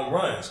hit home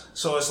runs.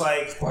 So it's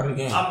like it's part of the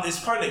game. It's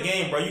part of the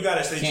game, bro. You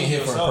gotta stay true to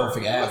yourself. yourself. For a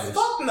perfect average.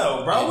 Fuck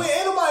no, bro. We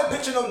ain't nobody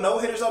pitching no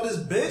hitters on this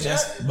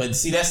bitch. But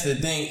see, that's the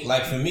thing.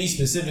 Like for me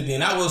specifically,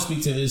 and I will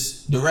speak to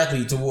this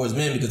directly towards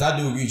men because I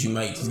do agree with you,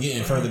 Mike. Just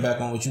getting further back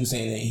on what you were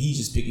saying, and he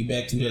just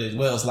piggyback to that as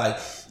well. It's like,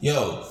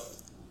 yo,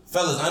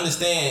 fellas,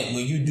 understand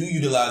when you do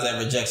utilize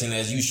that rejection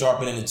as you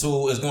sharpening the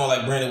tool, it's going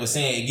like Brandon was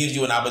saying, it gives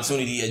you an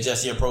opportunity to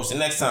adjust your approach the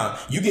next time.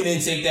 You can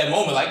then take that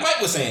moment, like Mike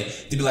was saying,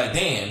 to be like,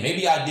 damn,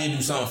 maybe I did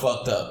do something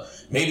fucked up.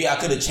 Maybe I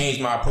could have changed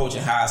my approach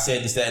and how I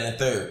said this, that, and the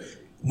third.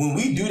 When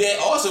we do that,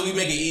 also we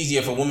make it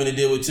easier for women to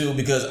deal with too,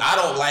 because I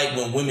don't like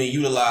when women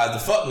utilize the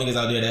fuck niggas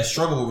out there that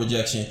struggle with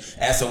rejection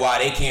as to why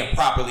they can't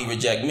properly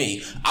reject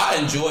me. I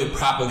enjoy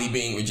properly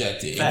being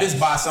rejected. If it's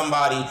by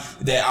somebody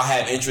that I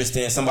have interest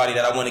in, somebody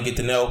that I want to get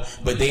to know,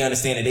 but they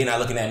understand that they're not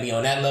looking at me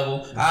on that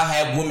level, I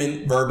have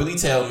women verbally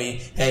tell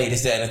me, hey,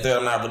 this, that, and the third,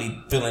 I'm not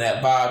really feeling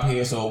that vibe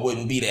here, so it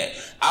wouldn't be that.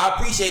 I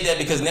appreciate that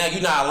because now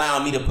you're not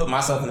allowing me to put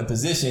myself in a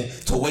position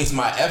to waste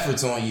my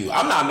efforts on you.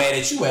 I'm not mad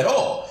at you at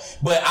all.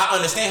 But I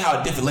understand how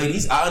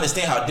I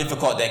understand how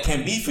difficult that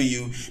can be for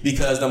you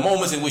because the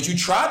moments in which you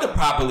try to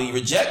properly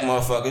reject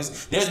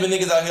motherfuckers, there's been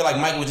niggas out here like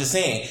Mike was just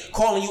saying,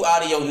 calling you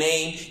out of your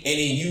name, and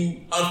then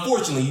you,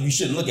 unfortunately, you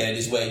shouldn't look at it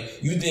this way.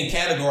 You then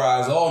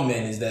categorize all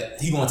men as that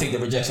he gonna take the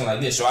rejection like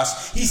this. So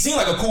he seemed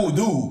like a cool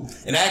dude,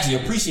 and I actually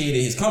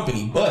appreciated his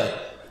company,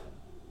 but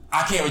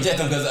I can't reject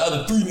him because the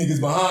other 3 niggas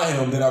behind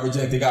him that I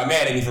rejected got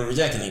mad at me for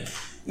rejecting him.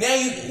 Now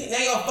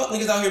y'all fuck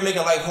niggas out here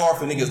making life hard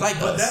for niggas like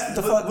us.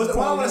 What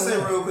I want to say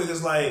real quick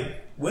is like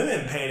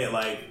women paint it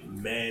like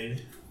men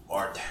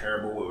are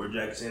terrible with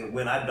rejection.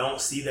 When I don't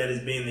see that as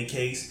being the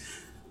case,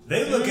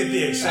 they look at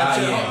the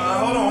exception.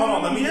 Hold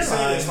on. Let me just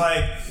say this.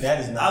 Like, that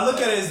is not. I look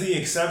at it as the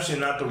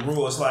exception, not the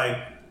rule. It's like,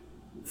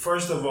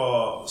 first of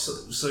all,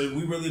 so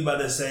we really about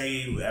to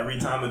say every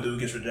time a dude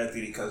gets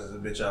rejected, he cusses a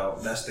bitch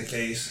out. That's the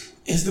case.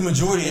 It's the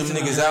majority of them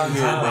niggas out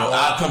here,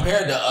 bro.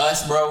 Compared to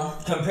us, bro.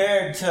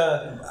 Compared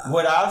to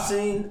what I've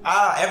seen,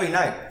 every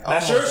night.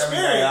 That's your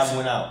experience. I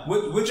went out.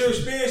 What your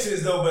experience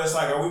is, though, but it's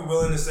like, are we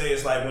willing to say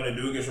it's like when a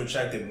dude gets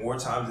rejected more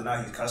times than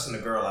not, he's cussing the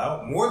girl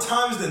out? More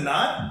times than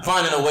not?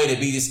 Finding a way to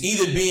be this,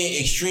 either being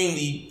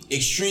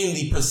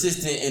extremely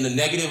persistent in a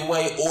negative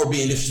way or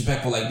being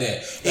disrespectful like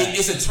that.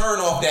 It's a turn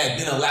off that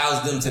then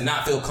allows them to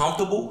not feel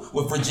comfortable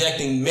with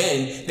rejecting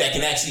men that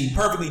can actually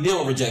perfectly deal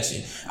with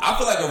rejection. I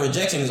feel like a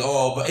rejection is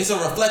all, but it's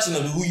a reflection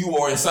of who you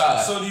are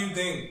inside. So do you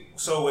think,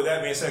 so with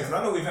that being said, because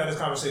I know we've had this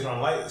conversation on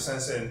Light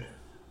Sense, and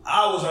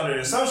I was under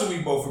the assumption we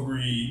both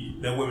agreed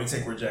that women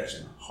take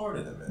rejection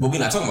harder than men. But we're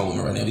not talking about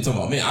women right now. We're talking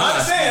about men. I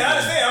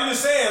understand. I'm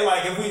just saying,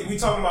 like, if we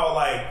talking about,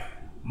 like,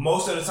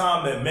 most of the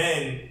time that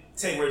men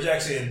take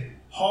rejection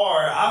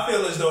hard, I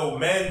feel as though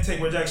men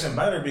take rejection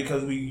better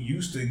because we're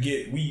used to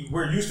getting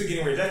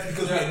rejected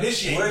because we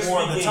initiate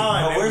more of the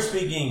time. But we're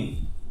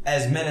speaking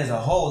as men as a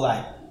whole,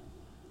 like,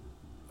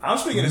 I'm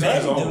speaking as men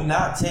as a whole. Do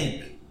not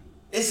take.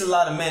 It's a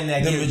lot of men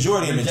that the get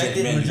majority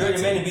rejected. The majority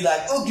of men would be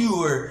like, "Oh, you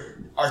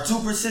are too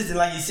persistent."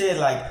 Like you said,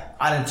 like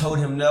I done told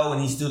him no,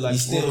 and he's still like,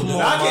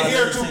 I can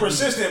hear too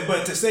persistent,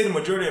 but to say the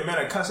majority of men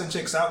are cussing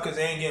chicks out because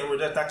they ain't getting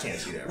rejected, I can't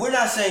see that. We're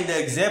not saying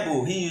the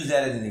example. He used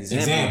that as an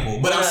example.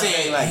 But I'm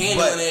saying like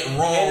handling it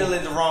wrong. Handle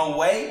it the wrong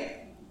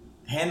way.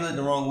 Handle it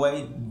the wrong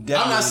way. I'm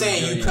not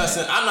saying you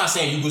cussing. I'm not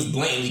saying you was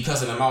blatantly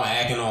cussing them out and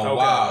acting all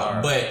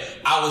wild. Right. But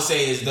I would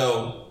say as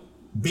though.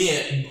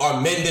 Are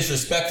men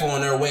disrespectful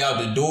on their way out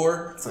the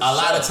door? A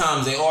lot of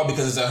times they are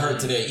because it's a hurt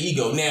to their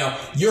ego. Now,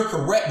 you're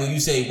correct when you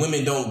say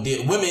women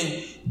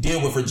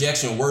deal with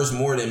rejection worse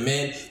more than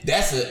men.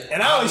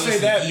 And I only say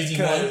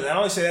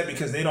that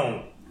because they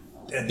don't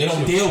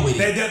deal with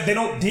it. They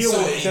don't deal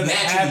with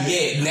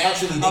it.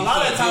 Naturally, a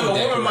lot of times a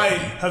woman might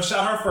have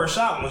shot her first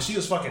shot when she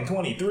was fucking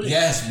 23.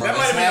 Yes, bro. That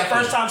might have been the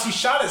first time she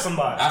shot at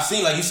somebody. I've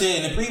seen, like you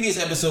said in the previous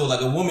episode,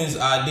 like a woman's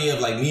idea of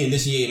like me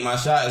initiating my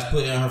shot is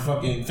putting her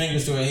fucking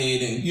fingers to her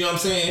head and you know what I'm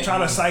saying?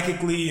 Trying to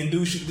psychically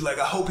induce you to be like,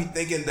 I hope he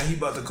thinking that he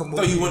about to come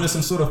over. So you wanted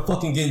some sort of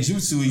fucking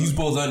genjutsu and you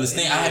supposed to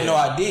understand. I had no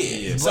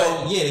idea.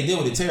 So yeah, they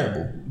deal with it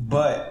terrible.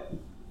 But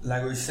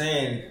like we're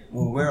saying,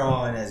 when we're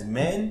on as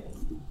men,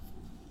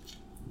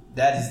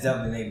 that is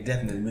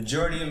definitely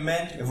majority of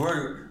men. If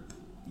we're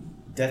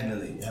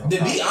definitely to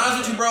be honest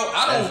with you, bro,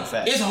 I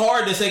don't. It's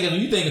hard to say because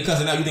when you think of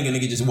cussing out, you think a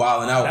nigga just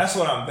wilding out. That's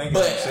what I'm thinking.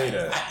 But say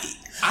that.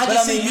 I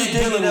just think you're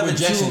dealing with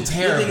rejection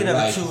terrible,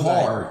 like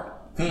hard.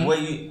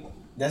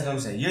 That's what I'm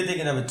saying. You're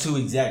thinking of it too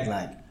exact.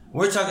 Like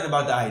we're talking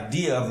about the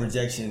idea of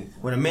rejection.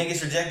 When a man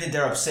gets rejected,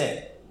 they're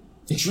upset.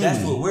 That's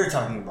what we're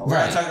talking about. We're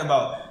not talking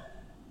about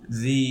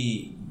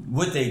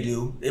what they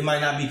do. It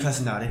might not be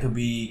cussing out. It could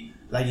be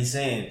like you're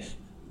saying.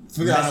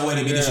 Figure out a way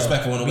to be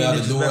disrespectful on the way out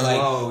the door.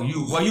 Like,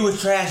 you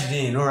was trash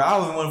then, or I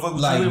don't want to fuck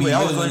with you anyway.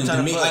 I was going to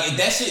like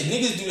that shit.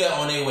 Niggas do that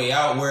on their way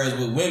out, whereas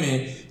with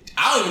women,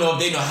 I don't even know if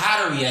they know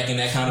how to react in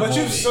that kind of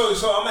moment. So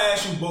I'm gonna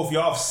ask you both.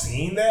 Y'all have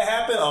seen that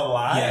happen a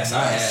lot? Yes,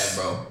 I have,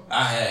 bro.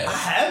 I have. I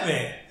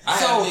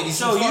haven't.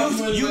 So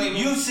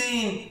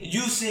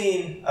you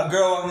seen a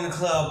girl walking in the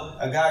club,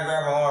 a guy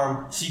grab her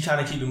arm, she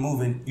kind of keep it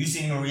moving. You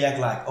seen him react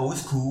like, oh,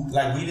 it's cool,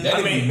 like we do.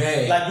 That'd be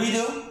mad. Like we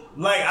do.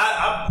 Like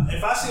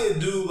if I see a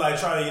dude like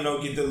trying to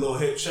get the little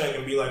hip check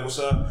and be like, "What's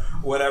up?"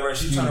 whatever, and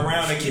she turn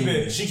around and keep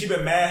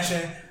it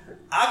mashing.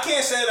 I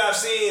can't say that I've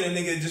seen a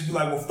nigga just be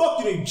like, "Well, fuck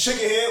you, nigga,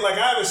 chicken head." Like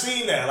I haven't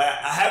seen that. Like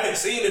I haven't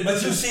seen it.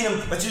 But you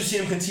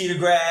seen him continue to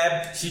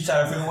grab. She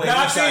trying to figure away. Now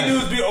I've seen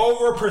dudes be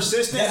over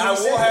persistent.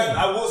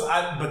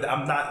 But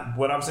I'm not.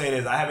 What I'm saying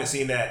is I haven't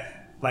seen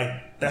that.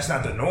 Like that's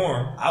not the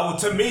norm.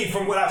 To me,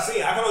 from what I've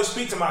seen, I can only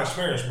speak to my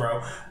experience,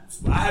 bro.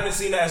 I haven't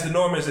seen that as the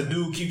norm as a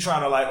dude keep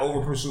trying to like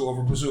over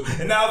pursue.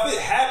 And now if it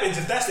happens,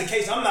 if that's the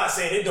case, I'm not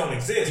saying it don't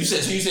exist.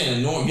 You saying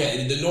the norm?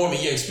 Yeah, the norm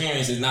in your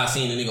experience is not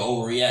seeing a nigga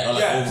overreact or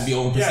like be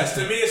over persistent. Yes,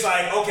 to me it's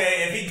like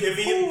okay, if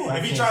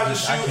he tries to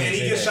shoot and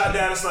he gets shot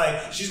down, it's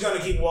like she's gonna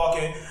keep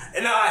walking.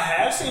 And now I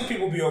have seen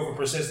people be over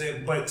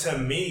persistent, but to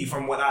me,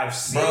 from what I've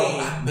seen,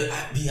 I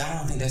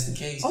don't think that's the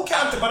case. Okay,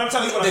 but I'm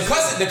telling you what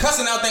the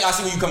cussing out thing. I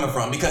see where you're coming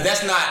from because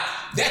that's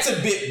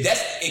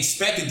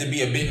expected to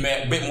be a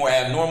bit more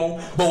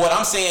abnormal. But what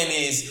I'm saying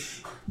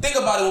is, think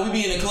about it when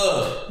we be in the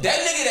club. That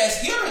nigga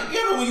you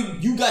ever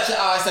when you got your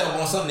eyes set up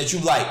on something that you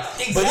like,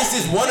 but it's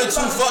this one or two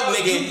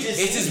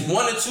it's this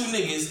one or two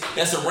niggas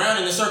that's around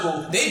in the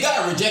circle. They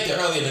got rejected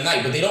earlier in the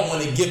night, but they don't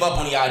want to give up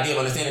on the idea of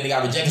understanding they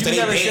got rejected. So they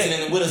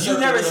dancing with a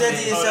circle. You never said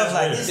to yourself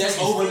like this. That's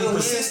overly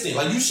persistent.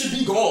 Like you should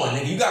be gone,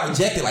 nigga. You got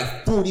rejected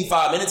like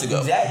 45 minutes ago.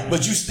 Exactly.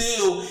 But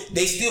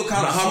they still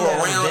kind of hover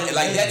around and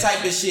like that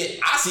type of shit.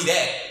 I see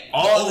that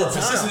all over the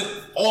time. persistent.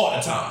 all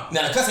the time.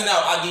 Now the cussing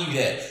out, I'll give you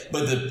that.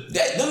 But them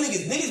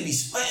niggas be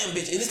sweating,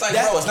 bitch. And it's like,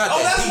 bro, it's not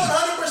that that's deep.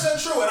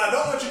 100% true. And I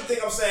don't want you to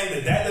think I'm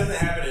saying that doesn't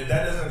happen and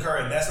that doesn't occur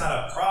and that's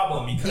not a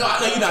problem. Because no, I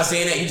know you're not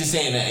saying that. You're just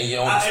saying that in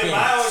your own experience. In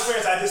my own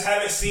experience, I just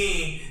haven't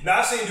seen. Now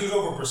I've seen dudes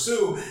over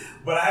pursue,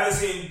 but I haven't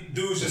seen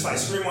dudes just like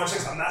scream on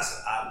chicks.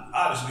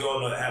 Obviously we all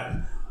know that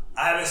happens.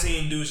 I haven't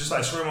seen dudes just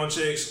like scream on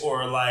chicks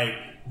or like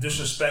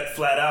disrespect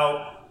flat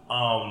out.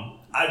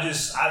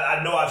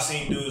 I know I've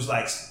seen dudes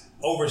like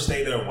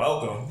overstay their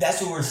welcome.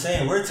 That's what we're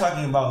saying. We're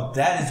talking about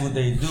that is what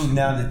they do.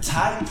 Now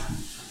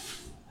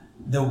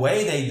the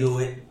way they do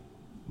it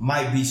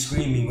might be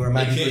screaming or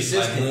might be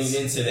persistent. Like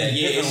into that.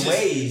 Yeah, different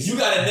ways. You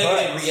got a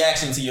negative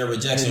reaction to your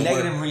rejection. The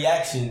negative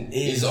reaction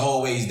is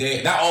always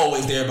there. Not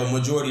always there, but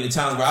majority of the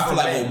times. Where I feel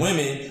like with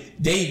women,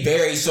 they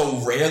very so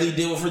rarely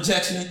deal with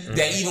rejection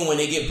that even when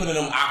they get put in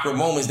them awkward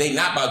moments, they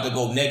not about to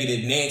go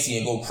negative Nancy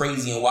and go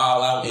crazy and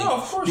wild out. And, no,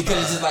 of course because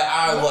not. it's just like,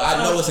 all right, well,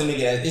 I know it's a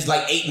nigga. It's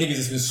like 8 niggas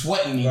that's been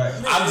sweating me. Right.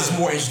 I'm just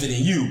more interested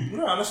in you.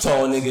 No,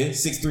 tall nigga,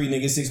 6'3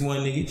 nigga, 6'1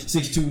 nigga,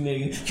 6'2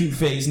 nigga, cute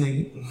face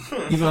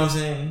nigga. You know what I'm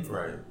saying?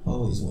 Right.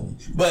 Always winning.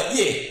 But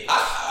yeah,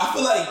 I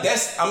feel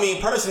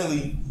like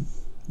personally,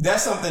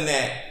 that's something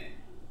that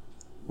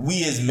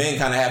we as men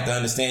kind of have to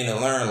understand and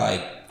learn.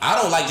 Like, I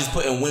don't like just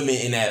putting women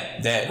in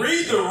that.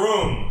 Read the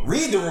room.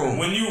 Read the room.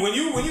 When you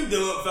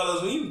dealing with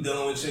fellas, when you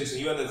dealing with chicks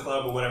and you at the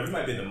club or whatever, you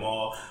might be at the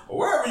mall or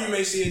wherever you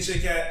may see a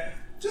chick at.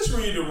 Just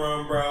read the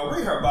room, bro.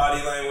 Read her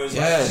body language.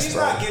 Yes, like, she's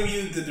not giving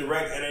you the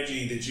direct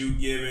energy that you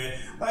giving.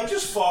 Like,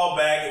 just fall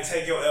back and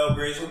take your L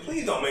gracefully.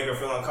 Please don't make her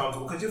feel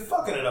uncomfortable because you're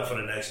fucking it up for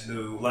the next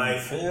dude. Like,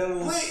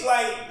 please,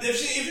 like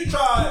if you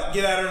try to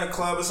get at her in a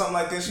club or something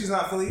like this, she's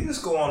not feeling. You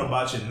just go on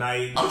about your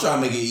night. I'm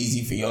trying to make it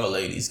easy for y'all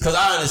ladies because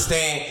I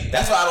understand.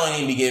 That's why I don't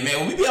even be getting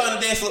mad when we be on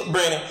the dance floor.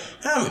 Brandon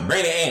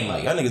and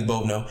Mike, y'all niggas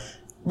both know,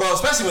 bro.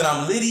 Especially when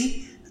I'm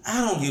litty. I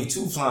don't give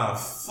 2 flying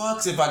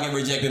fucks if I get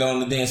rejected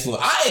on the dance floor.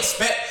 I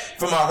expect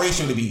for my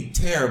ratio to be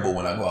terrible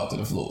when I go out to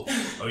the floor.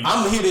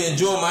 I'm here to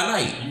enjoy my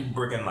night. You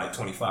breaking like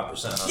 25%.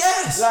 Huh?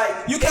 Yes.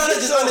 Like, you kind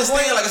of just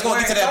understand like it's going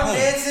to get to that point.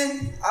 I'm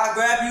dancing, I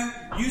grab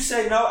you, you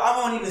say no,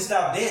 I won't even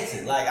stop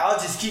dancing. Like, I'll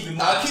just keep it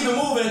moving. I'll keep it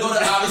moving and go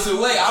the opposite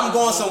way. I'm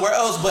going somewhere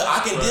else, but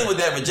I can deal with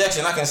that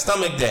rejection. I can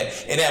stomach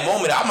that. In that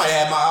moment, I might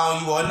have my eye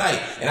on you all night.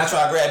 And I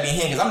try to grab your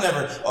hand because I'm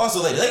never...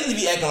 Also, ladies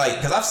be acting like...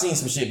 Because I've seen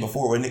some shit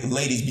before where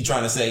ladies be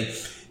trying to say...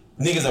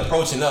 Niggas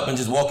approaching up and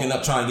just walking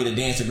up trying to get a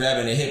dancer,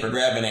 grabbing their hip or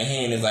grabbing their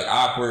hand is like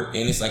awkward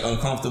and it's like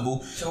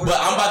uncomfortable. But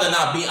I'm about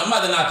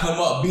to not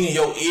come up, be in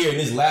your ear and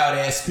this loud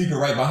ass speaker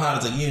right behind.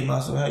 It's like, yeah,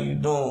 Master, how you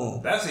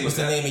doing? What's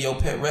the name of your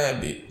pet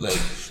rabbit? Like,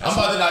 I'm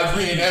about to not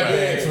bring that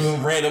back from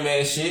some random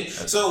ass shit.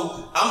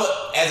 So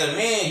as a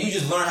man, you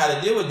just learn how to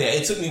deal with that.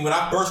 It took me when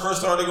I first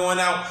started going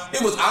out,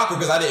 it was awkward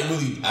because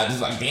I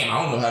just like, damn,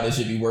 I don't know how this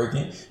shit be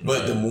working.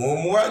 But the more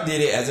and more I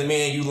did it, as a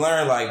man, you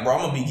learn like, bro,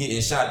 I'm gonna be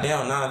getting shot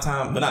down 9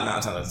 times, but not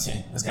 9 times out of 10.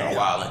 That's kind of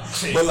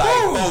wildin'. But like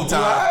 4 times,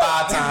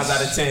 5 times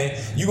out of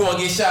 10, you gonna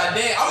get shot down.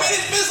 I mean,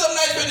 it's been some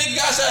nights where nigga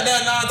got shot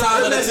down 9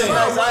 times out of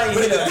 10.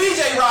 But if the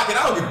DJ rocking,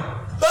 I don't give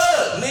a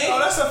fuck, man. Oh,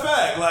 that's a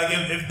fact. Like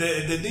if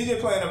the DJ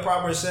playing a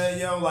proper set,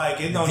 yo, like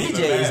it don't even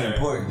matter. DJ is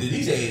important. The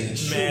DJ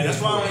is man. That's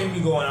why I don't even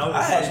be going out.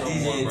 I had a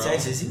DJ in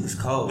Texas. He was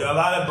cold. A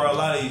lot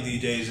of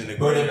these DJs in the.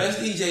 Bro, the best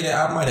DJ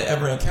that I might have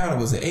ever encountered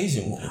was an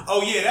Asian woman.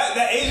 Oh yeah,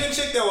 that Asian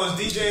chick that was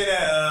DJing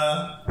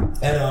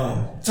at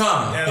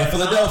Tommy in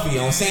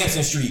Philadelphia on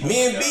Sampson Street.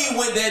 Me and B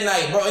went that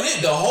night, bro, and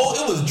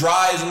it was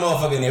dry as a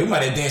motherfucker in there. We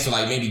might have danced with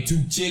like maybe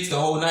 2 chicks the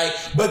whole night,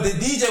 but the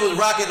DJ was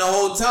rocking the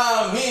whole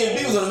time. Me and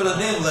B was in the middle of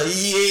the dance,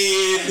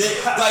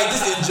 like like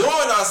just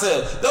enjoying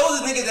ourselves.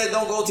 Those are niggas that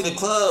don't go to the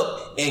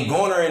club and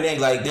garner and then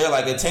like they're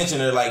like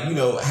attention or like, you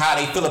know, how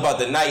they feel about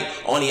the night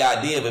on the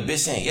idea of a bitch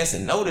saying yes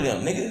and no to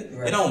them, nigga.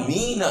 Right. It don't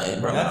mean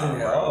nothing, bro.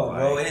 Nothing at all,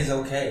 bro. It is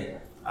okay.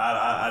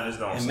 I just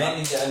don't. And men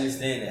need to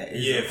understand that.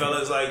 Yeah, okay.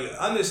 Fellas, like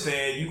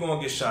understand you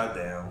gonna get shot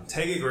down.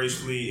 Take it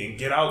gracefully and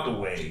get out the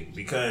way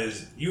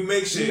because you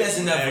make shit. You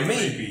messing up for me.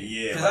 Creepy.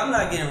 Yeah, because I'm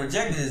not getting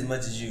rejected as much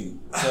as you.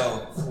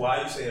 So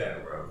why you say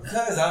that, bro?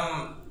 Because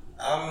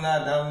I'm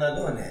not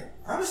doing that.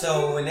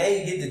 So when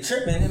they get to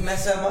tripping, it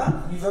mess up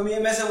my. You feel me?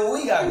 It mess up what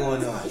we got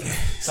going on.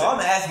 So I'm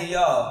asking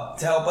y'all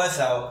to help us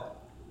out.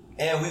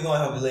 And we're going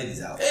to help the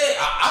ladies out.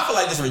 I feel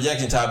like this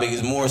rejection topic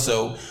is more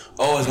so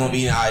always going to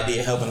be an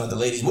idea helping other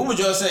ladies. What would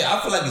y'all say? I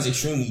feel like it's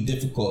extremely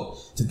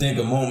difficult to think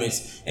of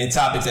moments and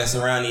topics that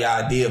surround the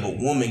idea of a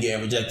woman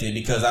getting rejected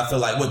because I feel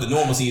like what the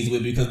normalcy is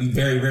with because we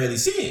very rarely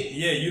see it.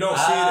 Yeah, you don't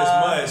see it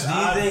as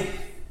much. Do you think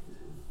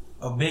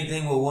a big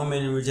thing with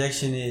women and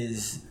rejection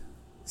is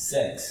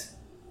sex?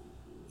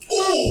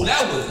 Ooh,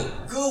 that was a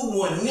good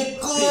one, nigga.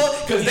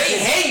 Because they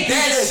hate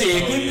that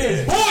shit. Keep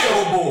this. Boy,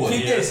 oh boy.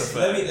 Keep this.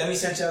 Let me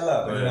set y'all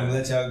up, and then I'm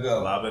going to let y'all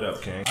go. Lob it up,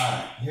 King.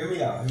 Alright, hear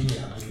me out.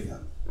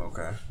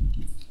 Okay.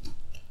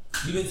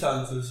 You've been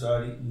talking to a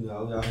shorty, you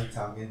know, y'all been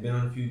talking, been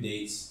on a few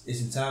dates. It's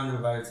some time to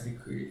invite her to the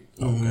crib.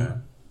 Okay.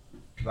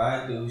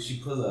 Invite her, she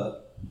pull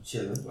up,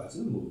 chilling,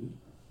 watching the movie,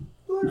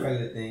 doing the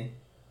regular thing.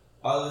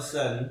 All of a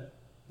sudden,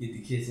 get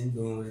the kitchen,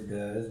 doing what it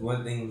does.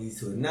 One thing leads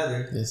to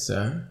another. Yes,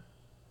 sir.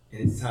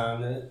 and it's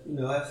time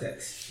to, have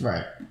sex.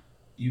 Right.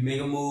 You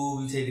make a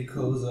move, you take the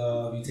clothes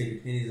off, you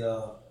take the panties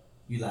off,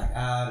 you like,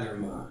 never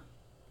mind.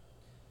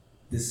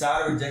 The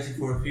side of rejection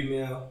for a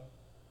female,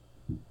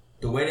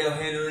 the way they'll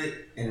handle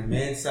it, and the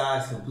man's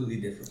side is completely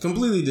different.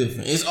 Completely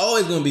different. It's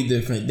always going to be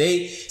different.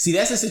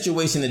 That's a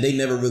situation that they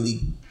never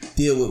really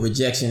deal with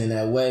rejection in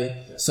that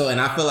way. So,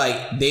 and I feel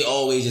like they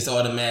always just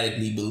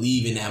automatically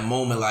believe in that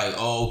moment, like,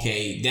 oh,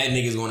 okay, that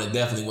nigga's going to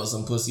definitely want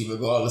some pussy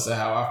regardless of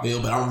how I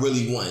feel, but I'm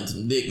really wanting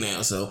some dick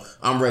now, so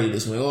I'm ready to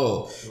swing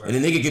off. Right.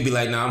 And the nigga could be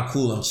like, nah, I'm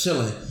cool, I'm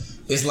chilling.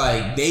 It's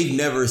like they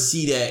never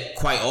see that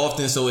quite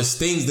often, so it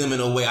stings them in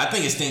a way. I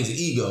think it stings the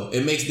ego.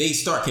 They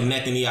start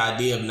connecting the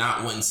idea of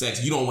not wanting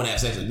sex. You don't want to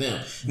have sex with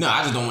them. No,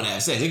 I just don't want to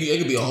have sex. It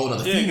could be a whole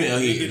other female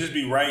here. It could just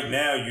be right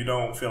now you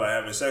don't feel like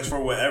having sex for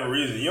whatever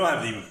reason. You don't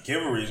have to even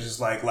give a reason. It's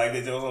like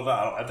they tell us,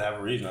 I don't have to have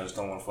a reason. I just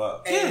don't want to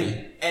fuck.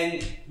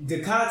 And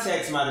the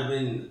context might have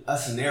been a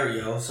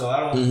scenario, so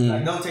I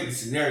don't don't take the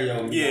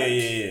scenario.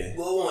 Yeah.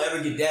 Well, it won't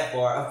ever get that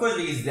far. Of course,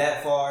 it gets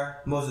that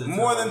far most of the time.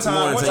 More than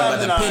time. What time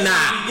in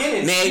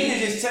the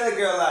beginning, just tell a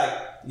girl like,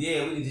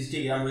 yeah, we can just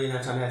kick it. I'm really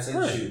not trying to have sex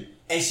with you.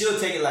 And she'll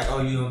take it like,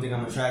 oh, you don't think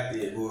I'm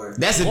attractive, or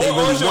that's if they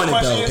really want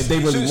it though. If they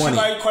really want it,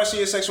 she might question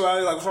your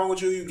sexuality, like, what's wrong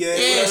with you? You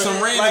gay? Yeah,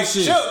 some random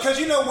shit. Because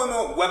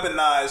women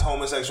weaponize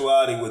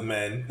homosexuality with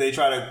men. They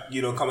try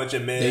to come at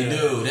your men. They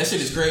do. That shit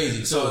is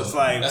crazy. So it's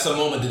like that's a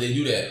moment that they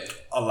do that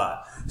a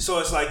lot. So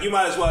it's like you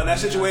might as well in that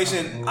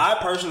situation. I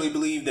personally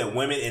believe that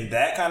women in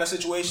that kind of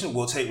situation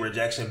will take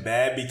rejection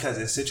bad because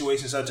in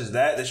situations such as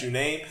that you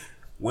name.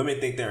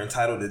 Women think they're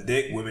entitled to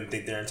dick. Women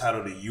think they're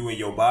entitled to you and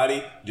your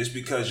body just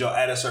because you're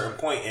at a certain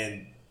point,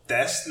 and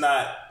that's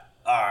not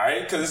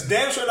alright. Because it's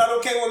damn sure not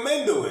okay when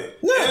men do it.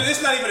 No. And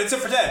it's not even a tip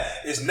for that.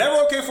 It's never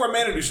okay for a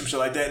man to do some shit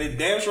like that. It's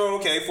damn sure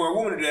okay for a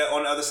woman to do that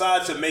on the other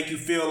side to make you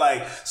feel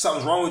like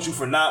something's wrong with you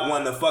for not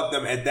wanting to fuck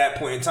them at that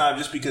point in time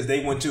just because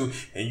they want to,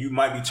 and you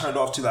might be turned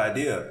off to the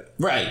idea of it.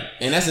 Right,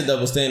 and that's a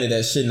double standard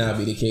that should not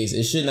be the case.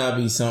 It should not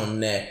be something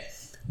that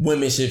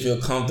women should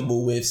feel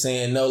comfortable with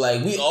saying no.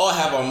 Like, we all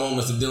have our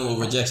moments of dealing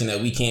with rejection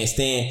that we can't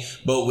stand.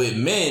 But with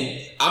men,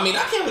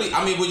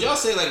 would y'all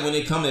say, like, when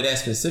it come to that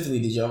specifically,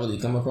 did y'all really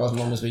come across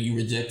moments where you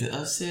rejected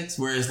sex?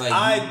 Where it's like...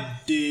 I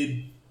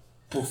did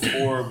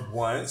before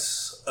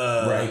once.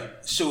 Right.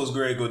 Shit was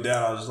great go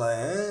down. I was just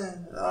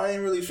like, I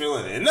ain't really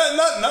feeling it.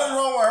 Nothing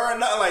wrong with her,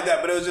 nothing like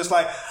that. But it was just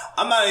like,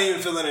 I'm not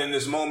even feeling it in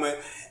this moment.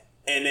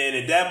 And then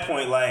at that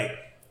point, like,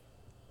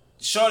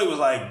 shorty was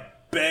like,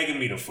 begging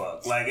me to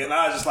fuck, like, and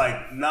I was just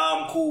like,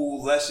 nah, I'm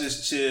cool, let's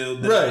just chill.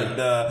 Right.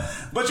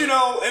 But she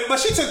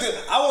took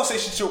it. I won't say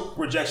she took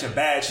rejection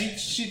bad.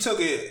 She took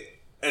it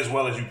as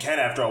well as you can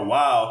after a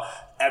while.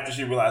 After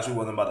she realized we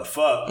wasn't about to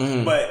fuck.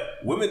 Mm-hmm. But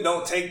women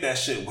don't take that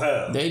shit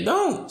well. They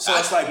don't. So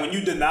it's like when you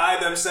deny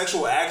them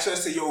sexual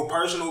access to your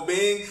personal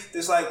being,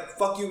 it's like,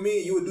 fuck you,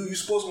 me, you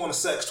supposed to want to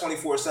sex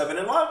 24/7. And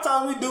a lot of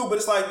times we do, but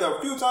it's like the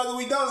few times that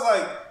we don't, it's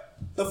like,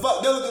 the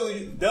fuck,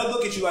 they'll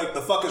look at you like,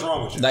 the fuck is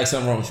wrong with you? Like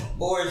something wrong with you.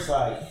 Or it's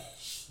like,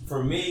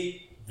 for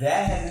me,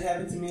 that hasn't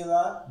happened to me a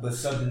lot, but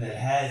something that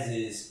has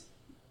is,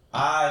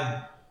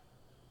 let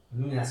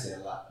me not say a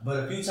lot,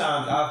 but a few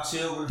times I've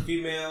chilled with a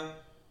female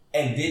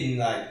and didn't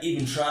like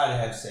even try to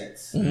have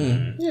sex.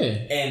 Mm-hmm.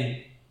 Yeah.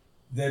 And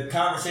the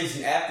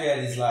conversation after that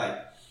is like,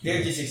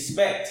 they just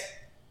expect,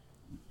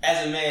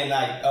 as a man,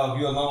 like, oh, if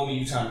you're alone with me,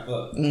 you trying to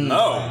fuck.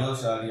 No. Like, no,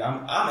 sorry.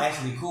 I'm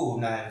actually cool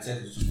with not having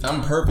sex with you.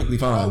 I'm perfectly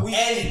fine.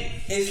 And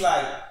it's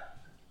like,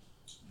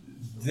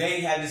 they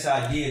have this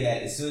idea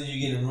that as soon as you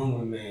get in a room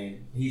with a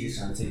man, he's just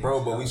trying to take.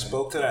 Bro, but we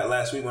spoke to that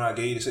last week when I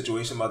gave you the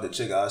situation about the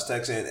chick I was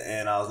texting,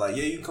 and I was like,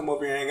 yeah, you can come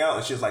over here and hang out.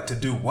 And she was like, to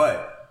do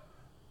what?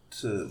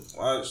 To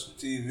watch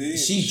TV.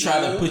 She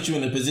tried to put you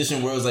in a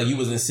position where it was like you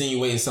was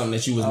insinuating something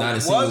that you was not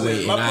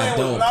insinuating, and I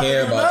don't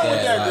care about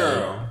that.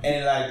 Girl.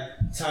 And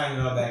like, tying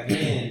it all back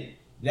in,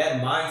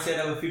 that mindset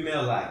of a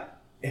female, like,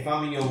 if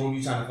I'm in your room,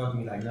 you trying to fuck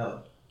me, like,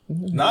 no.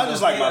 No, I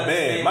just like my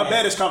bed. My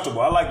bed is comfortable.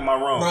 I like my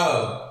room.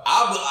 Bro,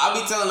 I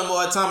be telling them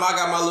all the time, I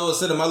got my little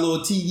set of my little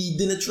TV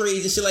dinner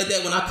trays and shit like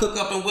that. When I cook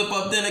up and whip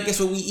up dinner,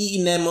 guess what we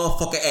eating that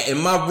motherfucker at? In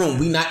my room.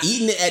 We not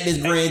eating it at this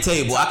grand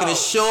table. I can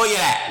assure you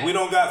that. We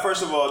don't got,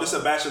 first of all, this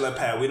is a bachelor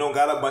pad. We don't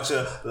got a bunch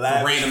of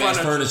lavish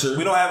furniture.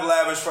 We don't have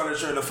lavish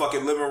furniture in the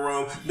fucking living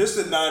room. This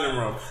is the dining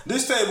room.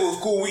 This table is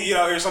cool. We eat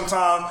out here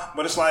sometimes,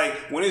 but it's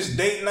like, when it's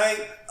date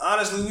night,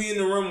 honestly, we in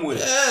the room with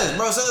it. Yes,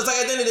 bro. So it's like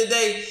at the end of the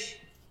day,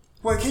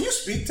 wait, can you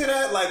speak to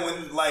that? Like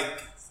when, like,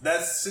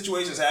 that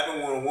situations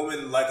happen when a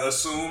woman, like,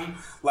 assumed,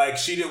 like,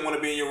 she didn't want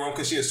to be in your room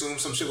because she assumed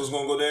some shit was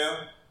going to go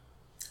down?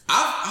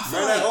 I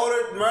feel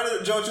like... Remember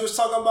the joke you was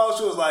talking about?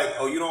 She was like,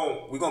 oh,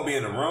 we going to be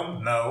in the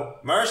room? No.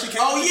 Remember she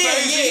came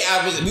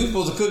crazy? We were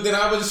supposed to cook dinner.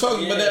 I was just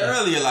talking about that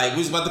earlier. Like, we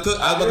was about to cook.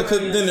 I was about to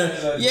cook dinner.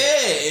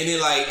 Yeah. And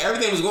then, like,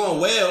 everything was going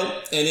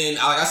well. And then,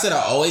 like I said,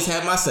 I always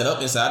have my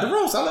setup inside the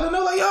room. So I let her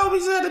know, like, yo, we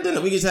just had a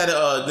dinner. We just had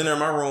a dinner in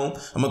my room.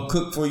 I'm going to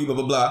cook for you, blah,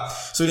 blah, blah.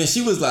 So then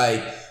she was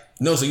like,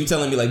 No, so you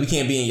telling me like we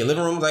can't be in your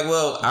living room? Like,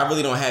 well, I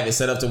really don't have it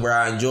set up to where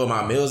I enjoy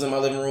my meals in my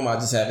living room. I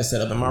just have it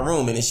set up in my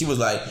room. And then she was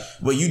like,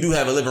 well, you do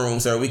have a living room,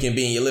 sir. We can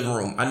be in your living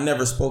room. I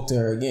never spoke to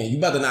her again. You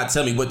about to not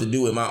tell me what to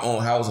do in my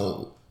own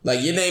household.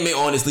 Like, your name ain't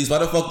on this lease. Why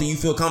the fuck do you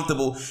feel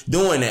comfortable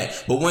doing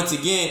that? But once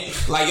again,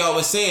 like y'all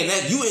was saying,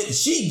 that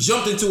she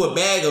jumped into a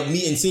bag of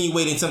me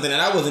insinuating something that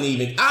I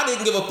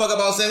didn't give a fuck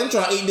about sex. I'm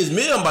trying to eat this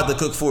meal I'm about to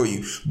cook for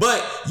you.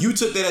 But you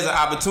took that as an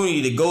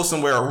opportunity to go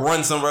somewhere or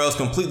run somewhere else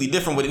completely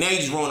different with it. Now you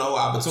just ruined the whole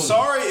opportunity.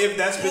 Sorry if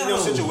that's been your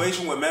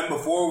situation with men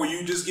before where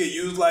you just get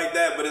used like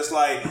that, but it's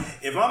like,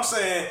 if I'm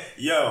saying,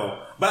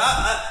 but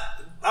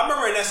I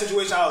remember in that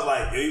situation, I was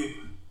like,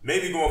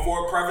 maybe going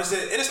forward, preface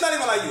it. And it's not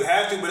even like you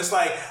have to, but it's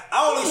like,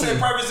 I only say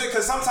preface it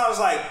because sometimes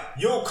like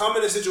you'll come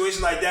in a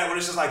situation like that where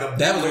it's just like a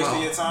big waste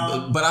of your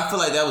time. But I feel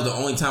like that was the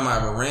only time I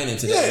ever ran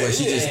into that where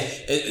she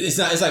it's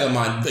like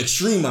a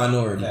extreme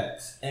minority.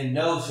 And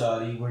no,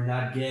 shawty, we're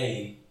not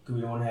gay because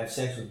we don't want to have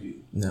sex with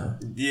you. No.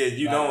 Yeah,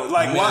 you don't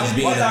like once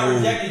I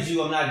rejected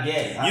you, I'm not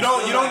gay. You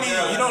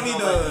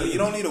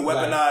don't need to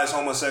weaponize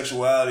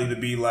homosexuality to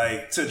be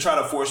like to try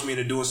to force me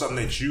to do something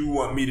that you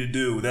want me to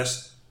do.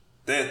 That's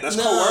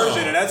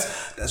coercion, and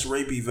that's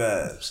rapey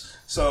vibes.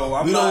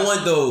 So we don't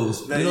want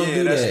those. We don't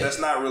do that. That's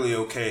not really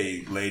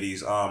okay,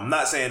 ladies. I'm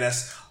not saying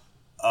that's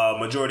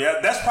majority.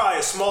 That's probably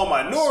a small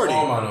minority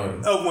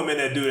of women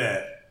that do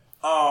that.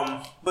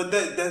 But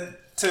that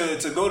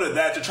to go to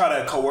that to try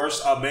to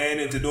coerce a man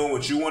into doing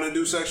what you want to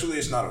do sexually,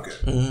 it's not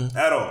okay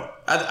at all.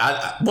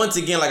 I once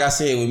again, like I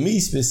said, with me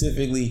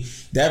specifically,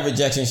 that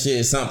rejection shit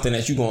is something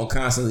that you're going to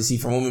constantly see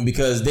from women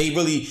because they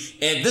really,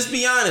 and let's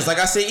be honest, like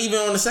I said, even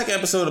on the second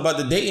episode about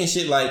the dating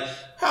shit, like,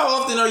 how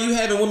often are you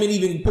having women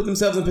even put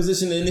themselves in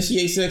position to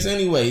initiate sex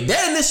anyway?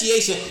 That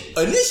initiation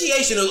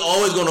is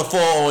always going to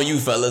fall on you,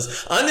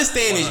 fellas.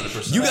 Understand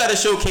it. You got to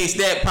showcase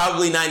that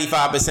probably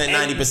 95%,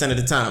 90% of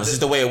the time. It's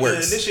just the way it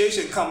works. The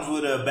initiation comes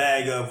with a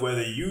bag of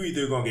whether you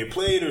either going to get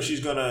played or she's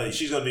gonna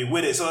be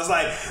with it. So it's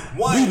like,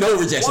 we know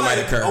rejection might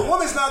occur. A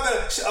woman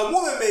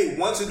may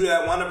want to do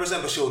that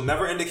 100%, but she'll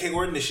never indicate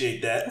or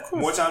initiate that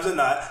more times than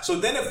not. So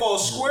then it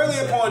falls squarely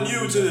upon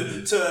you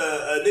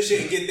to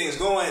initiate and get things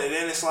going, and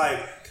then it's like,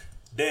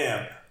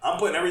 damn, I'm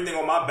putting everything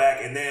on my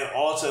back, and then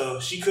also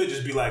she could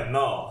just be like,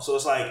 no. So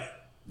it's like,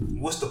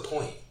 what's the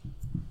point?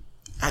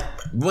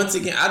 Once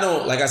again, I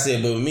don't, like I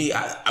said, but with me,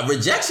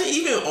 rejection,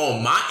 even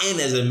on my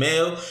end as a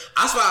male,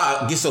 that's why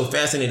I get so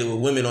fascinated with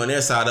women on their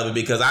side of it,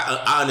 because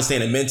I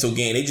understand the mental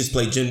game. They just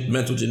play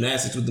mental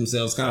gymnastics with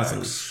themselves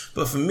constantly.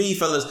 But for me,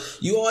 fellas,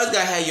 you always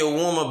gotta have your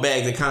warmer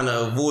bag to kind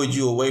of avoid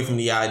you away from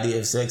the idea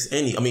of sex.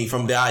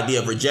 From the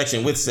idea of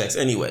rejection with sex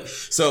anyway.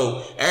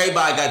 So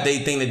everybody got their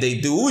thing that they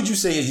do. What would you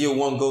say is your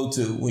one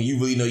go-to when you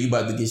really know you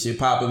about to get shit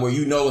popping, where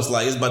you know it's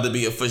like it's about to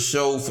be a for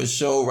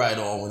sure right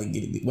on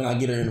when I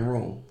get her in the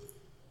room?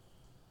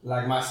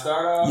 Like my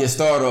start off? Yeah,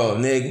 start off,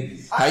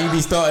 nigga. How you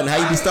be starting the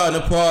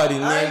party,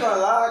 nigga? I ain't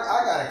gonna lie,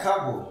 I got a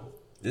couple.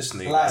 This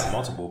nigga has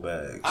multiple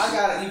bags. I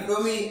got it, you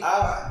feel me?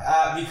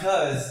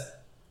 Because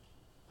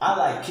I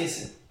like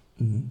kissing.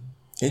 Mm-hmm.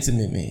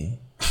 Intimate, man.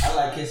 I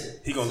like kissing.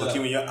 He gonna look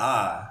you in your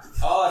eye.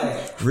 All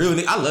that. Real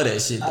nigga, I love that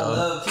shit, dog. I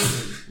love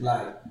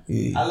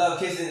kissing. I love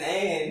kissing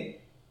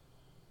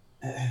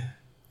and...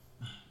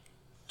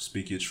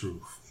 Speak your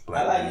truth.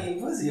 I like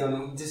eating pussy on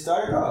them. Just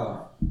start it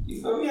off.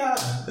 You feel me?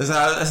 That's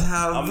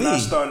how I'm not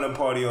starting a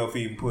party off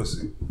eating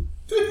pussy.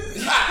 What'd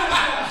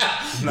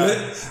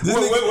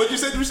you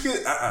say,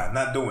 Drewski?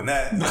 Not doing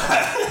that.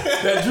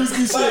 That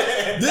Drewski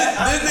shit.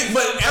 This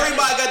but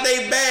everybody got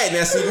their bag.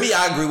 Now, see, me,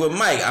 I agree with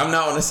Mike. I'm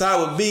not on the side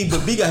with B,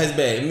 but B got his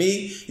bag.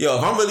 Me,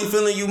 if I'm really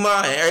feeling you,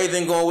 Ma, and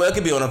everything going well, it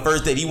could be on the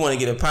first date. You want to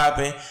get it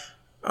popping.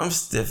 I'm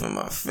stiffing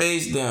my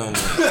face down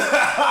there.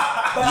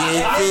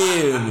 You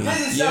feel me?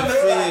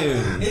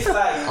 It's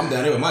like I'm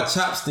down there with my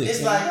chopsticks.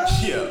 It's like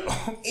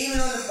even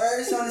on the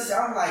first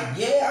I'm like,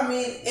 I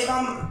mean, if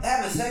I'm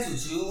having sex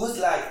with you, what's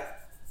like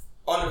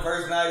on the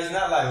first night? It's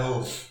not like,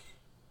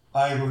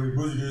 I ain't gonna be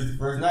pussy this the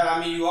first night. I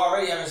mean, you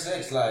already having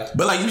sex, like.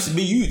 But like you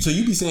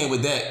be saying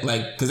with that,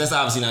 like, because that's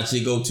obviously not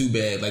your go too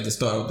bad, like to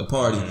start with the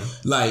party,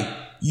 like.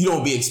 You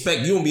don't be the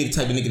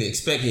type of nigga to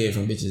expect head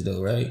from bitches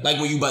though, right? Like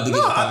when you about to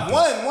get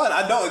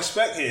I don't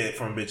expect head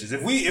from bitches.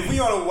 If we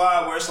on a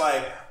vibe where it's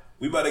like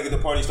we about to get the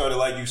party started,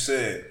 like you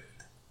said,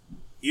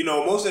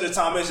 most of the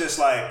time it's just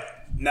like,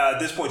 now at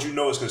this point you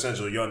know it's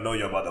consensual. You know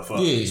you're about to fuck.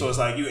 Yeah. So it's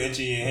like you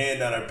inching your hand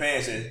down her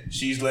pants and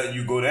she's letting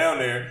you go down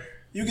there.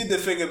 You get the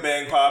finger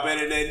bang popping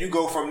and then you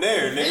go from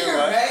there, nigga. Finger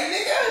bang,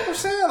 nigga? I'm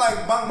saying,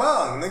 like, bang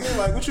bang, nigga.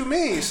 Like, what you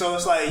mean? So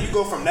it's like, you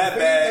go from that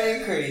bag. Finger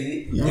bang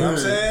crazy. You know what I'm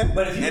saying?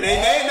 But if you no.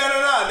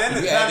 Then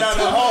time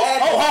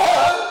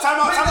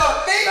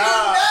out.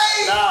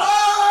 Nah.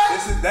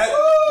 This is that.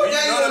 Where you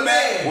know the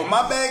bag, where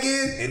my bag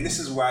is, and this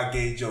is where I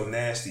gave Joe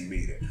Nasty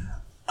meter.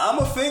 I'm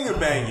a finger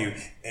bang you,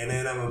 and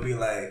then I'm gonna be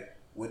like,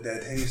 what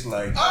that tastes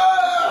like. You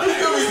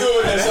could be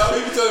doing that, so we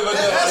be talking about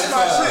that. That's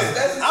my shit.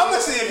 I'm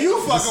gonna see if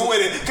you fucking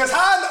with it. Cause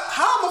how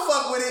I'ma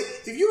fuck with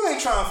it if you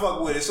ain't trying to fuck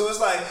with it? So it's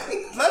like,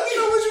 let me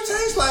know what you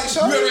taste like,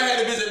 shorty. You ever had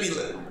a bitch that be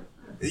like,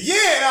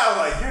 yeah, and I was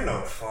like, you're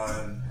no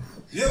fun.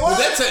 Yeah, what?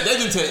 That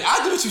do tell you.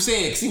 I do what you're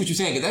saying. See what you're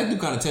saying, because that do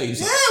kind of tell you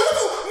something. Yeah,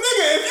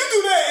 nigga, if you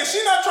do that and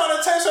she not trying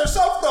to taste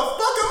herself, what the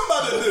fuck I'm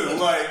about to do?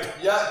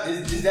 Like, Yeah,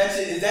 is that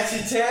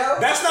your tail?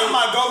 that's not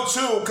my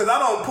go-to, because I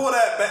don't pull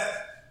that back.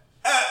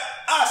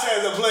 I say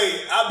as of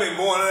late, I've been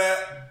going to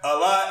that a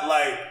lot.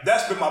 Like,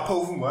 that's been my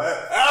pull from my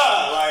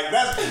like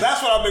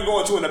that's what I've been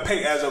going to in the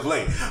paint as of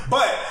late.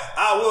 But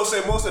I will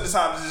say most of the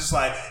time it's just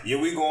like,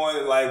 yeah, we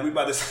going, like, we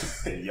about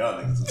to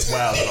y'all niggas is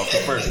wilding off the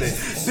first day.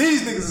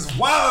 These niggas is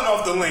wilding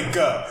off the link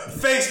up.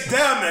 Face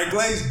down there,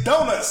 glazed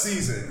donut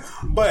season.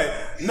 But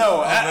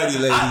no, I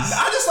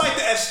just like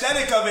the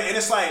aesthetic of it, and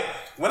it's like,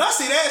 when I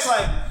see that, it's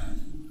like,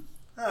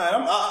 all right,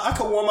 I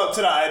could warm up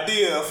to the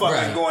idea of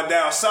fucking going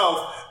down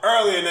south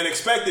earlier than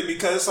expected,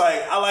 because it's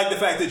like, I like the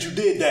fact that you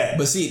did that.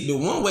 But see, the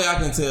one way I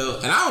can tell,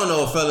 and I don't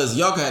know if fellas,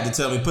 y'all can have to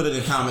tell me, put it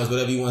in comments,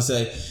 whatever you want to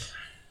say.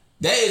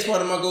 That is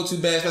part of my go-to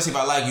bag, especially if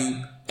I like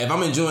you. If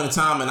I'm enjoying the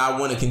time and I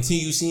want to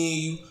continue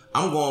seeing you,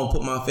 I'm going to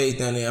put my face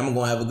down there. I'm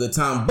going to have a good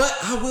time. But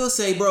I will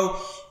say, bro,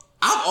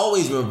 I've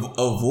always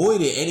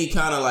avoided any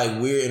kind of like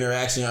weird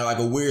interaction or like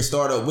a weird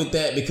startup with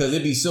that, because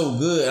it'd be so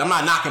good. I'm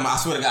not knocking I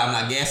swear to God, I'm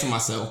not gassing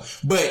myself.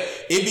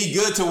 But it'd be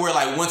good to where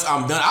like once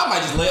I'm done, I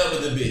might just lay up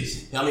with the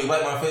bitch. You know what I mean?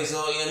 Wipe my face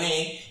off, you know what I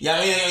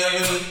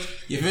mean?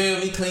 You feel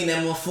me? Clean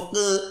that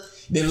motherfucker up.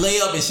 Then lay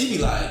up and she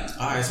be like,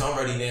 all right, so I'm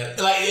ready now.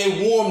 Like,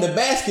 it warmed the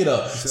basket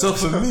up. So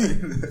for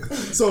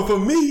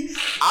me,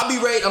 I'll be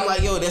ready. I'm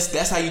like, yo,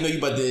 that's how you know you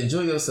about to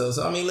enjoy yourself.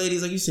 So I mean,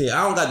 ladies, like you said,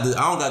 I don't got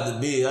the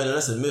big. I know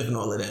that's a myth and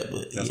all of that,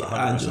 but yeah,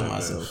 I enjoy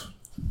myself.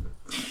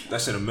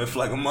 That shit a myth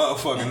like a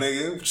motherfucker,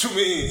 nigga. What you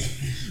mean?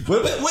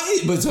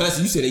 But so that's,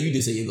 you said that you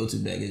did say your go-to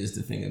bag is just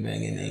the finger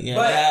banging thing. Yeah,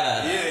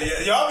 I've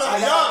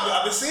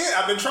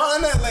been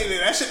trying that lately.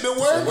 That shit been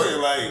working.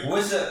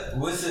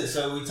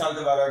 So we talked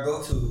about our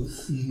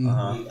go-tos.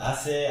 Mm-hmm. I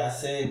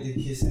said the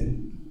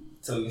kissing.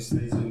 So you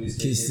said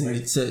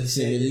kissing,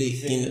 touching,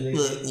 licking,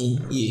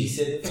 yeah. You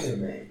said the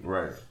finger bang.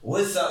 Right.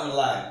 What's something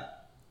like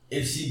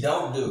if she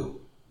don't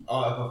do,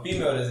 or if a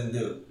female doesn't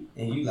do,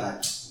 and you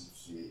like,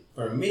 shit.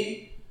 For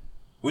me.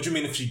 What you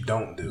mean if she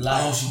don't do?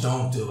 Like, she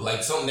don't do.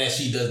 Like something that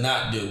she does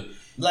not do.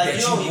 Like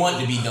that you want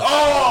to be done.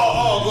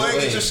 Oh, go ahead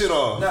and get your shit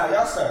off. Nah,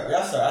 y'all start.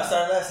 I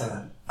started last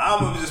time. I'm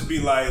gonna just be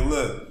like,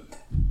 look,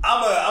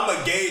 I'm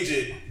gonna gauge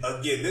it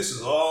again. This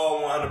is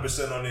all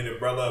 100% on the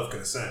umbrella of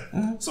consent.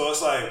 Mm-hmm. So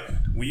it's like,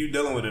 when you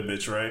dealing with a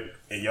bitch, right,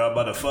 and y'all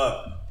about to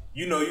fuck,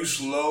 you know, you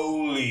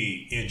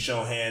slowly inch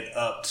your hand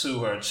up to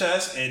her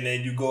chest, and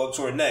then you go up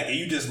to her neck, and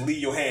you just leave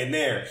your hand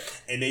there,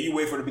 and then you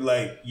wait for her to be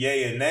like,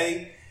 yay and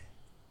nay.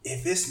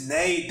 If it's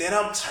nay, then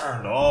I'm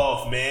turned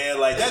off,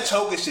 man. Like, that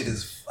choking shit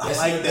is, I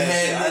like that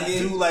shit. I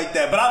do like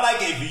that. But I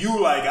like it if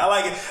you like it. I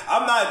like it.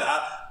 I'm not,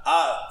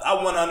 I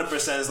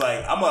 100% is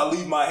like, I'm going to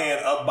leave my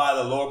hand up by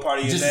the lower part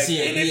of your neck.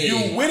 And if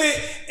you with it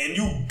and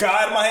you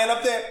guide my hand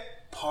up there,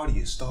 party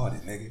is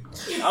started, nigga.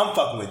 I'm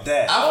fucking with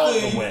that. I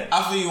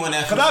feel you on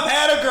that. Because I've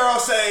had a girl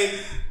say,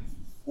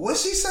 what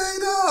she say,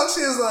 dog?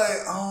 She was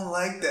like, I don't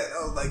like that.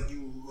 I was like,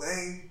 you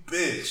lame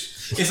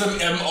bitch. It's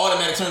an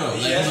automatic turn off.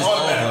 Like, it's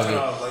automatic turn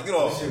off. Like, get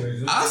off.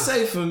 I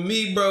say for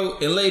me, bro,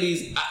 and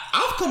ladies,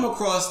 I've come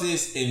across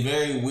this in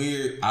very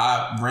weird,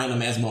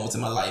 random ass moments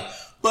in my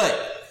life. But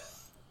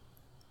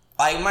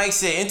like Mike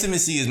said,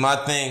 intimacy is my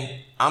thing.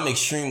 I'm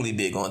extremely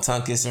big on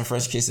tongue kissing,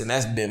 French kissing.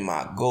 That's been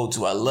my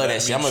go-to. I love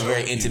that shit. I'm a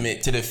very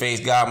intimate to the face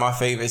guy. My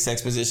favorite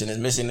sex position is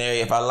missionary.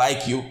 If I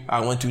like you,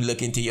 I want to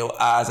look into your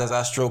eyes as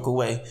I stroke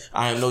away.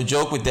 I am no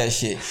joke with that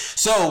shit.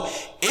 So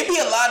it be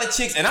a lot of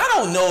chicks, and I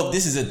don't know if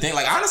this is a thing.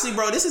 Like, honestly,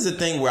 bro, this is a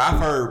thing where I've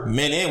heard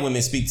men and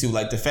women speak to,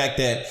 like the fact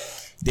that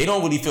they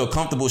don't really feel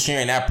comfortable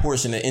sharing that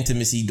portion of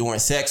intimacy during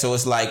sex. So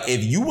it's like,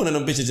 if you one of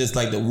them bitches just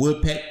like the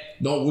woodpeck,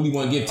 don't really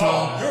want to give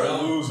tongue. You're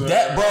a loser.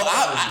 That, bro,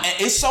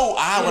 it's so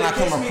odd when I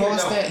come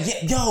across that.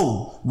 Yeah,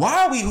 yo,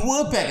 why are we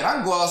woodpecking? I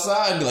can go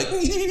outside and be like why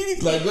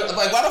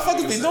the fuck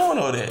is we doing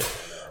all that?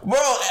 Bro,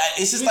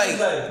 it's just like,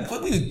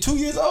 what, we 2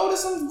 years old or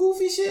some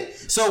goofy shit?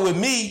 So with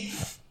me,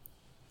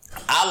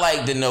 I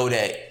like to know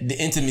that the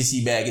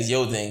intimacy bag is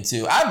your thing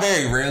too. I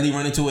very rarely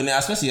run into it now,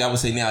 especially I would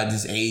say now at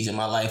this age in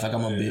my life, like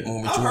I'm a bit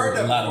more mature. I've heard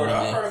that before.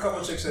 I've heard a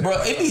couple of chicks say that. Bro,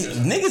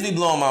 niggas be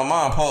blowing my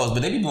mind, pause,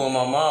 but they be blowing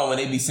my mind when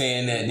they be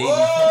saying that they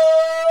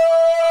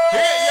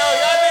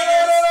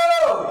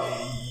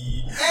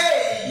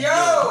Hey,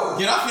 yo!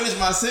 Can I finish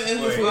my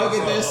sentence before I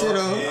get that shit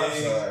on?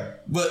 I'm sorry.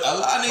 But a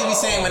lot of niggas be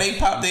saying when they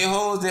pop their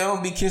hoes, they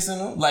don't be kissing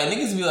them. Like,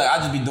 niggas be like, I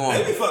just be doing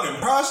They be fucking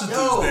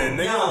prostitutes then,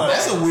 nigga.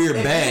 That's a weird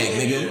bag,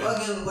 if nigga. You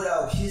fucking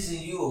without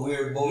kissing, you a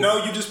weird boy.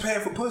 No, you just paying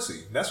for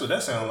pussy. That's what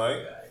that sound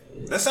like.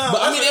 That sounds.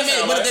 But I mean,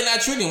 what if they're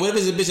not tricking? What if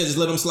it's a bitch that just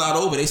let them slide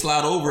over? They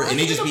slide over and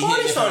they just be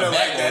hitting it from the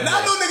back. Like that.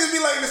 Now I know niggas be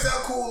like, this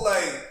sound cool.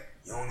 Like,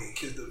 you don't need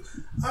to kiss the.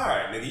 All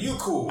right, nigga, you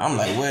cool. I'm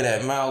like, where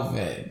that mouth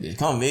at? Bitch,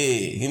 come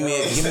here, give me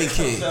a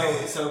kiss.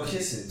 So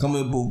kissing. Come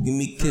here, boo, give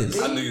me a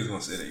kiss. I knew you was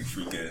gonna say that, you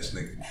freak ass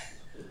nigga.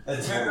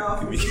 A turn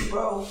off for me,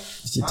 bro.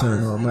 It's your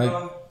turn off,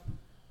 Mike.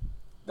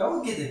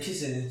 Don't get the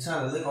kissing and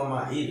trying to lick on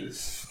my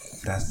ears.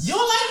 That's you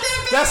don't like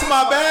that, That's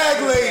my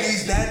bag,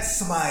 ladies.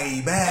 That's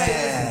my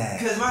bag.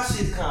 Because my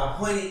shit's kind of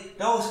pointy.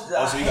 Don't.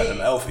 So you got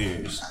them elf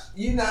ears.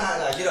 You know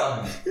how to get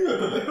off me.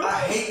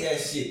 I hate that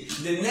shit.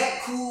 The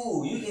neck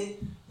cool. You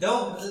can.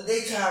 Don't.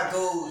 They try to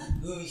go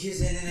booby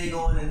kissing and then they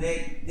go in the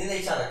neck. Then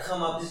they try to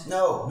come up. Just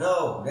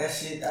no. That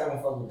shit. I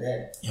don't fuck with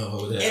that.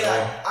 Yo, that. And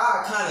like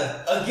I kind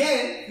of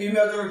again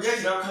female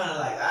rejection. I'm kind of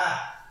like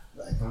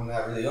I'm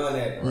not really on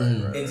that.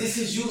 Right. And just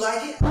cause you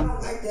like it, I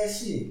don't like that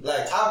shit.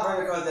 Like I've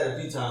run across that a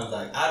few times.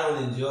 Like I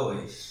don't enjoy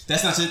it.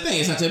 That's not your thing.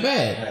 It's not your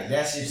bag. Like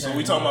that shit. So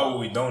we talking about what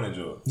we don't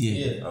enjoy.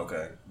 Yeah.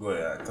 Okay. Go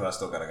ahead. Because I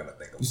still gotta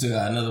think of. You still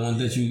got another one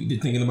that you're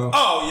thinking about?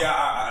 Oh yeah,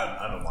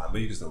 I don't mind,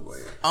 but you can still go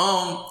ahead.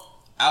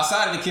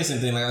 Outside of the kissing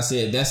thing, like I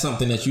said, that's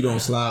something that you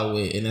don't slide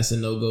with, and that's a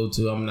no-go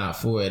to. I'm not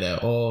for it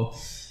at all.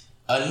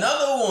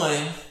 Another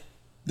one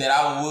that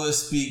I would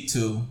speak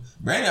to,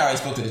 Brandon already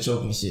spoke to the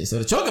choking shit. So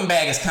the choking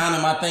bag is kind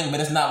of my thing,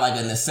 but it's not like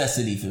a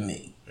necessity for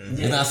me.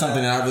 It's not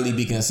something that I really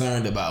be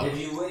concerned about. If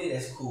you with it,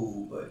 that's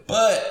cool.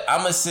 But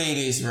I'm going to say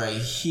this right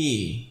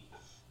here.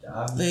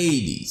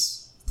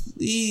 Ladies,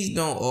 please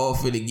don't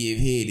offer to give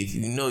head if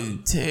you know you're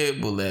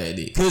terrible at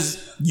it.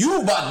 Because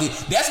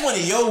that's one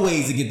of your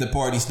ways to get the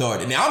party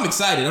started. Now, I'm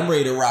excited. I'm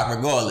ready to rock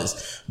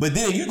regardless. But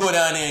then if you go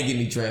down there and get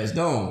me trashed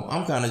on,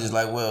 I'm kind of just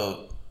like,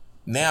 well,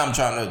 now I'm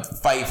trying to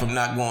fight from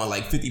not going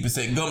like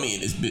 50% gummy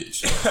in this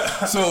bitch.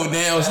 So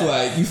now it's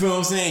like, you feel what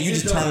I'm saying? You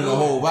just turning the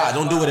whole vibe.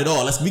 Don't do it at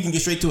all. We can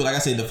get straight to it. Like I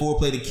said, the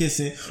foreplay, the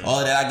kissing, all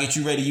of that. I get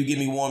you ready. You get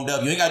me warmed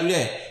up. You ain't got to do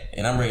that.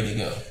 And I'm ready to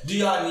go. Do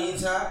y'all need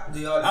time?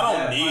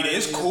 I don't need it.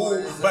 It's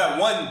cool. But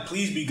one,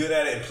 please be good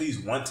at it and please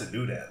want to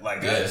do that.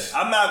 Like, yes.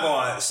 I'm not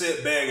going to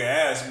sit, beg, or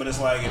ask, but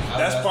it's like, if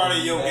that's part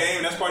of your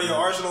game, that's part of your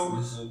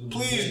arsenal,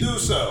 please do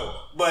so.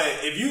 But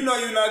if you know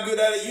you're not good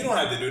at it, you don't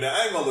have to do that.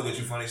 I ain't gonna look at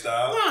you funny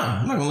style.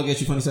 Nah, I'm not gonna look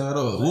at you funny style at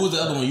all. What was the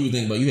other one you were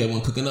thinking about? You had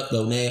one cooking up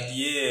though, Nat.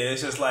 Yeah,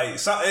 it's just like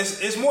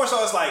it's more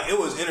so. It's like it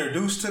was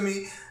introduced to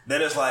me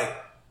that it's like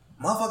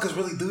motherfuckers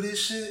really do this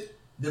shit.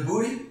 The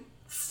booty?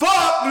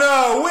 Fuck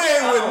no, we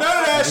ain't with none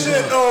of that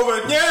shit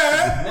over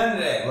there. None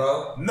of that,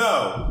 bro.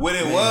 No, what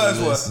it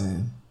was.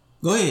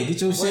 Go ahead,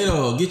 get your shit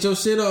on. Get your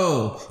shit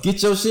on.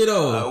 Get your shit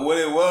on. What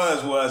it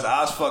was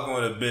I was fucking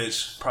with a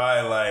bitch,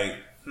 probably like.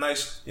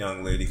 Nice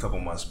young lady, couple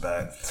months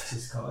back.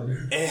 She's called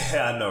her.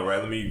 Yeah, I know, right?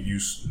 Let me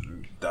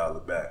dial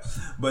it back.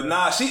 But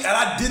nah, and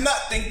I did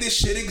not think this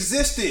shit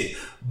existed.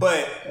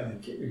 But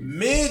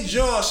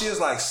mid-jaw, she was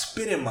like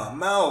spit in my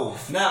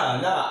mouth. Nah,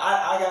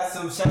 I got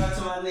some shout out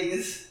to my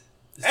niggas.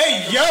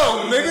 Hey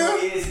yo, nigga!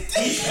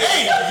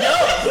 Hey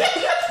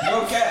yo!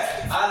 No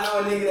cap. I know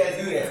a nigga that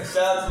do that.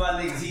 Shout out to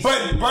my niggas.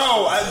 But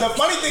bro, the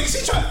funny thing,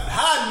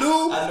 I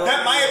knew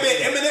that might have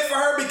been imminent for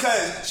her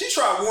because she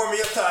tried to warm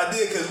me up till I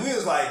did because we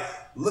was like.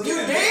 Looking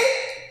at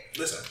did?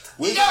 Listen.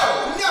 Get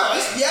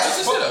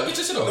your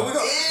shit on.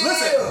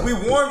 Listen, we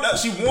warmed up.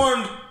 She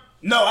warmed.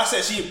 No, I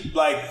said she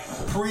like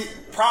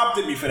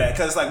prompted me for that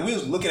because like we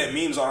was looking at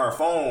memes on her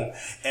phone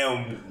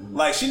and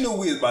like she knew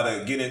we was about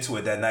to get into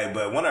it that night.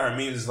 But one of her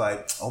memes is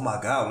like, "Oh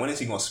my god, when is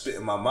he gonna spit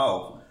in my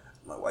mouth?"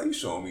 I'm like, "Why you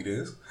showing me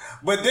this?"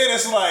 But then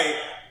it's like,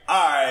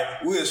 all right,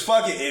 we was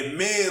fucking in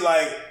mid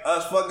like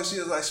us fucking. She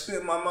was like spit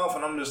in my mouth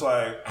and I'm just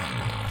like.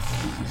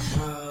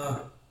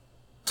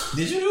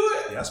 Did you do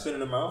it? Yeah, I spit in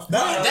the mouth. It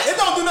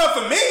don't do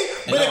nothing for me.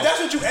 But if that's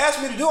what you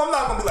asked me to do, I'm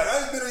not gonna be like, I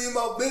ain't spit in your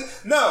mouth,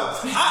 bitch. No,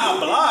 I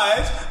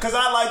oblige because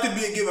I like to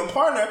be a given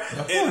partner.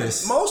 Of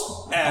course.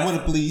 Most I want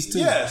to please too.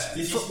 Yes.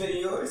 Did you spit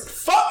in yours?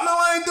 Fuck no,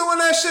 I ain't doing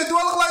that shit. Do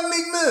I look like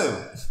Meek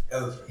Mill?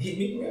 Oh, he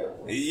Meek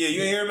Mill? Yeah,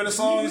 you ain't hear him in the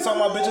song? He's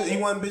talking about bitches. He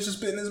want bitches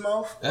spit in his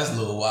mouth. That's a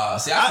little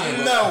wild. See,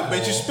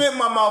 bitch, you spit in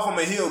my mouth,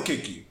 I'ma heel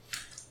kick you.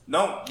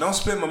 Don't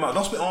spit in my mouth.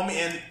 Don't spit on me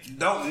and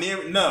don't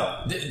near me.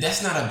 No.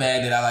 That's not a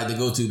bag that I like to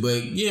go to.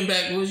 But getting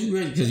back, was you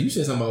ready? Because you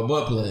said something about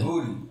butt play.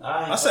 Booty.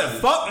 I said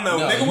fuck no,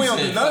 nigga. We don't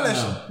do none of that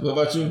shit. What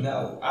about you?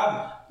 No,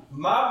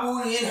 my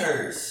booty and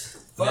hers.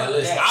 Fuck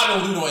listen, I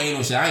don't do no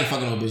anal shit. I ain't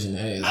fucking no bitch in the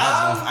ass.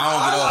 I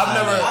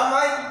don't get off. I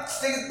might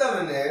stick a thumb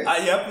in there. Yep.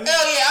 Hell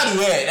yeah, I do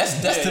that.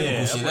 That's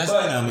typical shit. That's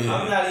what I mean.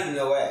 I'm not eating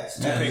no ass.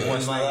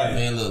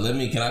 Man,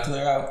 look, can I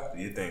clear out?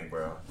 You think,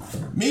 bro?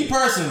 Me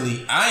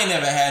personally, I ain't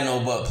never had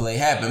no butt play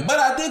happen, but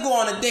I did go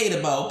on a date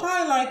about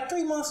probably like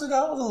 3 months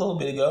ago. It was a little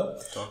bit ago.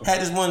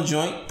 Had this one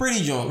joint,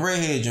 pretty joint,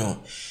 redhead joint.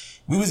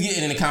 We was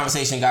getting in the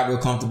conversation, got real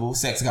comfortable.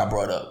 Sex got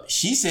brought up.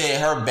 She said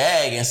her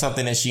bag and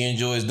something that she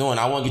enjoys doing.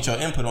 I want to get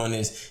your input on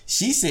this.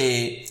 She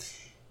said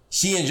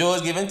she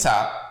enjoys giving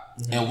top,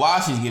 and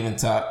while she's giving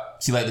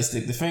top, she like to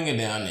stick the finger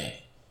down there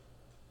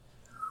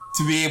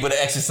to be able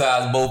to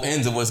exercise both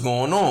ends of what's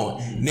going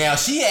on. Now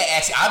she had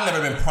actually, I've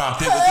never been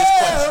prompted with this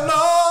question.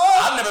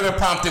 I've never been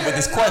prompted with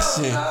this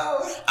question.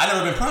 I've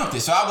never been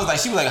prompted. So I was like,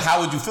 she was like, how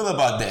would you feel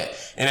about that?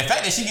 And the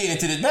fact that she get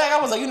into this bag, I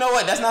was like, you know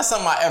what? That's not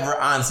something I ever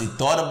honestly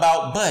thought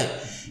about. But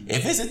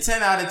if it's a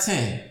 10 out of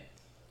 10,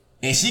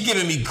 and she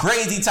giving me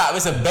crazy top,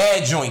 it's a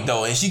bad joint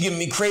though, and she giving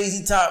me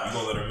crazy top. You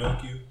gonna let her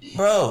milk you?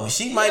 Bro,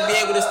 she might be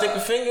able to stick a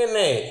finger in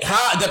there.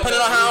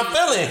 Depending on how I'm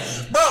feeling.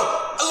 Bro,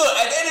 look,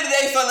 at the end of the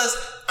day, fellas,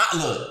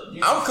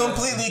 I'm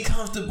completely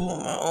comfortable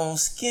in my own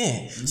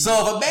skin. So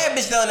if a bad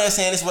bitch down there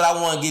saying this is what I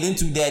want to get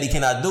into, daddy,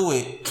 can I do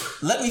it?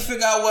 Let me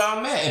figure out where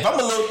I'm at. If I'm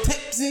a little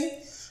tipsy,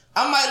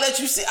 I might let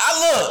you see.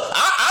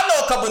 I know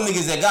a couple of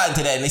niggas that got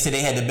into that and they said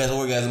they had the best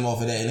orgasm off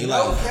of that and they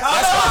like. I'll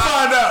never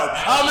find out.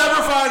 I'll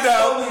never find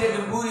out.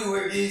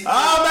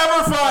 I'll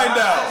never find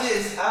out.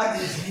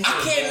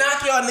 I can't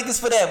knock y'all niggas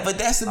for that, but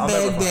that's a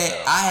bag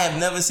that I have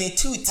never seen.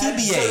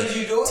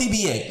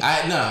 TBA.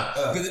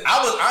 Because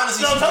I was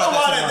honestly. No, tell them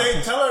why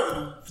that.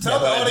 Tell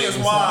the audience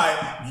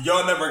why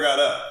y'all never got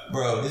up,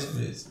 bro. This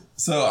bitch.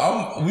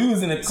 So we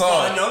was in the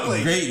car. Fine young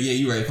lady. Great, yeah,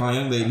 you right, fine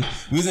young lady.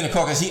 We was in the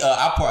car because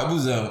I parked. We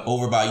was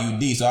over by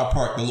UD, so I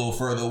parked a little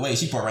further away.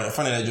 She parked right in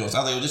front of that joint. So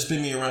I was like, well, just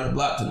spin me around the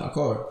block to my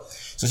car.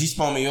 So she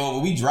spun me over.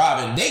 We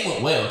driving. Date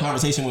went well.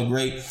 Conversation went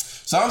great.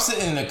 So I'm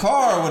sitting in the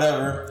car or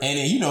whatever, and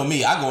then you know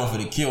me, I going for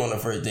the kill on the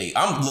first date.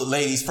 I'm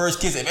ladies' first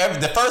kiss. If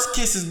the first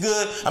kiss is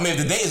good, if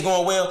the date is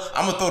going well,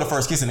 I'm gonna throw the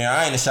first kiss in there.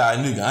 I ain't a shy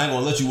nigga. I ain't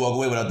gonna let you walk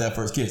away without that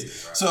first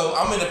kiss. So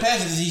I'm in the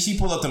passenger seat. She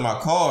pulled up to my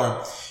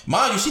car.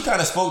 Mind you, she kind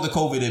of spoke to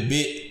COVID a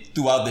bit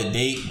throughout the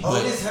date.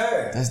 But it's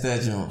her. That's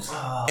that joint.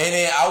 And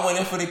then I went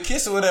in for the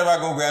kiss or whatever. I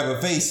go grab her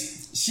face.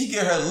 She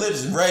get her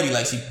lips ready,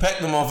 like she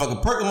pecked the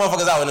motherfucker, perked the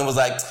motherfuckers out, and then was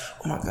like,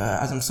 "Oh my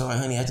God, I'm sorry,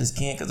 honey, I just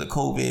can't because of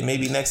COVID.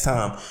 Maybe next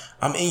time.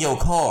 I'm in your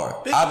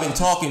car. I've been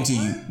talking to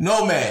you.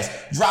 No mask,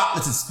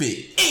 droplets of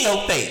spit in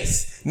your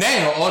face.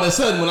 Now, all of a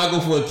sudden, when I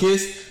go for a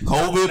kiss,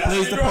 COVID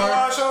plays the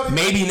part.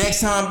 Maybe next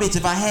time, bitch,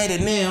 if I had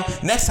it now,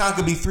 next time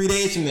could be 3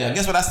 days from now.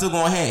 Guess what? I still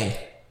gonna have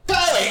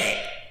COVID.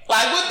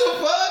 Like what the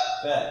fuck?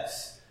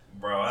 Facts,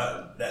 bro.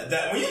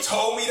 That when you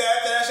told me that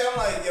after that shit, I'm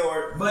like,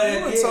 yo, but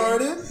you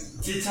retarded."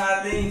 To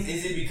tie things,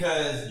 is it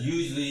because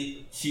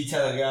usually she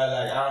tell a guy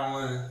like I don't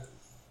want to?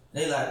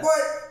 They like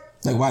what?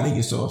 Like why they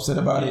get so upset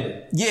about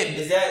it? Yeah.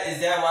 Is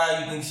that why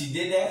you think she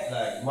did that?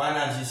 Like why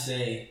not just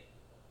say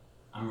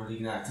I'm really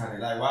not trying to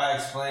like why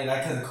explain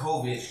like because of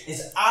COVID?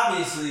 It's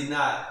obviously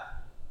not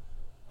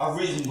a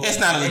reasonable. It's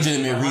not a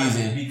legitimate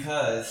reason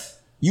because.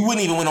 You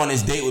wouldn't even went on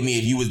this date with me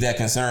if you was that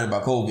concerned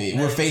about COVID.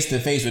 We're face to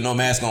face with no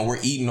mask on.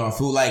 We're eating our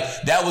food. Like,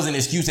 that was an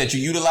excuse that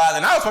you utilized.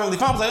 And I was perfectly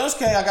fine. I was like,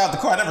 okay, I got out the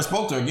car. I never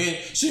spoke to her again.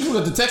 She was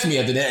going to text me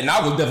after that. And I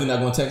was definitely not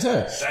going to text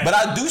her. But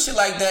I do shit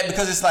like that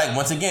because it's like,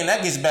 once again,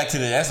 that gets back to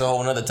that's a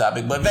whole other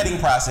topic. But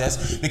vetting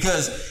process.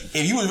 Because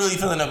if you was really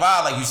feeling the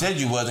vibe like you said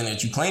you was and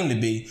that you claimed to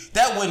be,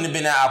 that wouldn't have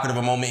been that awkward of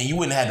a moment. And you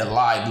wouldn't have had to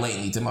lie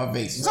blatantly to my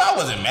face. So I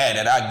wasn't mad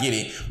at it. I get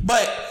it.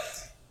 But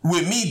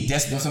with me,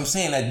 that's what I'm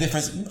saying, that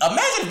difference.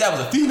 Imagine if that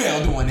was a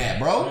female doing that,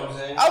 bro. You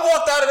know I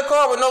walked out of the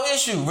car with no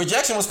issue.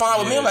 Rejection was fine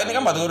with me. I'm like, nigga,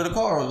 I'm about to go to the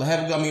car. About to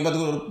go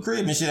to the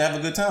crib and shit, have a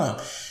good time.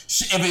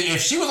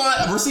 If she was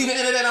on the receiving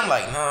end of that, I'm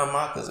like, nah,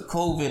 ma, because of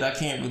COVID, I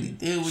can't really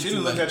deal with you. She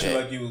look at you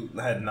like you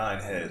had 9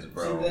 heads,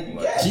 bro.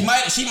 She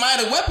might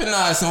have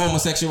weaponized some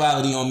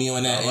homosexuality on me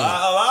on that end. A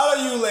lot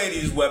of you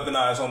ladies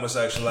weaponize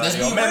homosexuality.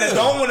 Men that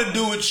don't want to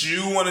do what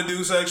you want to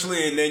do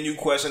sexually, and then you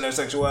question their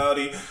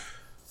sexuality.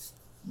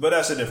 But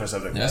that's a different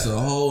subject. That's a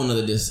whole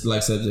nother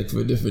subject for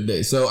a different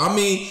day. So I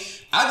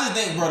just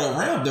think, bro,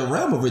 the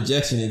realm of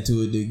rejection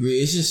to a degree,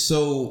 it's just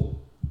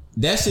so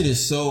that shit is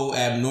so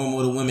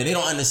abnormal to women. They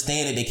don't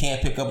understand it. They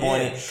can't pick up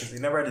on it because they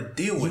never had to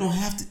deal with it. You don't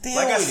have to deal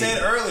with it. Like I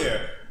said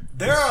earlier,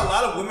 there are a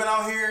lot of women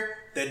out here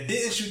that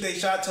didn't shoot their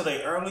shot till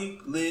they early,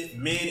 mid,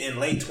 and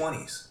late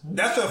 20s.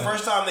 That's the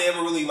first time they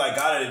ever really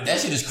got it. That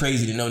shit is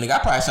crazy to know, nigga. I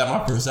probably shot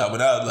my first shot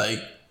when I was like.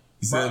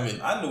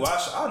 I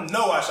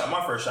know I shot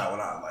my first shot when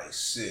I was like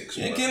 6.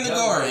 In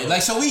kindergarten.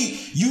 Like, so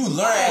you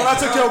learn. When I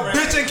took your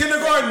bitch in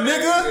kindergarten,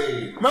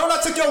 nigga. Remember when I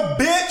took your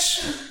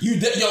bitch? Now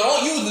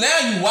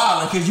you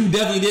wildin' because you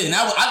definitely didn't.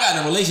 I got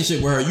in a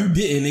relationship with her. You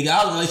didn't, nigga.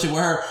 I was in a relationship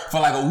with her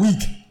for like a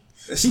week.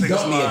 She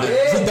dumped me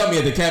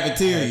at the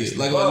cafeteria,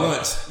 like on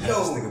lunch. Yo,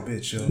 this nigga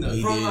bitch, yo. No,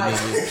 from like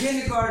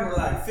kindergarten to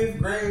like 5th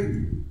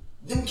grade.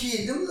 Them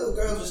little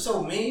girls were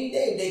so mean.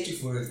 They date you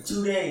for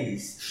 2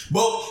 days.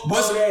 But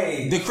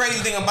the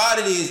crazy thing about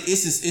it is,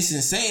 it's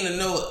insane to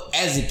know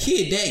as a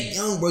kid that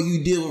young, bro,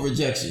 you deal with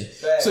rejection.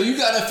 Right. So you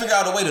gotta figure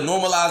out a way to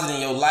normalize it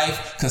in your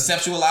life,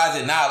 conceptualize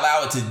it, not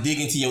allow it to dig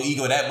into your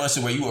ego that much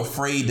to where you're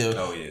afraid to.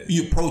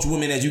 You approach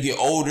women as you get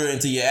older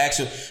into your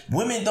actual.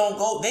 Women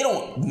they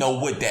don't know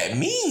what that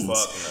means. No.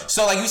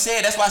 So like you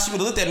said, that's why she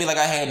would have looked at me like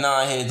I had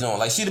 9 heads on.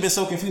 Like she'd have been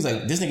so confused.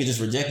 Like this nigga just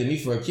rejected me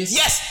for a kiss.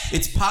 Yes,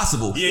 it's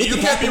possible. Yeah, you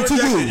can't be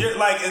rejected. You're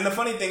like, and the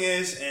funny thing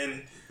is,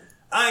 and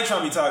I ain't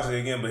trying to be toxic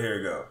again, but here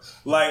we go.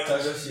 Like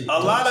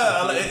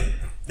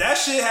that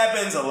shit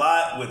happens a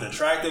lot with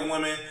attractive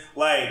women.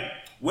 Like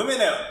women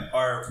that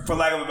are, for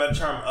lack of a better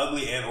term,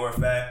 ugly and or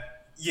fat.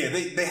 Yeah,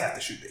 they have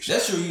to shoot their shot.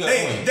 That's true.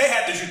 They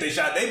have to shoot their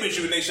shot. They've been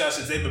shooting their shot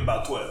since they've been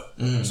about 12.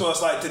 Mm-hmm. So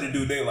it's like to the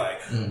dude they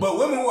like. Mm-hmm. But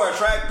women who are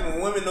attractive,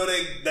 when women know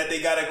that they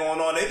got it going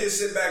on, they just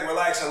sit back,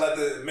 relax, and let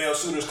the male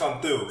suitors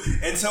come through.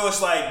 Until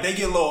it's like they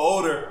get a little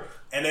older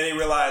and then they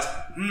realize,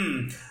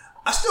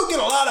 I still get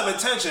a lot of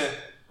attention,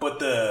 but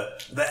the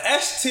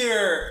S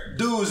tier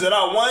dudes that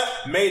I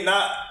want may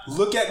not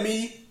look at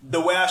me the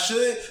way I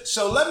should.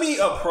 So let me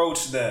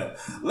approach them.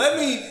 Let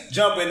me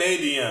jump in their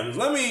DMs.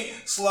 Let me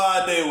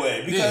slide their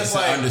way. Because it's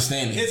an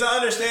understanding. It's an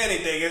understanding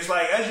thing. It's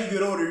like as you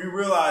get older, you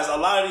realize a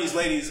lot of these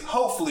ladies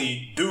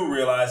hopefully do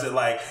realize that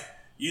like,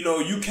 you know,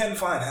 you can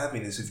find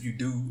happiness if you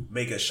do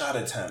make a shot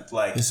attempt.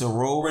 Like it's a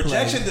role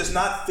rejection play. does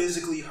not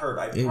physically hurt.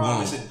 I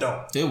promise it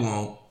don't. It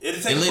won't. It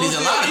and ladies,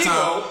 a lot of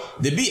time,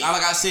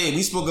 like I said,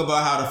 we spoke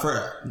about how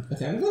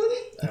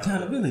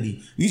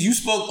accountability. You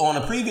spoke on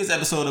a previous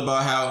episode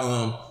about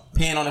how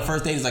paying on the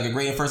first date is like a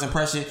great first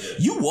impression. Yeah.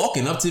 You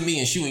walking up to me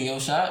and shooting your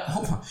shot.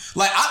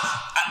 Like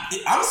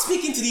I'm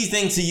speaking to these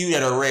things to you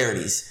that are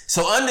rarities.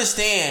 So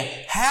understand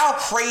how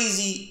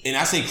crazy, and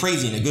I say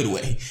crazy in a good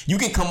way, you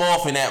can come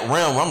off in that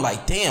realm where I'm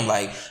like, damn,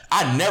 like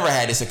I never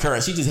had this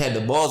occurrence. She just had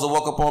the balls to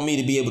walk up on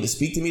me to be able to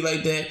speak to me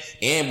like that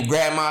and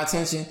grab my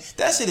attention.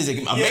 That shit is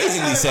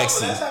amazingly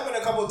sexy. That's happened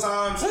a couple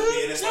times to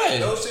me, and it's like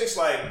those chicks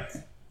like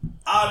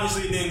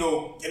obviously didn't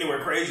go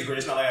anywhere crazy because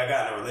it's not like I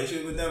got in a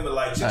relationship with them, but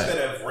like chicks that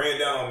have ran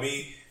down on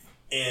me,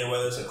 and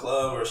whether it's a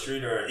club or a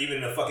street or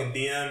even a fucking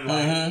DM,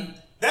 like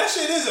that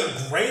shit is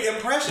a great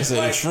impression. It's like,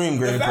 an extreme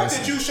great impression. The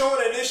fact that you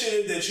showing an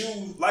initiative that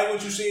you like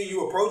what you see and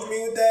you approach me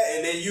with that,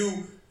 and then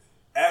you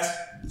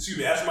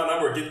ask my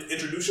number or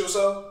introduce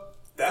yourself.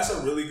 That's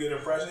a really good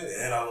impression,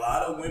 and a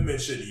lot of women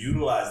should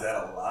utilize that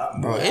a lot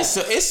more. Bro,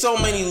 it's so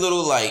many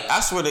little, like,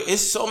 I swear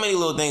it's so many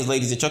little things,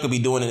 ladies, that y'all could be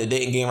doing in the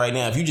dating game right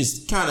now. If you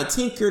just kind of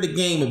tinker the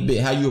game a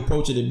bit, how you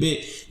approach it a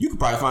bit, you could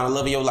probably find the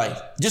love of your life.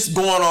 Just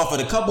going off of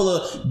a couple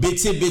of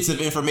tidbits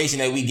of information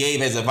that we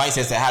gave as advice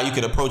as to how you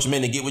could approach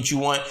men to get what you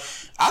want.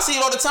 I see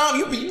it all the time.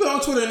 You put on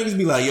Twitter and niggas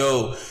be like,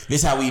 yo,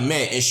 this how we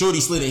met. And Shorty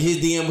slid in his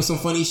DM with some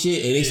funny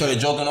shit and they started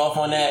joking off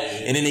on that.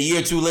 And then a year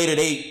or two later,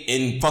 they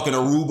in fucking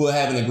Aruba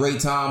having a great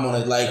time on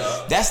it. Like,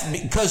 that's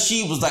because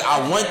she was like,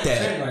 I want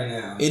that. Right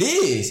now. It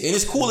is. And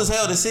it's cool as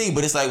hell to see.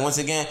 But it's like, once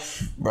again,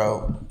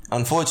 bro,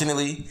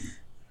 unfortunately,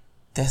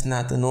 that's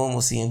not the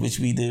normalcy in which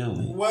we deal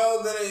with.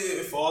 Well, then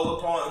it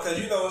falls upon,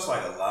 because you know it's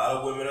like a lot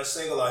of women are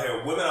single out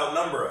here. Women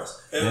outnumber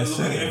us.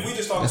 If we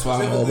just talk that's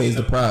why I'm always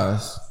the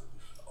prize.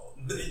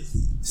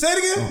 Say it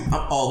again.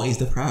 I'm always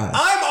the prize.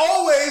 I'm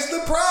always the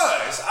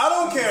prize. I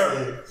don't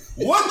care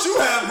what you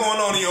have going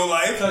on in your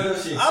life. I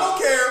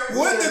don't care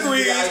what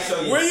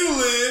degrees, where you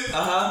live,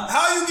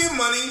 how you get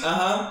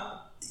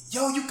money.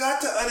 Yo, you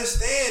got to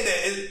understand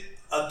that.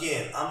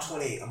 Again, I'm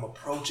 28. I'm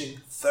approaching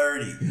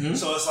 30.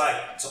 So it's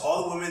like, to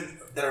all the women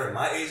that are in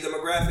my age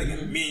demographic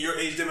and me and your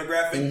age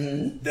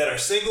demographic that are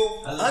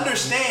single,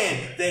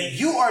 understand that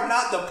you are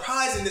not the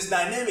prize in this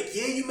dynamic.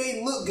 Yeah, you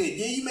may look good.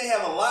 Yeah, you may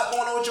have a lot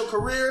going on with your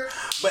career.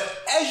 But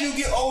as you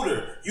get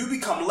older, you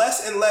become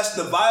less and less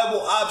the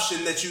viable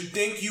option that you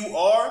think you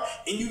are.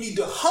 And you need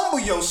to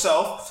humble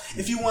yourself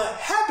if you want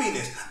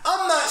happiness.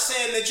 I'm not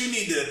saying that you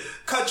need to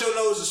cut your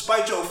nose and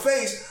spite your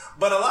face.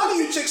 But a lot of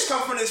you chicks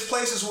come from these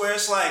places where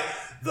it's like,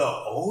 the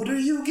older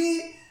you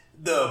get,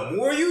 the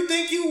more you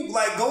think you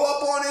like go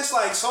up on this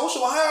like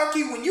social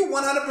hierarchy when you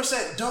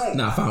 100% don't.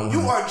 You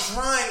are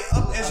drying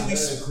up as we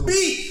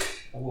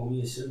speak. I want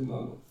me a sugar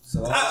mama.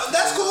 So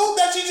that's cool.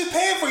 That she just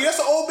paying for you. That's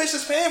an old bitch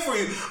that's paying for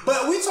you.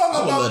 But we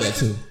talking about that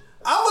too.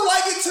 I would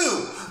like it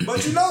too.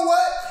 But you know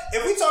what?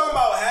 If we talking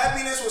about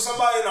happiness with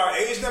somebody in our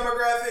age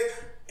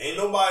demographic, ain't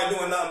nobody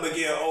doing nothing but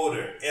getting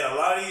older. And a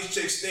lot of these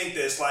chicks think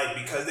that it's like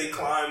because they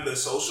climb the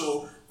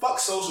social,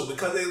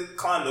 because they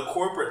climb the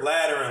corporate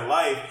ladder in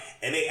life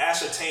and they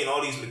ascertain all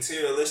these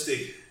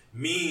materialistic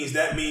means,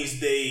 that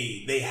means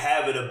they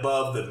have it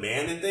above the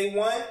man that they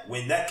want,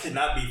 when that could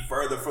not be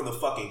further from the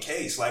fucking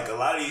case. Like a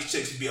lot of these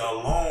chicks be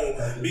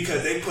alone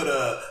because they put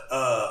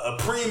a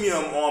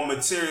premium on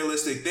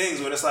materialistic things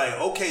when it's like,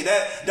 okay,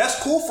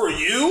 that's cool for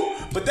you,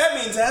 but that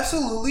means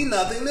absolutely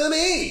nothing to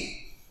me.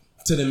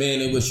 To the man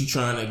in which you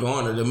trying to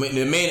garner, the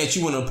man that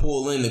you want to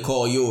pull in to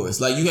call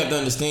yours. Like, you have to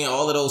understand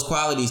all of those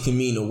qualities can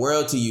mean the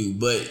world to you,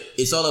 but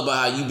it's all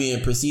about how you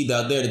being perceived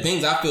out there. The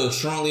things I feel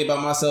strongly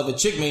about myself, a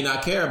chick may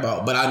not care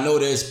about, but I know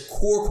there's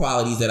core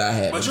qualities that I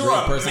have. But you're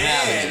a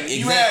man.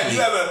 Exactly.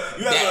 You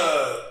have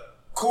a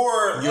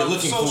core you're of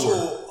looking social.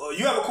 For.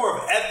 You have a core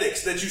of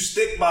ethics that you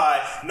stick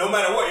by. No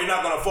matter what, you're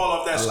not going to fall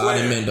off that square. A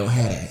lot of men don't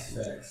have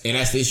that, and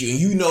that's the issue. And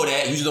you know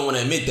that. You just don't want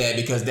to admit that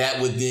because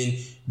that would then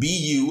be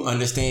you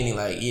understanding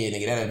like, yeah,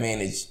 nigga, that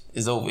advantage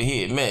is over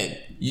here. Man,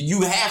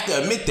 you have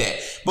to admit that.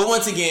 But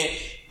once again,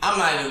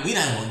 we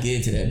not going to get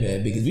into that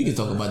bad because we can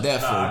talk about that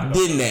for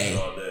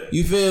day.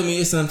 You feel me?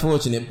 It's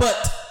unfortunate.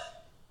 But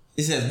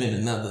this has been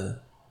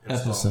another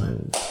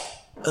episode.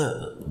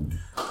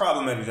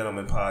 Problematic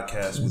Gentlemen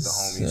podcast with the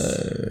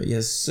homies.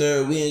 Yes,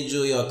 sir. We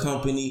enjoy your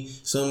company.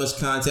 So much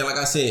content. Like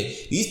I said,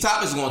 these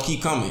topics are going to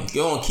keep coming.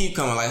 They're going to keep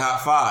coming like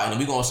hot fire. And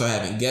we're going to start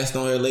having guests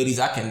on here, ladies.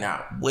 I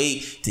cannot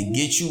wait to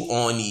get you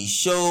on these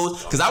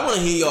shows because I want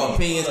to hear your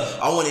opinions.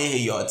 I want to hear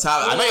your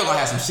topic. I know you're going to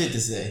have some shit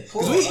to say.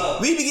 Because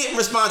we be getting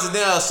responses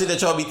now, shit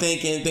that y'all be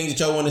thinking, things that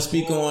y'all want to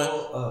speak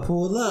on.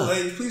 Pull up.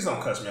 Ladies, please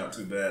don't cuss me out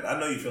too bad. I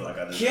know you feel like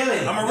I do. Kill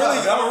it. I'm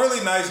a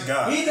really nice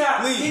guy. He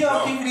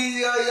don't keep it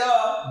easy on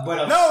y'all.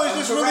 but no, it's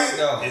just correct, really,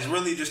 though. it's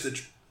really just a.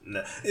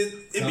 Nah,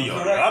 it be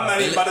on. Correct. I'm not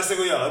even about to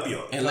single y'all. It be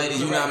on. And ladies,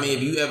 you know what I mean?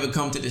 If you ever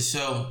come to the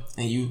show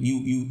and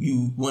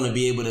you want to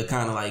be able to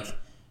kind of like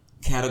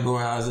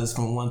categorize us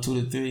from 1,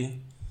 2 to 3,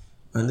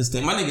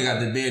 understand? My nigga got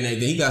the beard and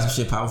everything. He got some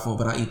shit powerful,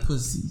 but I eat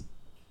pussy.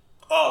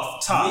 Oh,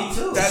 top. Me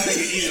too. That nigga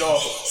eat it all.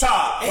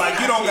 Top. Like,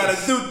 you don't gotta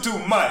do too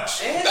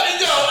much. No,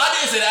 I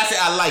didn't say that. I said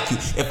I like you.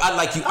 If I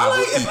like you, I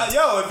will eat.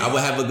 I will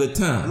have a good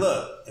time.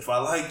 Look, if I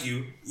like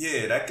you,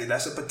 yeah,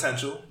 that's a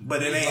potential.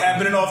 But it ain't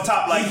happening off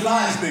top like these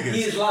niggas.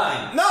 He is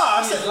lying. No,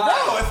 I said no.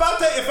 If I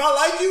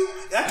like you,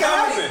 that can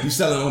happen. You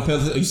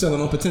selling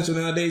on potential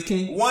nowadays,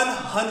 King?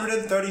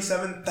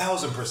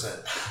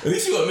 137,000%. At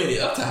least you admit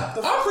it up top.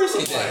 I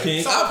appreciate that,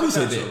 King. I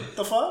appreciate that.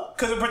 The fuck?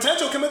 Because the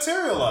potential can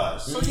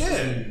materialize. So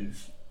yeah.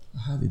 I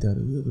highly doubt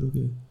it will, but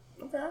okay.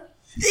 Okay.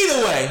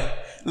 Either way,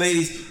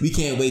 ladies, we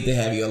can't wait to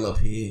have y'all up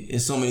here.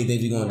 There's so many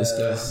things we're gonna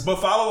discuss.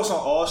 But follow us on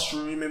all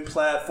streaming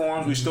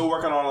platforms. We're still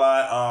working on a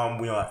lot.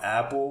 We're on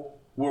Apple.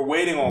 We're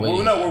waiting on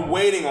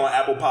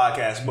Apple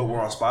Podcasts, but we're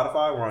on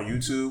Spotify, we're on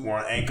YouTube, we're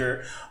on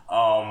Anchor,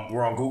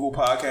 we're on Google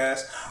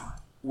Podcasts.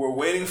 We're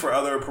waiting for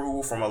other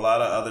approval from a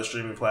lot of other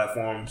streaming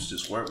platforms.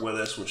 Just work with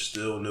us. We're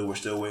still new. We're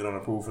still waiting on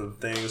approval for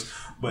things.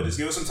 But just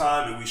give us some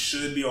time, and we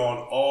should be on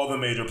all the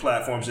major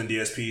platforms and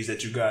DSPs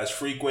that you guys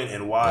frequent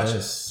and watch.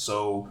 Yes.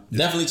 So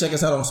definitely check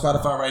us out on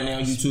Spotify right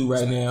now, YouTube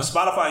right now.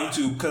 Spotify,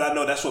 YouTube, because I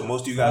know that's what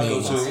most of you guys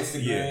go to.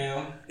 Instagram.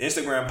 Yeah.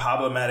 Instagram,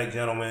 Problematic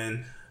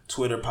Gentleman.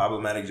 Twitter,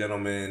 Problematic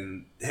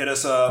Gentleman. Hit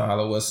us up.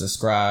 Follow us,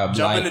 subscribe,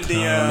 jump in the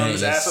DMs,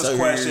 comment, ask us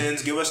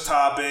questions, give us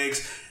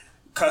topics.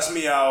 Cuss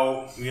me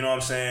out, you know what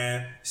I'm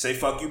saying? Say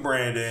fuck you,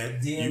 Brandon.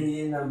 DM me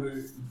your number.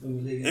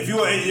 If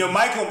you, your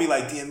mic gonna be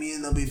like, DM me a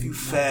number if you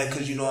fat,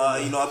 cause I be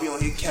on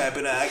here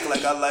capping, I act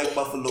like I like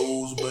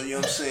buffaloes, but you know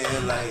what I'm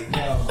saying, like.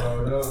 No,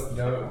 bro, don't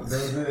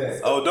do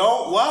that. Oh,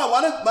 don't?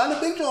 Why the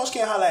big Jones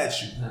can't holla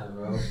at you? Nah,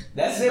 bro.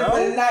 That's it for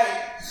the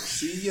night.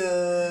 See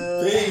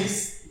ya.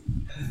 Peace.